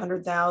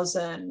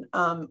 500,000.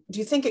 Do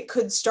you think it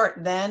could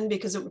start then?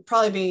 Because it would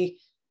probably be,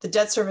 the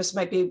debt service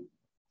might be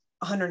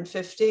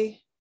 150.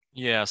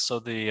 Yeah. So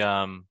the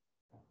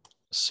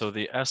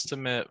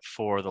estimate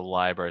for the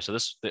library. So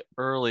the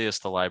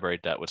earliest the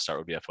library debt would start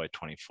would be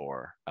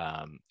FY24.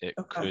 It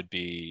could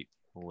be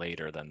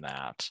later than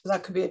that.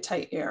 That could be a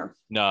tight year.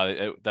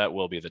 No, that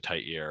will be the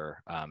tight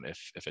year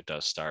if it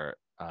does start.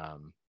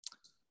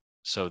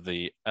 So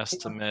the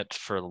estimate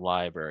for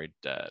library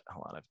debt,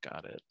 hold on, I've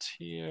got it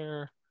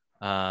here.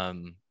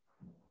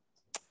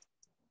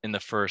 In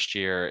the first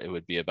year, it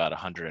would be about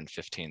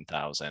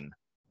 115,000.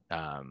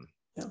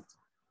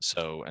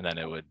 So, and then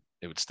it would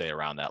stay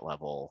around that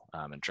level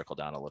and trickle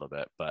down a little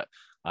bit. But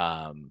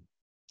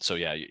so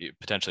yeah, you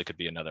potentially could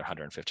be another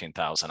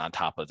 115,000 on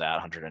top of that,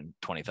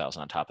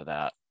 120,000 on top of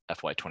that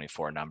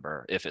FY24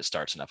 number if it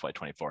starts in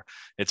FY24.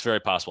 It's very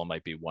possible it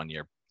might be 1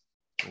 year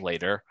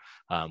later,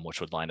 which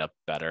would line up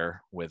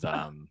better with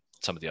some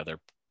of the other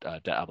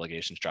debt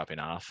obligations dropping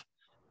off.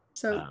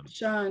 So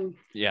John,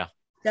 yeah,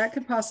 that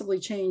could possibly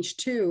change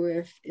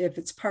too if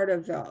it's part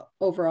of the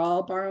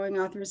overall borrowing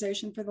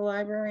authorization for the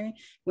library.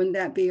 Wouldn't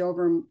that be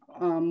over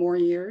more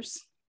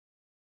years?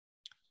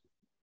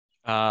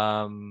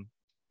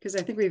 Because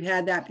I think we've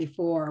had that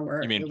before.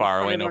 Where you mean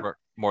borrowing over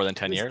more than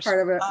 10 years?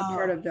 Part of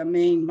part of the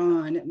main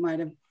bond. It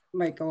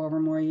might go over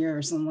more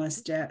years and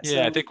less debt.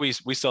 Yeah, so, I think we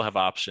still have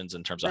options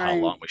in terms of how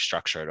long we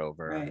structure it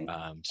over.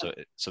 Right.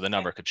 So the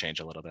number could change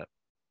a little bit.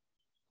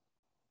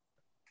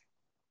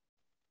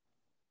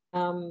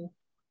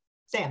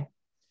 Sam.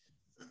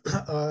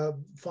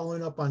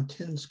 Following up on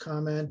Tim's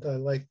comment, I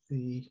like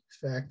the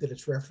fact that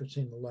it's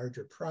referencing the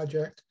larger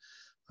project.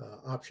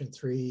 Option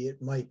 3,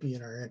 it might be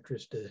in our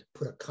interest to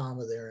put a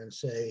comma there and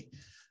say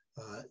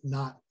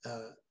not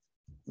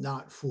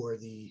for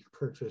the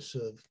purchase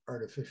of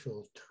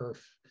artificial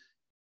turf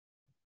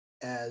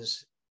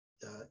as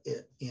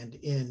and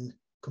in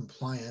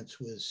compliance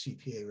with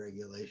CPA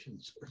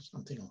regulations or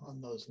something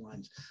along those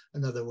lines.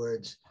 In other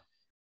words,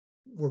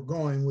 we're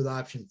going with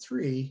option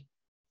 3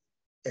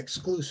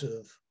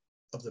 exclusive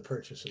of the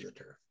purchase of the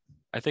turf.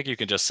 I think you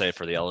can just say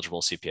for the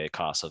eligible CPA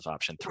costs of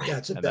option 3. Yeah,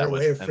 it's a better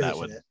way of phrasing it. And that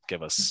would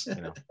give us,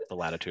 the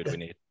latitude we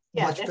need.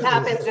 Yeah, this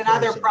happens in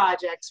other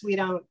projects. We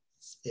don't.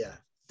 Yeah,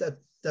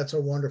 that's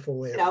a wonderful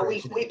way of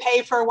phrasing it. We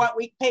pay for what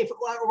we pay for,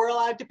 what we're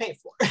allowed to pay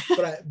for.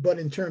 but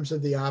in terms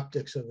of the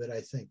optics of it,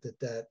 I think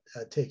that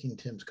taking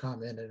Tim's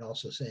comment and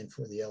also saying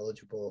for the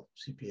eligible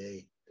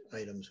CPA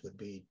items would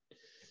be,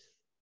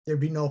 there'd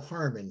be no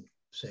harm in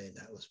saying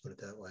that, let's put it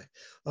that way.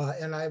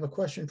 And I have a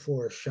question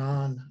for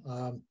Sean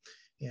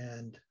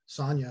and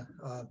Sonia.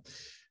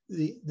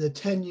 The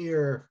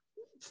 10-year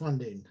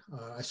funding,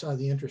 I saw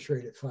the interest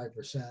rate at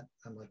 5%.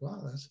 I'm like,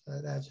 wow,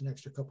 that adds an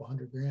extra couple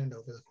 $100,000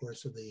 over the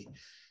course of the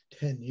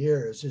 10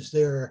 years. Is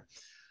there,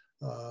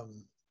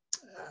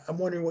 I'm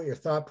wondering what your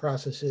thought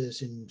process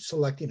is in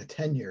selecting a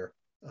 10-year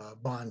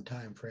bond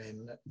time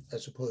frame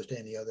as opposed to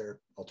any other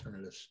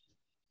alternatives.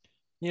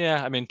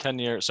 Yeah, I mean, 10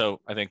 years. So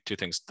I think two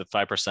things. The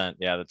 5%,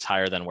 yeah, that's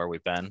higher than where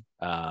we've been,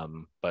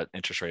 but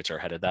interest rates are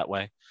headed that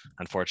way,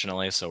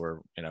 unfortunately. So we're,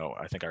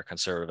 I think our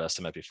conservative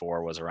estimate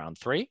before was around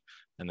 3%,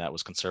 and that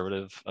was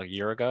conservative a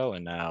year ago,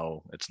 and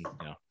now it's,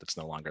 it's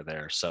no longer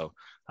there. So,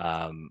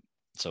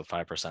 so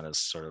 5% is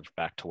sort of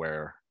back to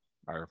where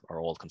our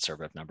old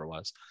conservative number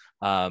was.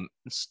 In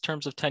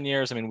terms of 10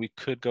 years, I mean, we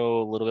could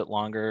go a little bit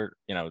longer.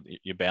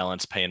 You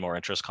balance paying more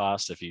interest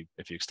costs if you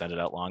extend it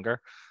out longer.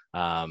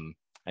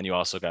 And you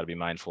also got to be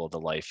mindful of the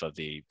life of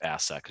the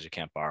asset, because you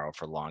can't borrow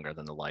for longer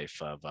than the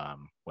life of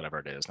whatever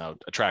it is. Now,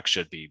 a track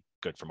should be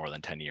good for more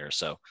than 10 years.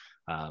 So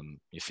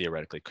you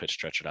theoretically could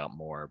stretch it out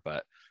more,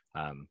 but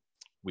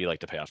we like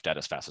to pay off debt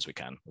as fast as we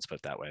can. Let's put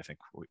it that way. I think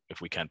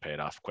if we can pay it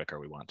off quicker,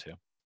 we want to.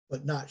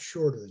 But not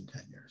shorter than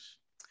 10 years.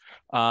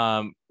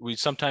 We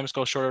sometimes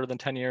go shorter than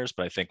 10 years,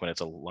 but I think when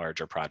it's a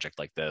larger project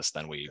like this,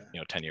 then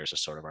 10 years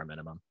is sort of our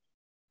minimum.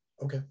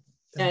 Okay.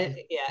 And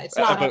yeah, it's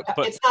not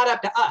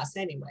up to us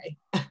anyway.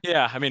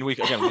 Yeah, I mean, we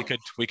could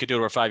do it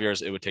over 5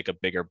 years. It would take a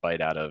bigger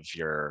bite out of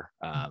your,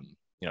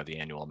 the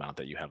annual amount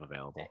that you have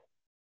available.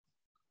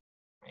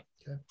 Right.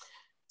 Okay.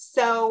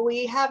 So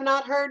we have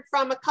not heard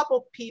from a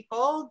couple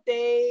people,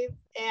 Dave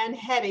and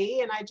Hetty,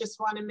 and I just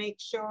want to make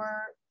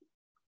sure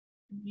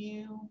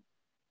you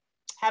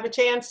have a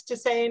chance to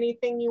say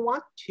anything you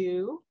want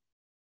to.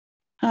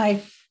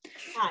 Hi.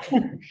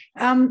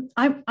 Hi.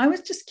 I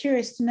was just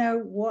curious to know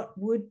what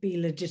would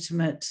be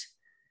legitimate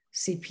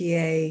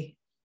CPA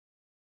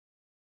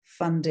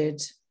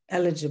funded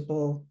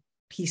eligible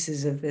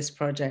pieces of this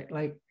project,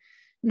 like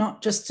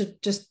not just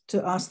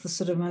to ask the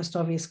sort of most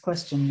obvious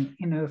question,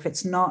 if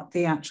it's not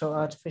the actual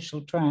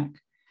artificial track,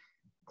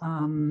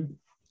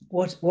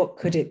 what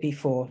could it be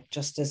for,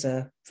 just as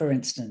for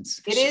instance?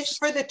 It is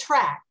for the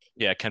track.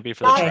 Yeah, it can be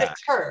for the track.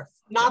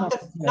 Not the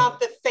turf, not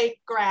the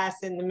fake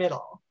grass in the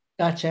middle.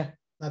 Gotcha.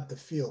 Not the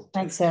field.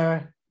 Thanks,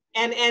 Sarah.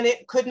 And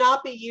it could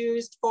not be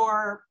used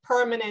for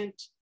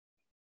permanent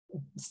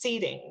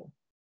seating,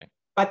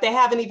 but they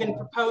haven't even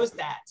proposed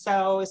that.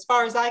 So as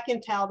far as I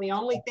can tell, the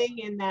only thing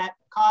in that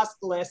cost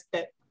list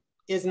that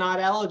is not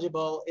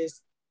eligible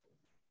is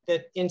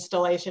the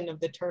installation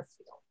of the turf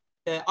field,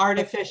 the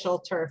artificial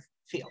turf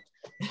field.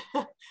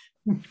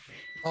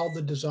 All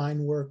the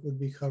design work would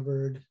be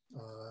covered,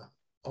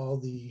 all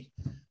the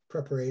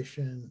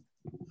preparation,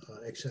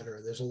 et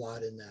cetera. There's a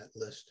lot in that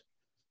list.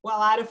 Well,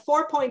 out of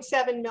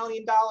 $4.7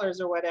 million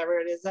or whatever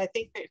it is, I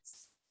think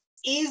it's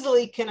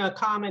easily can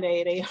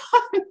accommodate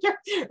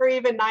 $800 or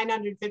even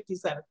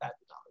 $957,000.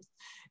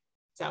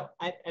 So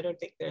I don't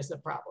think there's a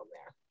problem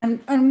there.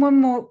 And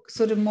one more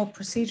sort of more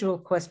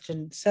procedural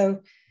question.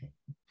 So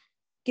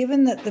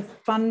given that the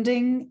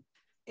funding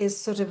is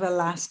sort of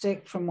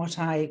elastic from what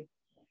I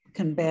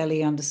can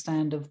barely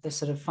understand of the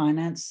sort of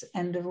finance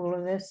end of all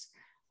of this,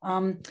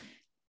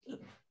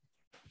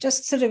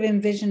 just sort of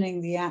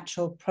envisioning the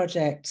actual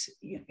project,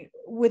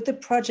 would the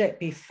project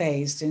be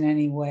phased in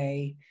any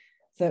way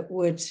that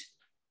would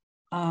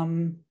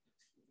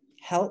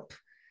help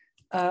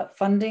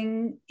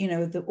funding,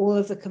 all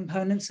of the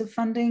components of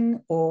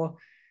funding, or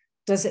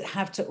does it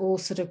have to all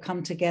sort of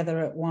come together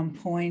at one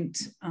point?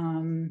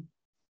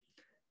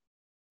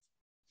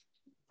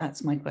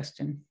 That's my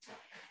question.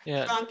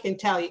 Yeah, John can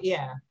tell you.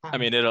 Yeah. I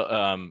mean, it'll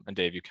and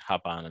Dave, you can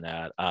hop on and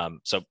add.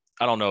 So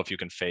I don't know if you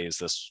can phase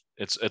this.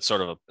 It's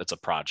sort of it's a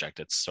project.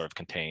 It's sort of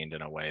contained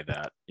in a way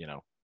that, you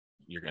know,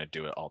 you're going to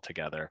do it all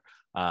together.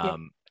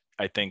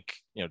 I think,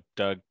 you know,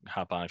 Doug,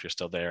 hop on if you're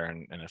still there,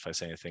 and if I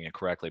say anything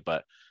incorrectly,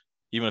 but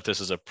even if this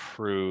is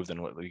approved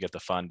and we get the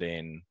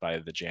funding by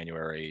the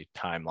January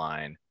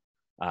timeline,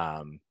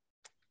 you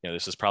know,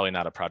 this is probably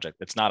not a project.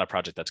 It's not a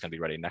project that's going to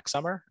be ready next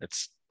summer.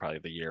 It's probably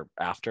the year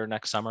after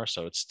next summer.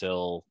 So it's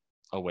still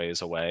a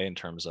ways away in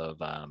terms of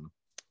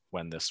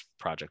when this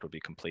project will be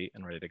complete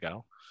and ready to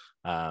go.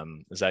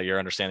 Is that your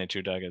understanding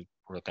too, Doug?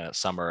 We're looking at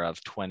summer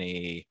of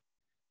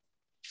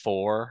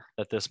 24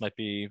 that this might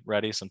be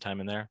ready sometime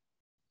in there.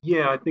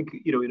 Yeah, I think,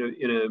 you know,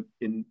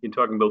 in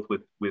talking both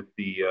with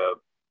the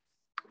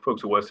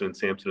folks at Weston and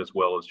Sampson, as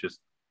well as just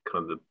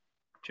kind of the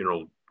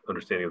general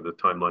understanding of the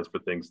timelines for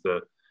things,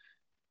 that,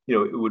 you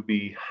know, it would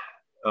be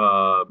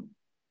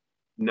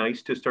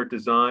nice to start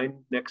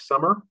design next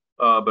summer,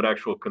 but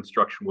actual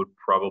construction would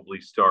probably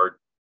start.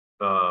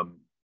 I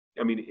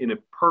mean, in a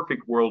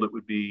perfect world, it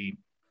would be,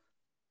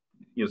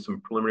 you know,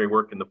 some preliminary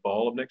work in the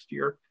fall of next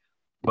year,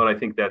 but I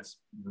think that's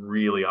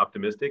really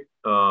optimistic.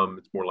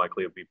 It's more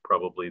likely it'll be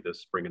probably the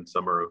spring and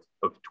summer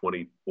of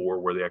 24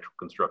 where the actual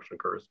construction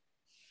occurs.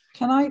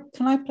 Can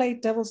I play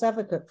devil's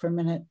advocate for a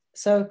minute?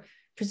 So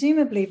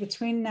presumably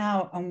between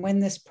now and when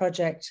this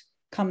project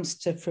comes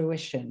to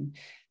fruition,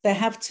 there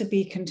have to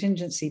be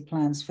contingency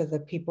plans for the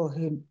people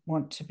who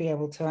want to be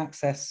able to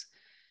access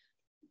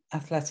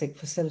athletic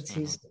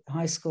facilities,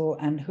 high school,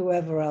 and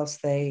whoever else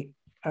they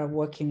are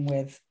working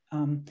with.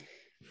 Can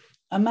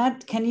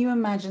you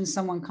imagine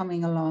someone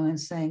coming along and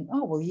saying,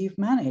 "Oh, well, you've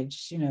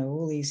managed, you know,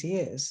 all these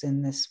years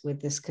in this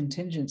with this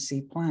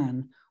contingency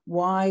plan.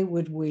 Why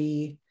would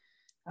we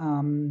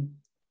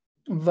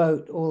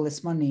vote all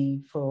this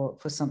money for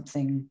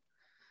something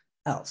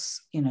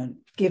else? You know,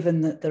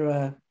 given that there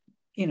are,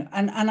 you know,"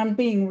 and I'm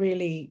being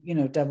really, you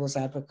know, devil's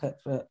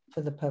advocate for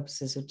the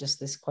purposes of just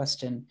this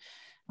question,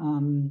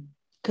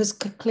 because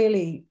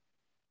clearly,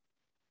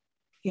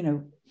 you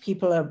know,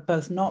 people are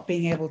both not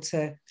being able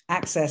to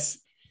access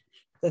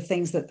the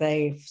things that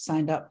they've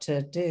signed up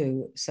to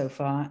do so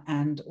far,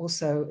 and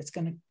also it's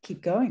going to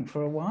keep going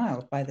for a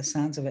while by the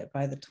sounds of it,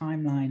 by the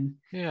timeline.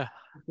 Yeah,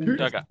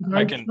 Doug,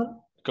 I can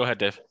go ahead,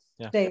 Dave.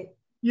 Yeah. Dave.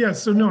 Yeah.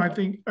 So no, I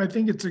think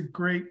it's a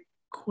great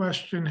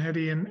question,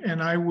 Hetty,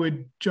 and I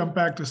would jump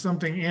back to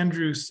something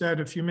Andrew said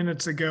a few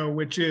minutes ago,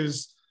 which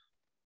is,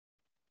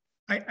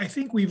 I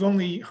think we've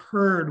only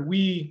heard,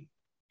 we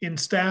in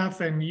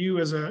staff and you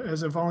as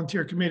a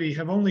volunteer committee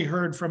have only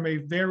heard from a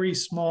very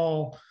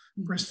small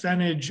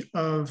percentage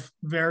of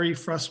very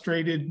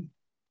frustrated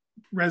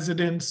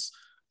residents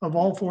of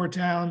all four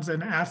towns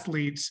and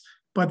athletes,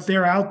 but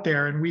they're out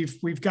there, and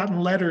we've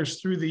gotten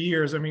letters through the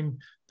years. I mean,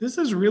 this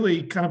is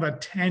really kind of a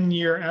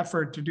 10-year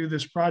effort to do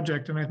this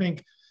project, and I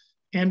think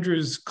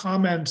Andrew's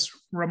comments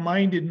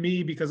reminded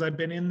me, because I've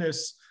been in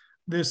this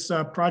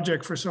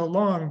project for so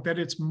long, that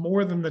it's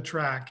more than the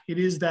track. It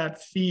is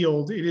that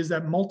field. It is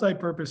that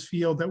multi-purpose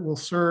field that will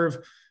serve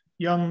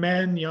young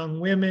men, young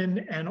women,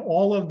 and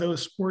all of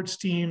those sports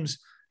teams,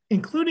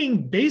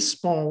 including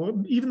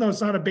baseball. Even though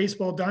it's not a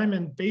baseball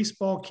diamond,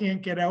 baseball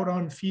can't get out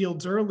on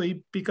fields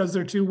early because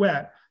they're too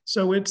wet.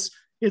 So it's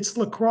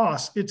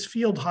lacrosse, it's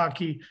field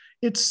hockey,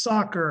 it's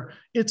soccer,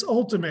 it's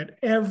ultimate.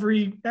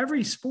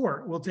 Every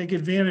sport will take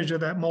advantage of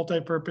that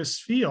multi-purpose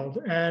field,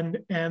 and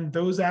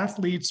those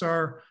athletes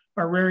are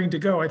raring to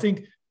go. I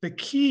think the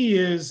key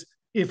is,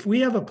 if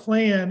we have a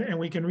plan and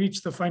we can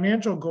reach the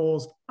financial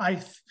goals,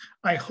 I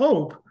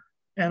hope,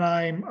 and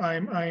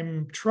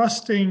I'm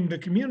trusting the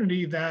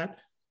community that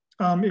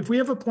if we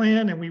have a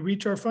plan and we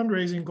reach our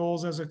fundraising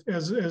goals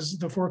as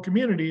the four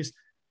communities,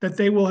 that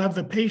they will have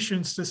the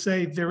patience to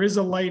say there is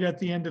a light at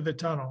the end of the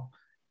tunnel.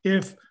 I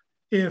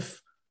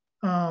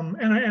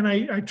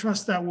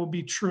trust that will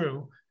be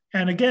true.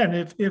 And again,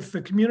 if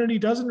the community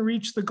doesn't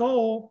reach the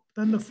goal,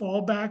 then the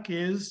fallback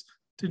is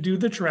to do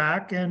the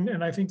track,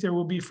 and I think there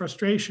will be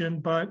frustration,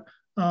 but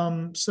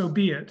so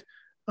be it.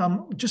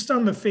 Just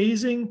on the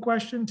phasing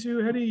question too,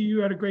 Hetty,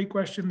 you had a great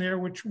question there,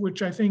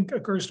 which I think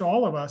occurs to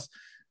all of us.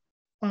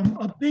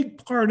 A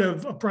big part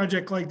of a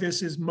project like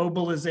this is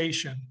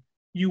mobilization.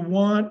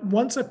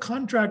 Once a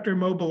contractor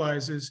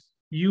mobilizes,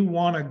 you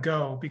want to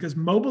go, because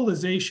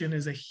mobilization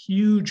is a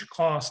huge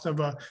cost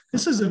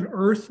this is an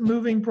earth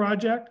moving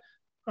project.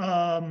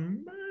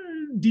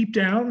 Deep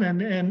down,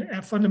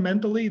 and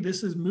fundamentally,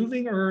 this is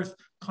moving earth,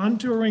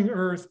 contouring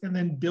earth, and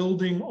then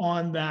building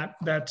on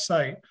that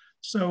site.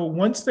 So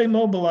once they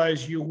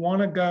mobilize, you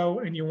want to go,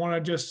 and you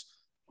want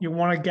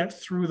to get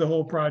through the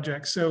whole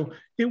project. So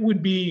it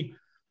would be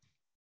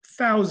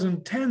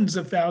tens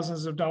of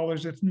thousands of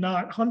dollars, if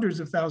not hundreds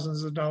of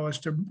thousands of dollars,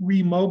 to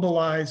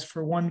remobilize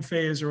for one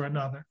phase or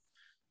another.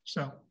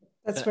 So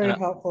that's very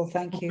helpful.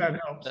 Thank you.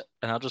 That helps.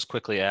 And I'll just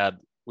quickly add,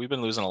 we've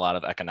been losing a lot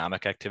of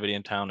economic activity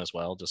in town as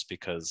well, just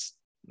because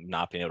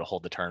not being able to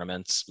hold the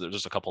tournaments. There's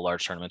just a couple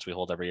large tournaments we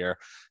hold every year.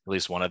 At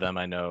least one of them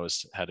I know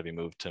has had to be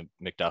moved to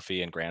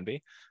McDuffie and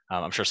Granby.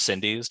 I'm sure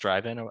Cindy's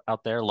drive-in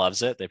out there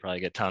loves it. They probably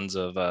get tons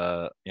of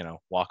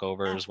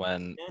walkovers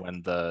when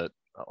the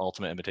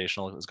Ultimate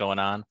Invitational is going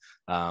on,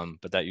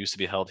 but that used to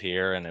be held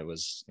here, and it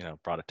was,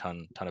 brought a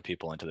ton of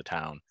people into the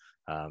town.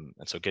 And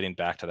so getting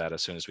back to that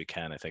as soon as we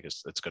can, I think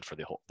it's good for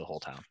the whole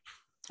town.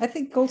 I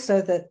think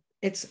also that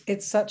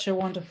it's such a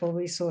wonderful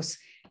resource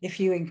if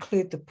you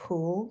include the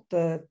pool,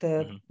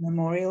 the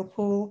memorial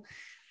pool,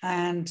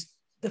 and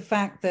the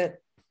fact that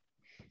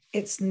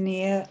it's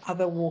near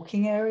other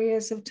walking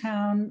areas of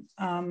town.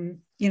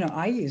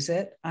 I use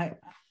it. I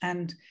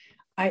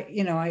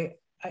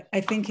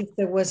think if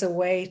there was a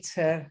way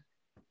to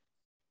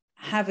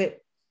have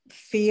it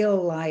feel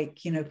like,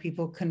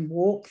 people can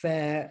walk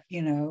there,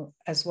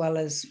 as well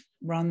as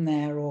run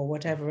there or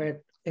whatever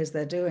it is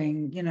they're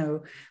doing,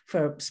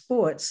 for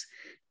sports,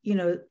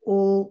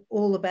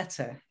 all the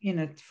better,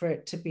 for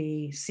it to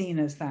be seen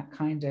as that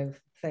kind of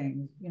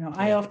thing.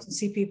 I often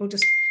see people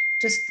just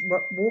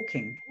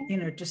walking,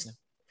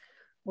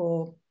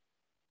 or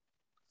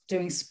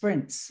doing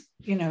sprints,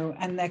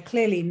 and they're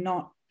clearly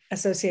not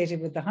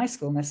associated with the high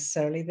school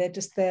necessarily. They're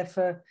just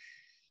there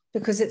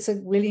because it's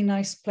a really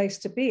nice place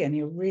to be, and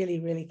you're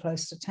really, really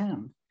close to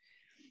town.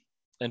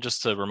 And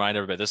just to remind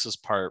everybody, this is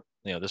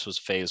this was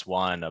phase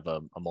one of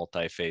a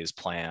multi-phase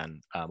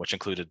plan, which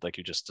included, like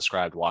you just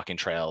described, walking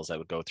trails that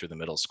would go through the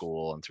middle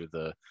school and through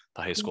the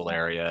high school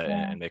area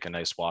and make a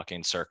nice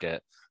walking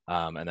circuit.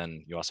 And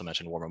then you also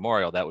mentioned War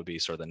Memorial. That would be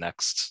sort of the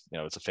next,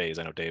 it's a phase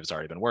I know Dave's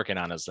already been working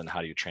on, is then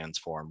how do you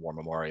transform War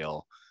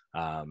Memorial?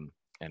 And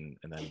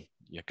then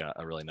you've got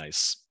a really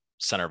nice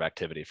center of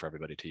activity for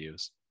everybody to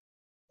use.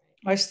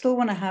 I still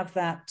want to have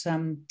that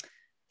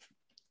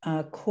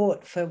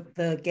court for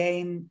the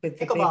game with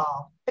the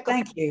pickleball.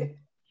 Thank you.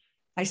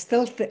 I'm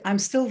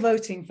still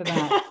voting for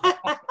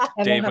that.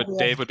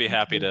 Dave would be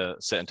happy to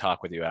sit and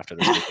talk with you after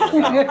this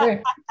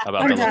weekend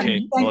about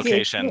the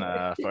location.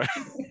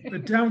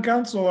 The town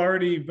council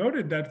already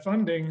voted that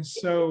funding,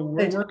 so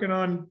we're working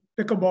on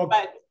pickleball.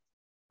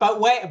 But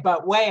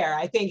where?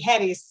 I think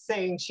Hetty's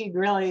saying she'd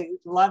really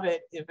love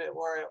it if it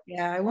were.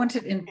 Yeah, I want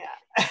it in.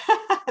 Yeah.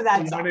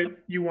 That's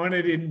you want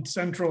it in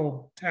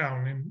central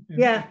town,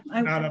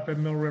 not up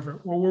in Mill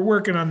River. Well, we're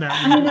working on that.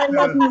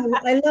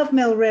 I love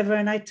Mill River,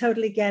 and I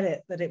totally get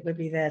it that it would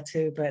be there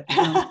too. But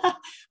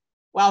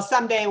well,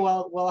 someday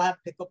we'll have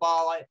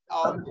pickleball at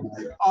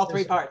all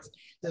three parts.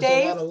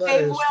 Dave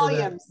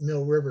Williams,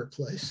 Mill River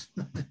place.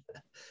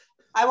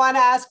 I want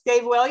to ask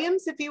Dave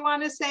Williams if you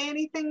want to say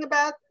anything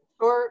about.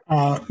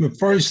 The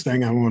first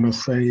thing I want to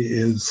say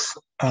is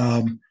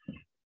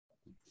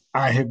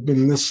I have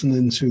been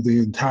listening to the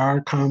entire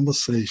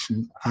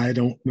conversation. I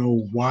don't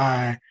know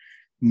why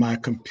my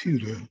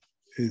computer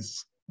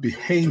is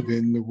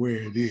behaving the way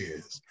it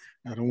is.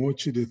 I don't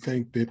want you to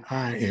think that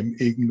I am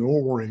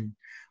ignoring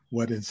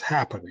what is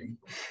happening.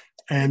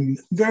 And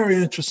very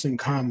interesting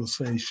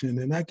conversation.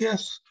 And I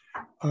guess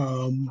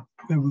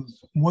there was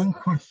one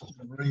question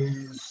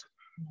raised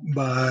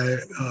by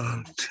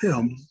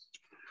Tim.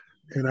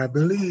 And I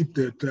believe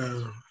that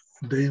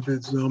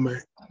David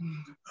Zumek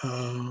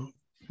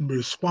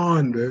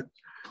responded,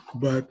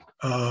 but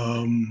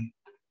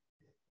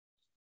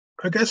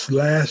I guess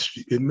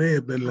it may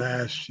have been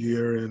last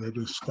year in a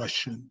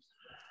discussion.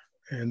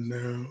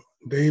 And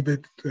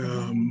David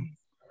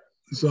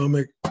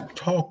Zumek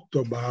talked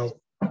about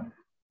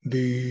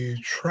the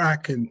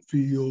track and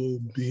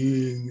field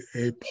being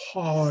a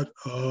part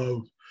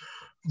of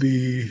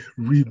the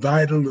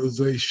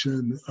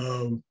revitalization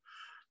of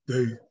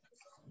the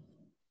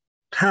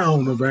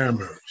town of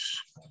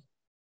Amherst.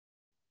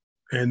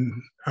 And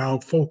our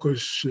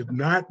focus should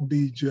not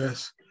be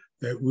just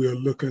that we're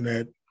looking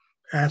at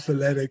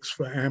athletics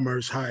for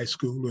Amherst High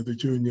School or the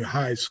junior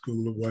high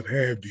school or what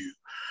have you.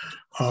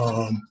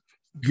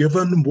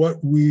 Given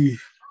what we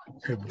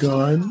have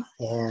done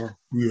or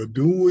we are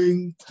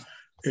doing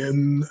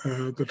in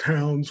the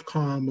town's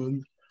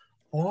common,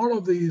 all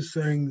of these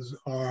things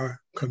are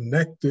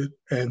connected,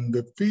 and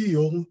the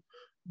field,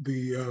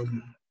 the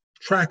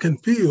track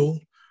and field,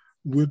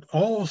 would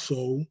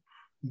also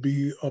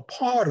be a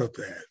part of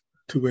that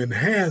to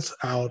enhance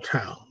our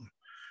town.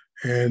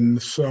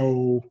 And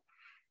so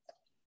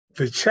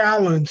the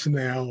challenge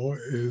now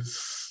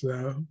is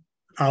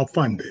our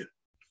funding.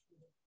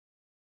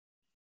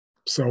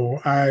 So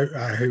I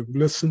have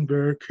listened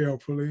very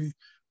carefully.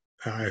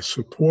 I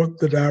support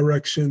the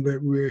direction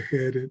that we're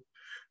headed,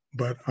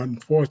 but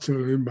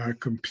unfortunately my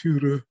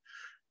computer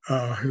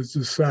has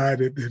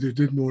decided that it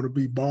didn't want to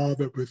be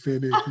bothered with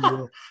any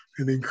more,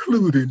 and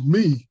including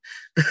me.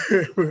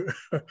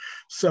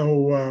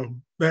 So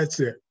that's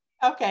it.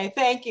 Okay,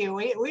 thank you.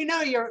 We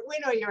know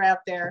you're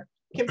out there.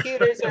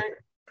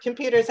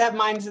 Computers have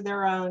minds of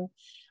their own.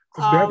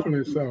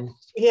 Definitely so.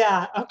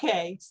 Yeah.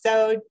 Okay.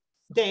 So,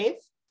 Dave.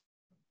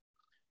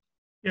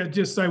 Yeah,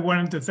 just I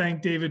wanted to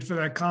thank David for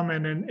that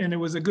comment, and it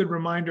was a good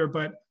reminder.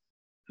 But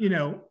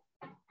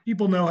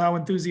people know how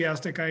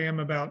enthusiastic I am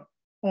about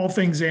all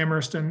things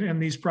Amherst,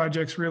 and these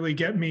projects really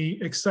get me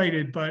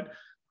excited. But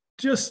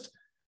just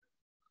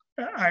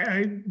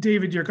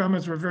David, your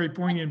comments were very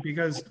poignant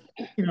because,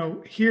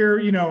 here,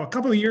 a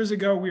couple of years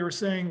ago, we were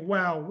saying,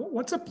 wow,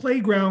 what's a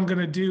playground going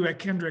to do at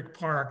Kendrick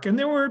Park? And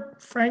there were,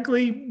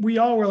 frankly, we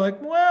all were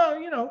like,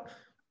 well,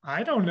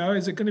 I don't know.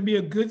 Is it going to be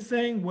a good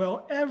thing?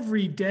 Well,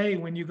 every day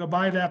when you go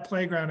by that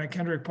playground at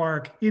Kendrick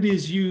Park, it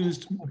is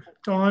used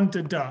dawn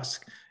to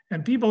dusk.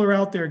 And people are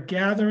out there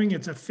gathering.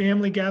 It's a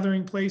family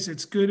gathering place.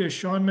 It's good, as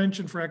Sean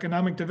mentioned, for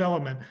economic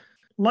development.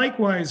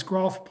 Likewise,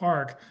 Groff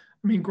Park.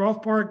 I mean,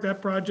 Groff Park,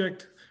 that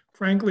project,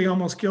 frankly,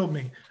 almost killed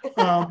me.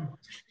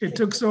 It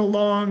took so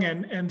long,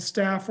 and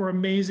staff were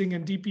amazing,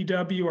 and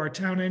DPW, our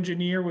town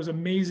engineer, was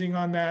amazing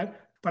on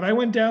that. But I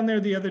went down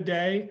there the other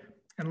day,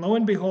 and lo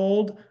and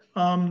behold,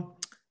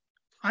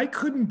 I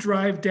couldn't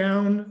drive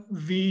down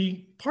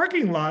the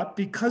parking lot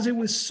because it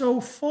was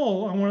so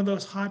full on one of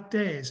those hot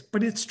days.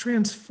 But it's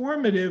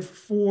transformative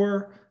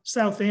for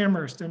South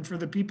Amherst and for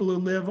the people who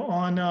live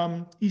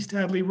on East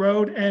Hadley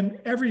Road and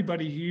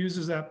everybody who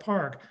uses that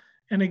park.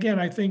 And again,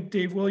 I think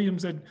Dave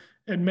Williams had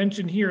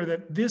mentioned here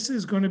that this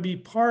is going to be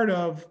part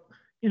of,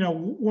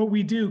 what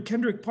we do.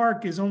 Kendrick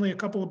Park is only a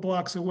couple of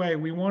blocks away.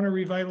 We want to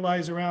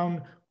revitalize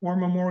around War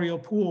Memorial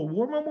Pool.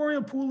 War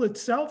Memorial Pool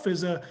itself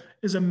is a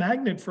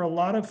magnet for a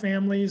lot of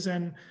families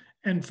and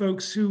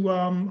folks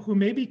who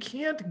maybe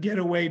can't get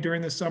away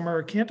during the summer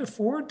or can't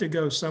afford to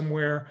go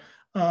somewhere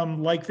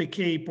like the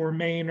Cape or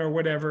Maine or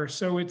whatever.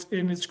 So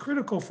it's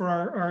critical for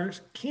our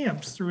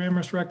camps through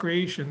Amherst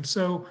Recreation.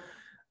 So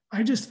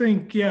I just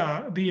think,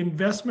 the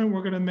investment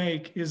we're going to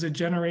make is a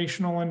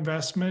generational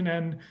investment.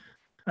 And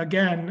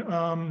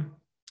again,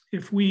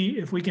 if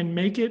we can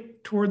make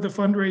it toward the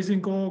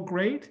fundraising goal,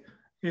 great.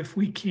 If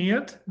we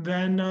can't,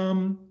 then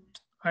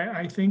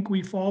I think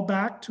we fall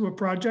back to a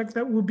project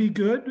that will be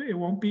good. It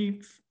won't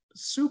be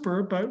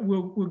super, but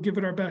we'll give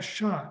it our best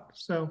shot.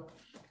 So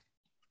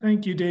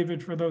thank you,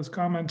 David, for those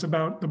comments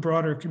about the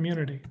broader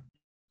community.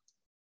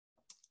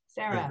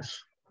 Sarah.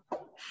 Thanks.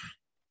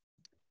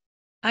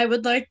 I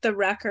would like the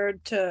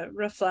record to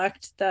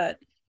reflect that,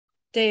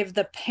 Dave,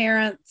 the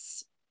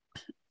parents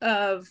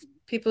of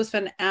people who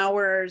spend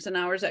hours and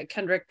hours at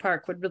Kendrick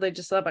Park would really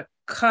just love a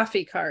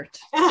coffee cart.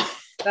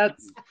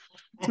 That's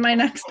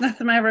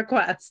my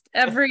request.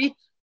 Every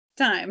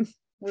time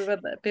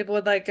people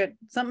would like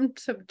something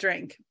to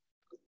drink.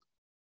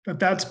 But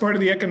that's part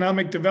of the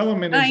economic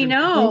development. I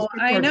know.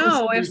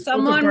 If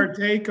someone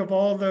partake of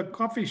all the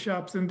coffee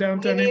shops in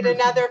downtown, we need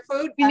another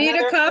food. We need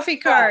a coffee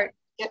cart.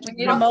 We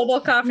need a mobile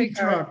coffee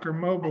cart. Truck or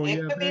mobile.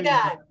 It could be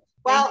done.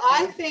 Well,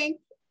 I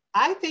think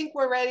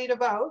we're ready to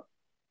vote.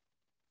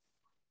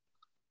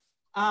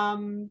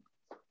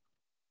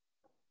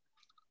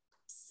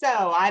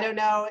 So I don't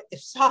know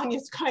if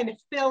Sonia's going to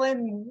fill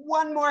in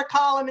one more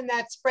column in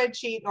that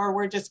spreadsheet, or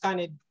we're just going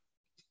to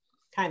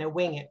kind of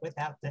wing it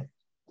without the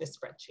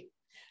spreadsheet.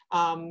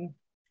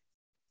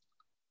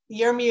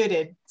 You're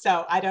muted,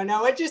 so I don't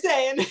know what you're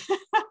saying.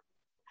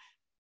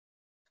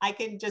 I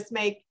can just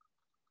make.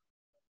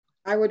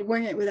 I would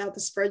wing it without the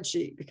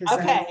spreadsheet because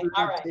okay,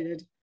 all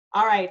right.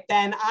 All right,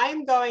 then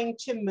I'm going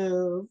to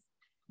move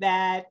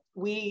that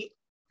we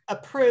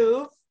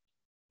approve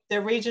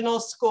the regional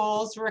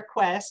schools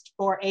request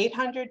for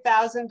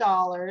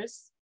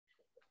 $800,000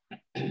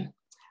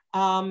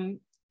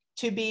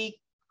 to be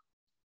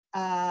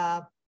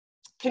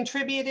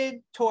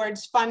contributed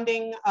towards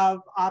funding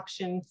of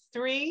option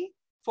 3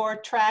 for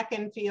track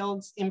and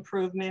fields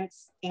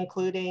improvements,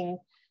 including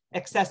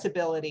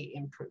accessibility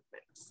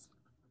improvements.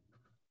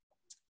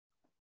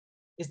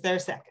 Is there a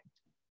second?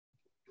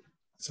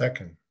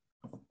 Second.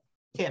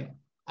 Tim,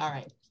 all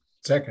right.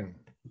 Second.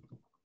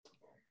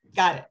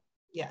 Got it,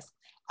 yes.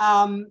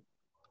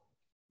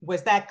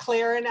 Was that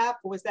clear enough?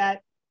 Was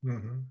that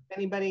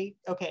anybody?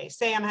 Okay,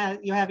 Sam,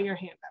 you have your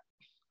hand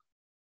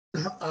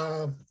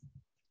up.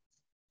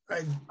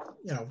 I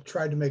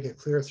tried to make it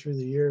clear through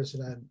the years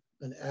that I'm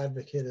an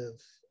advocate of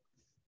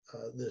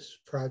this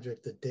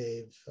project that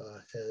Dave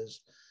has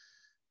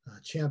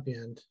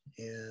championed,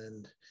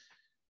 and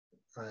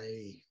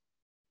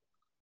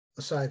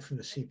aside from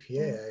the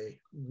CPA, I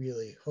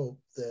really hope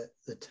that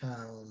the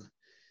town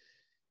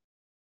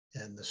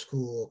and the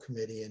school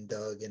committee and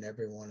Doug and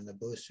everyone in the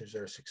boosters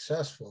are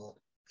successful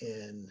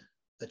in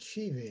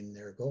achieving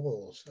their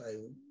goals. I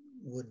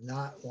would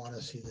not want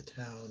to see the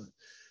town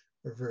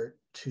revert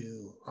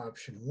to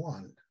option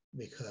 1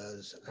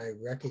 because I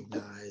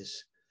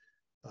recognize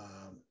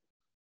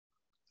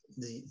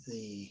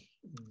the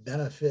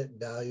benefit,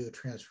 value,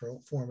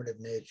 transformative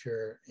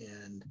nature,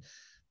 and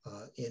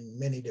in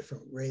many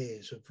different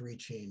ways of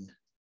reaching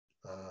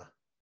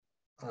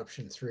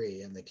option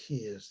 3, and the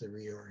key is the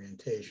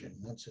reorientation.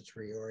 Once it's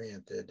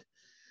reoriented,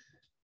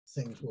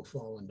 things will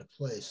fall into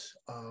place.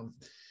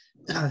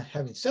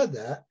 Having said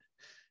that,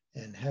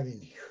 and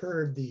having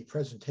heard the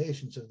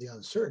presentations of the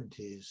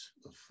uncertainties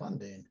of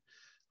funding,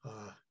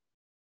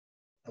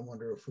 I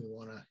wonder if we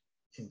want to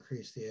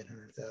increase the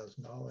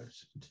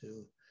 $800,000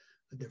 to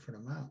a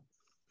different amount.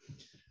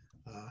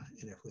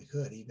 And if we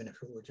could, even if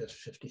it were just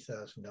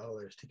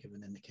 $50,000 to give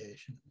an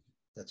indication.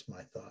 That's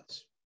my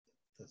thoughts.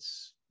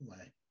 That's my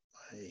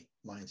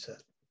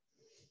mindset.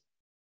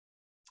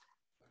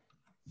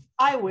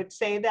 I would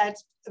say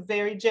that's a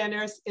very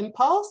generous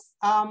impulse.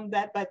 I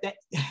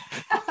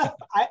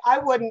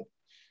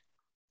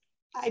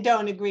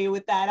don't agree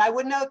with that. I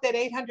would note that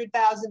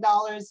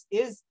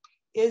 $800,000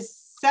 is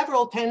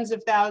several tens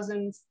of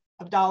thousands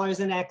of dollars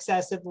in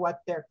excess of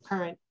what their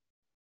current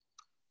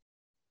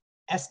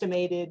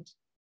estimated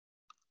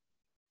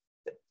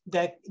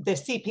the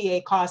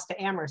CPA cost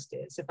to Amherst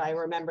is, if I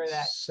remember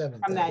that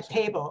from that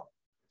table.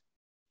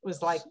 It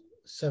was like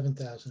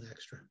 7,000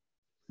 extra.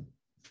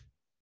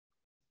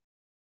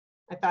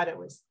 I thought it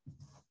was.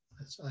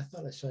 I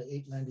thought I saw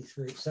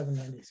 893,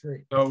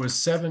 793. So it was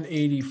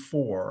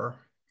 784,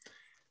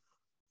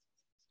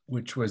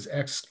 which was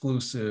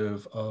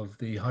exclusive of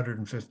the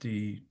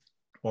 150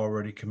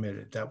 already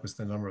committed. That was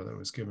the number that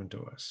was given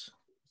to us.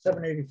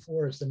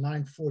 784 is the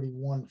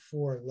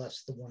 941.4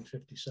 less the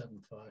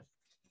 157.5.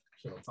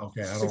 So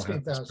okay, I don't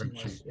have the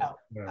spreadsheet. Oh,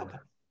 okay.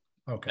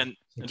 Okay. And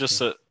just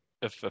so,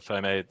 if I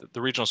may,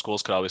 the regional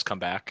schools could always come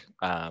back.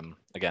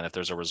 Again, if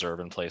there's a reserve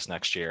in place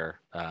next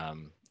year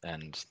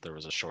and there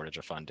was a shortage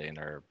of funding,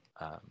 or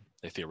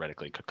they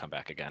theoretically could come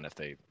back again if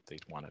they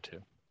wanted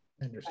to.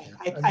 I understand.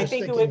 I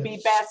think it would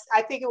be best.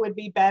 I think it would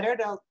be better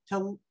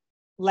to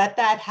let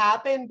that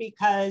happen,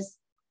 because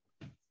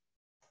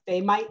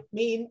they might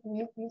need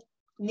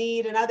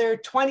another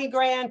 20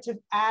 grand to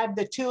add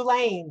the 2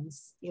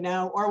 lanes, you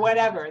know, or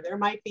whatever. They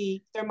might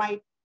be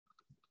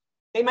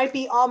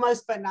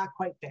almost, but not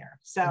quite there.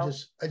 So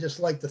I just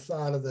like the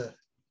thought of the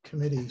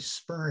committee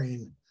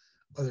spurring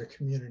other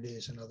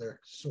communities and other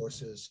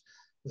sources.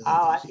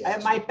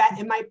 It might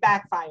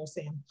backfire,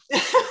 Sam.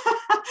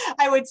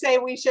 I would say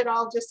we should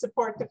all just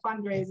support the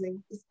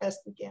fundraising as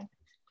best we can.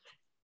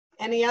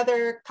 Any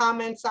other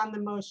comments on the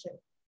motion?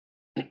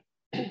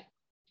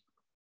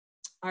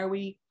 Are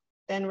we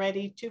then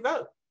ready to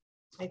vote?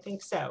 I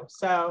think so.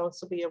 So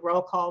this will be a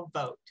roll call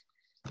vote.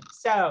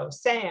 So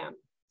Sam.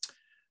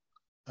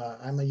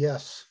 I'm a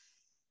yes.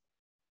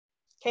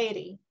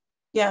 Katie.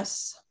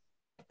 Yes.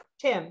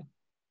 Tim.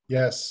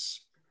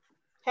 Yes.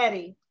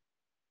 Hetty.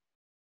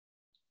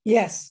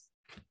 Yes.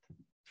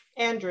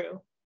 Andrew.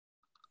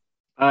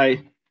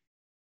 Aye.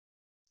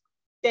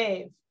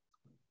 Dave.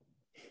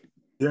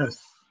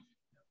 Yes.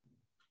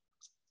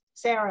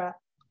 Sarah.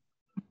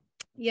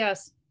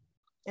 Yes.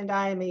 And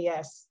I am a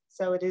yes.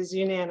 So it is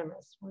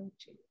unanimous. 1,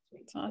 2, 3,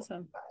 That's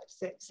awesome. 4, 5,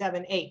 6,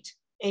 7, 8.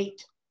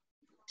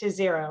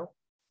 8-0.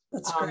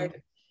 That's great.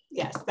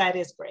 Yes, that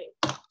is great.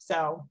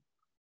 So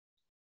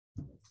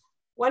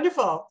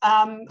wonderful.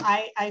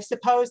 I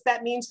suppose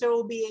that means there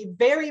will be a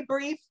very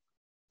brief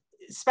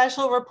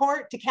special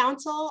report to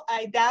council.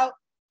 I doubt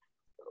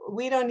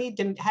we don't need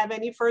to have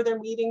any further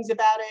meetings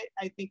about it.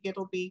 I think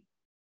it'll be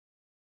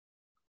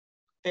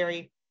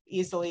very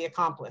easily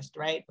accomplished,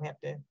 right? We have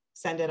to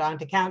send it on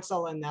to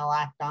council and they'll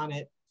act on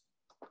it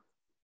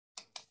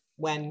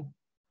when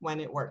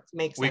it works,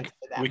 makes sense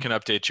to them. We can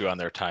update you on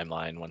their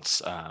timeline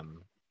once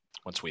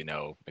we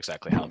know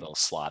exactly how they'll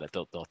slot it.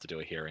 They'll have to do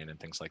a hearing and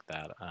things like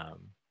that,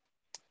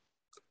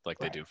 like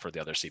they do for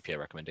the other CPA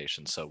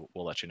recommendations. So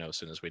we'll let you know as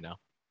soon as we know.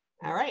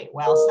 All right.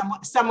 Well,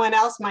 someone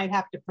else might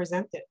have to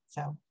present it,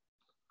 so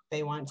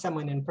they want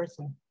someone in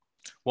person.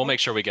 We'll make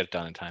sure we get it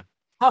done in time.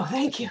 Oh,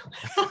 thank you.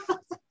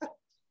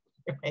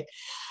 Right.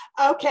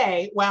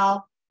 Okay.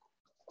 Well,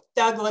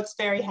 Doug looks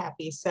very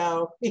happy.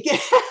 So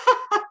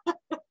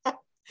I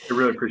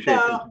really appreciate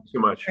it. Thank you so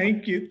much.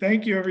 Thank you.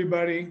 Thank you,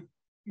 everybody.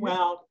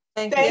 Well,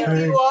 thank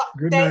you all.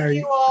 Good Thank night.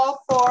 you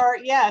all for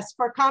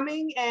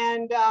coming,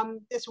 and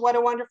what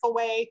a wonderful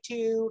way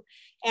to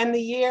end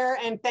the year.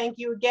 And thank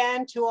you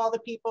again to all the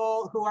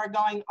people who are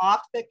going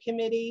off the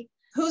committee.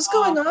 Who's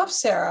going off,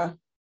 Sarah?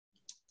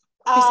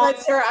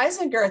 Besides Sarah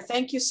Eisinger,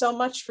 thank you so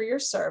much for your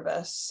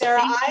service.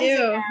 Sarah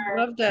Eisinger.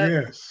 Loved it.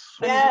 Yes.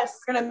 Yes.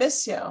 We're gonna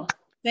miss you.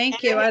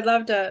 Thank you. I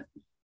loved it.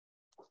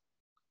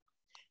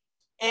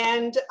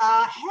 And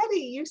Hetty,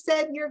 you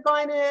said you're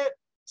going to,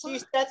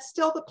 that's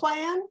still the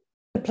plan?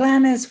 The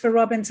plan is for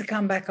Robin to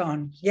come back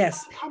on.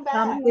 Yes. Come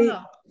back.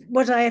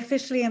 What I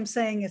officially am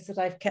saying is that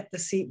I've kept the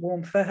seat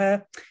warm for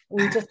her.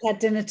 We just had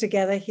dinner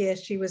together here.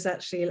 She was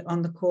actually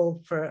on the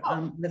call for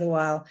a little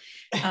while.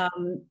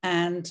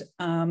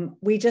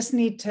 We just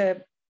need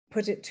to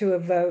put it to a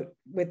vote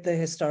with the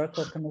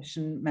Historical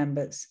Commission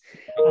members.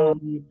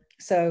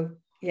 So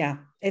yeah,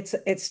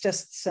 it's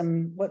just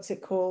some, what's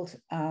it called?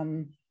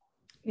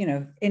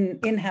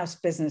 In-house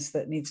business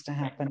that needs to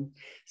happen.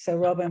 So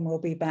Robin will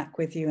be back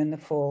with you in the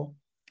fall.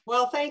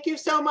 Well, thank you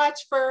so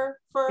much for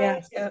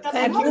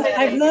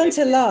I've learned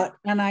a lot,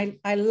 and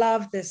I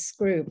love this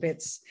group.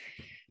 It's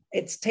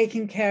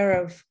taking care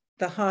of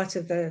the heart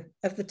of the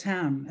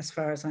town, as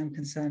far as I'm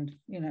concerned.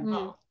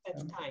 Oh,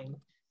 that's kind.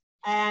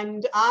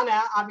 And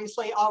Anna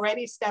obviously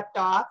already stepped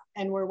off,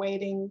 and we're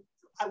waiting.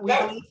 We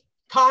believe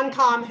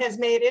Concom has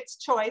made its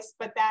choice,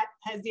 but that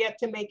has yet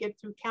to make it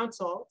through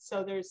council.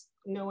 So there's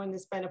no one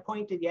that's been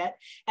appointed yet,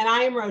 and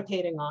I am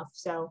rotating off.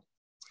 So.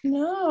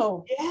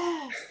 No.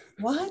 Yeah.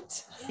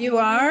 What? You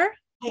are?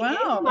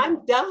 Wow.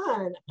 I'm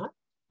done.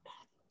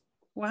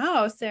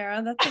 Wow,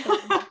 Sarah, that's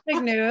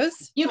big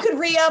news. You could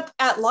re-up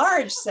at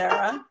large,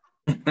 Sarah.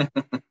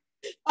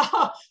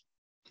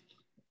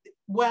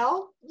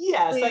 Well,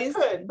 yes, Please. I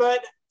could,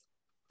 but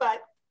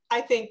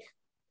I think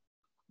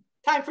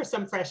time for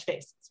some fresh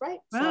faces, right?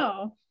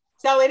 Wow.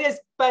 So it is,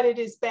 but it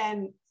has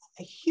been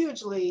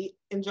hugely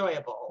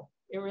enjoyable.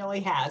 It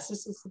really has.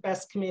 This is the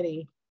best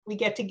committee. We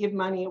get to give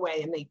money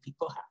away and make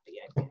people happy.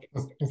 I think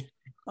it's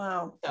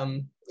Wow.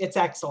 It's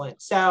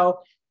excellent. So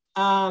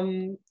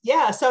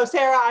yeah, so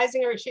Sarah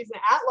Eisinger, she's an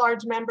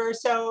at-large member.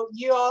 So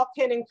you all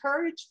can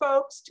encourage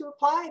folks to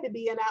apply to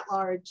be an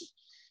at-large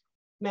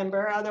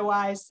member.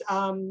 Otherwise,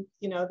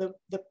 you know,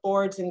 the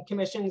boards and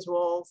commissions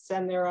will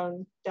send their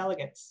own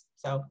delegates.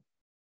 So,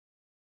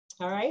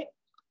 all right.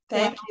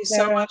 Thank you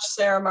so much,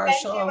 Sarah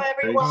Marshall. Thank you,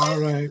 everyone. All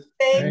right.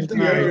 Thank Good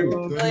you. night.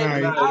 Good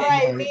night. All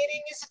right,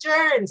 meeting is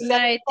adjourned. Good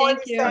night. Thank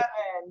you.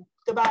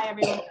 Goodbye,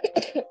 everyone.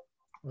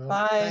 Well,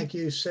 Bye. Thank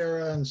you,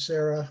 Sarah and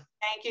Sarah.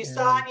 Thank you, And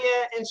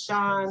Sonia and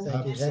Sean.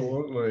 thank you, Hetty.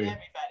 Absolutely.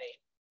 Everybody.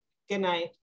 Good night.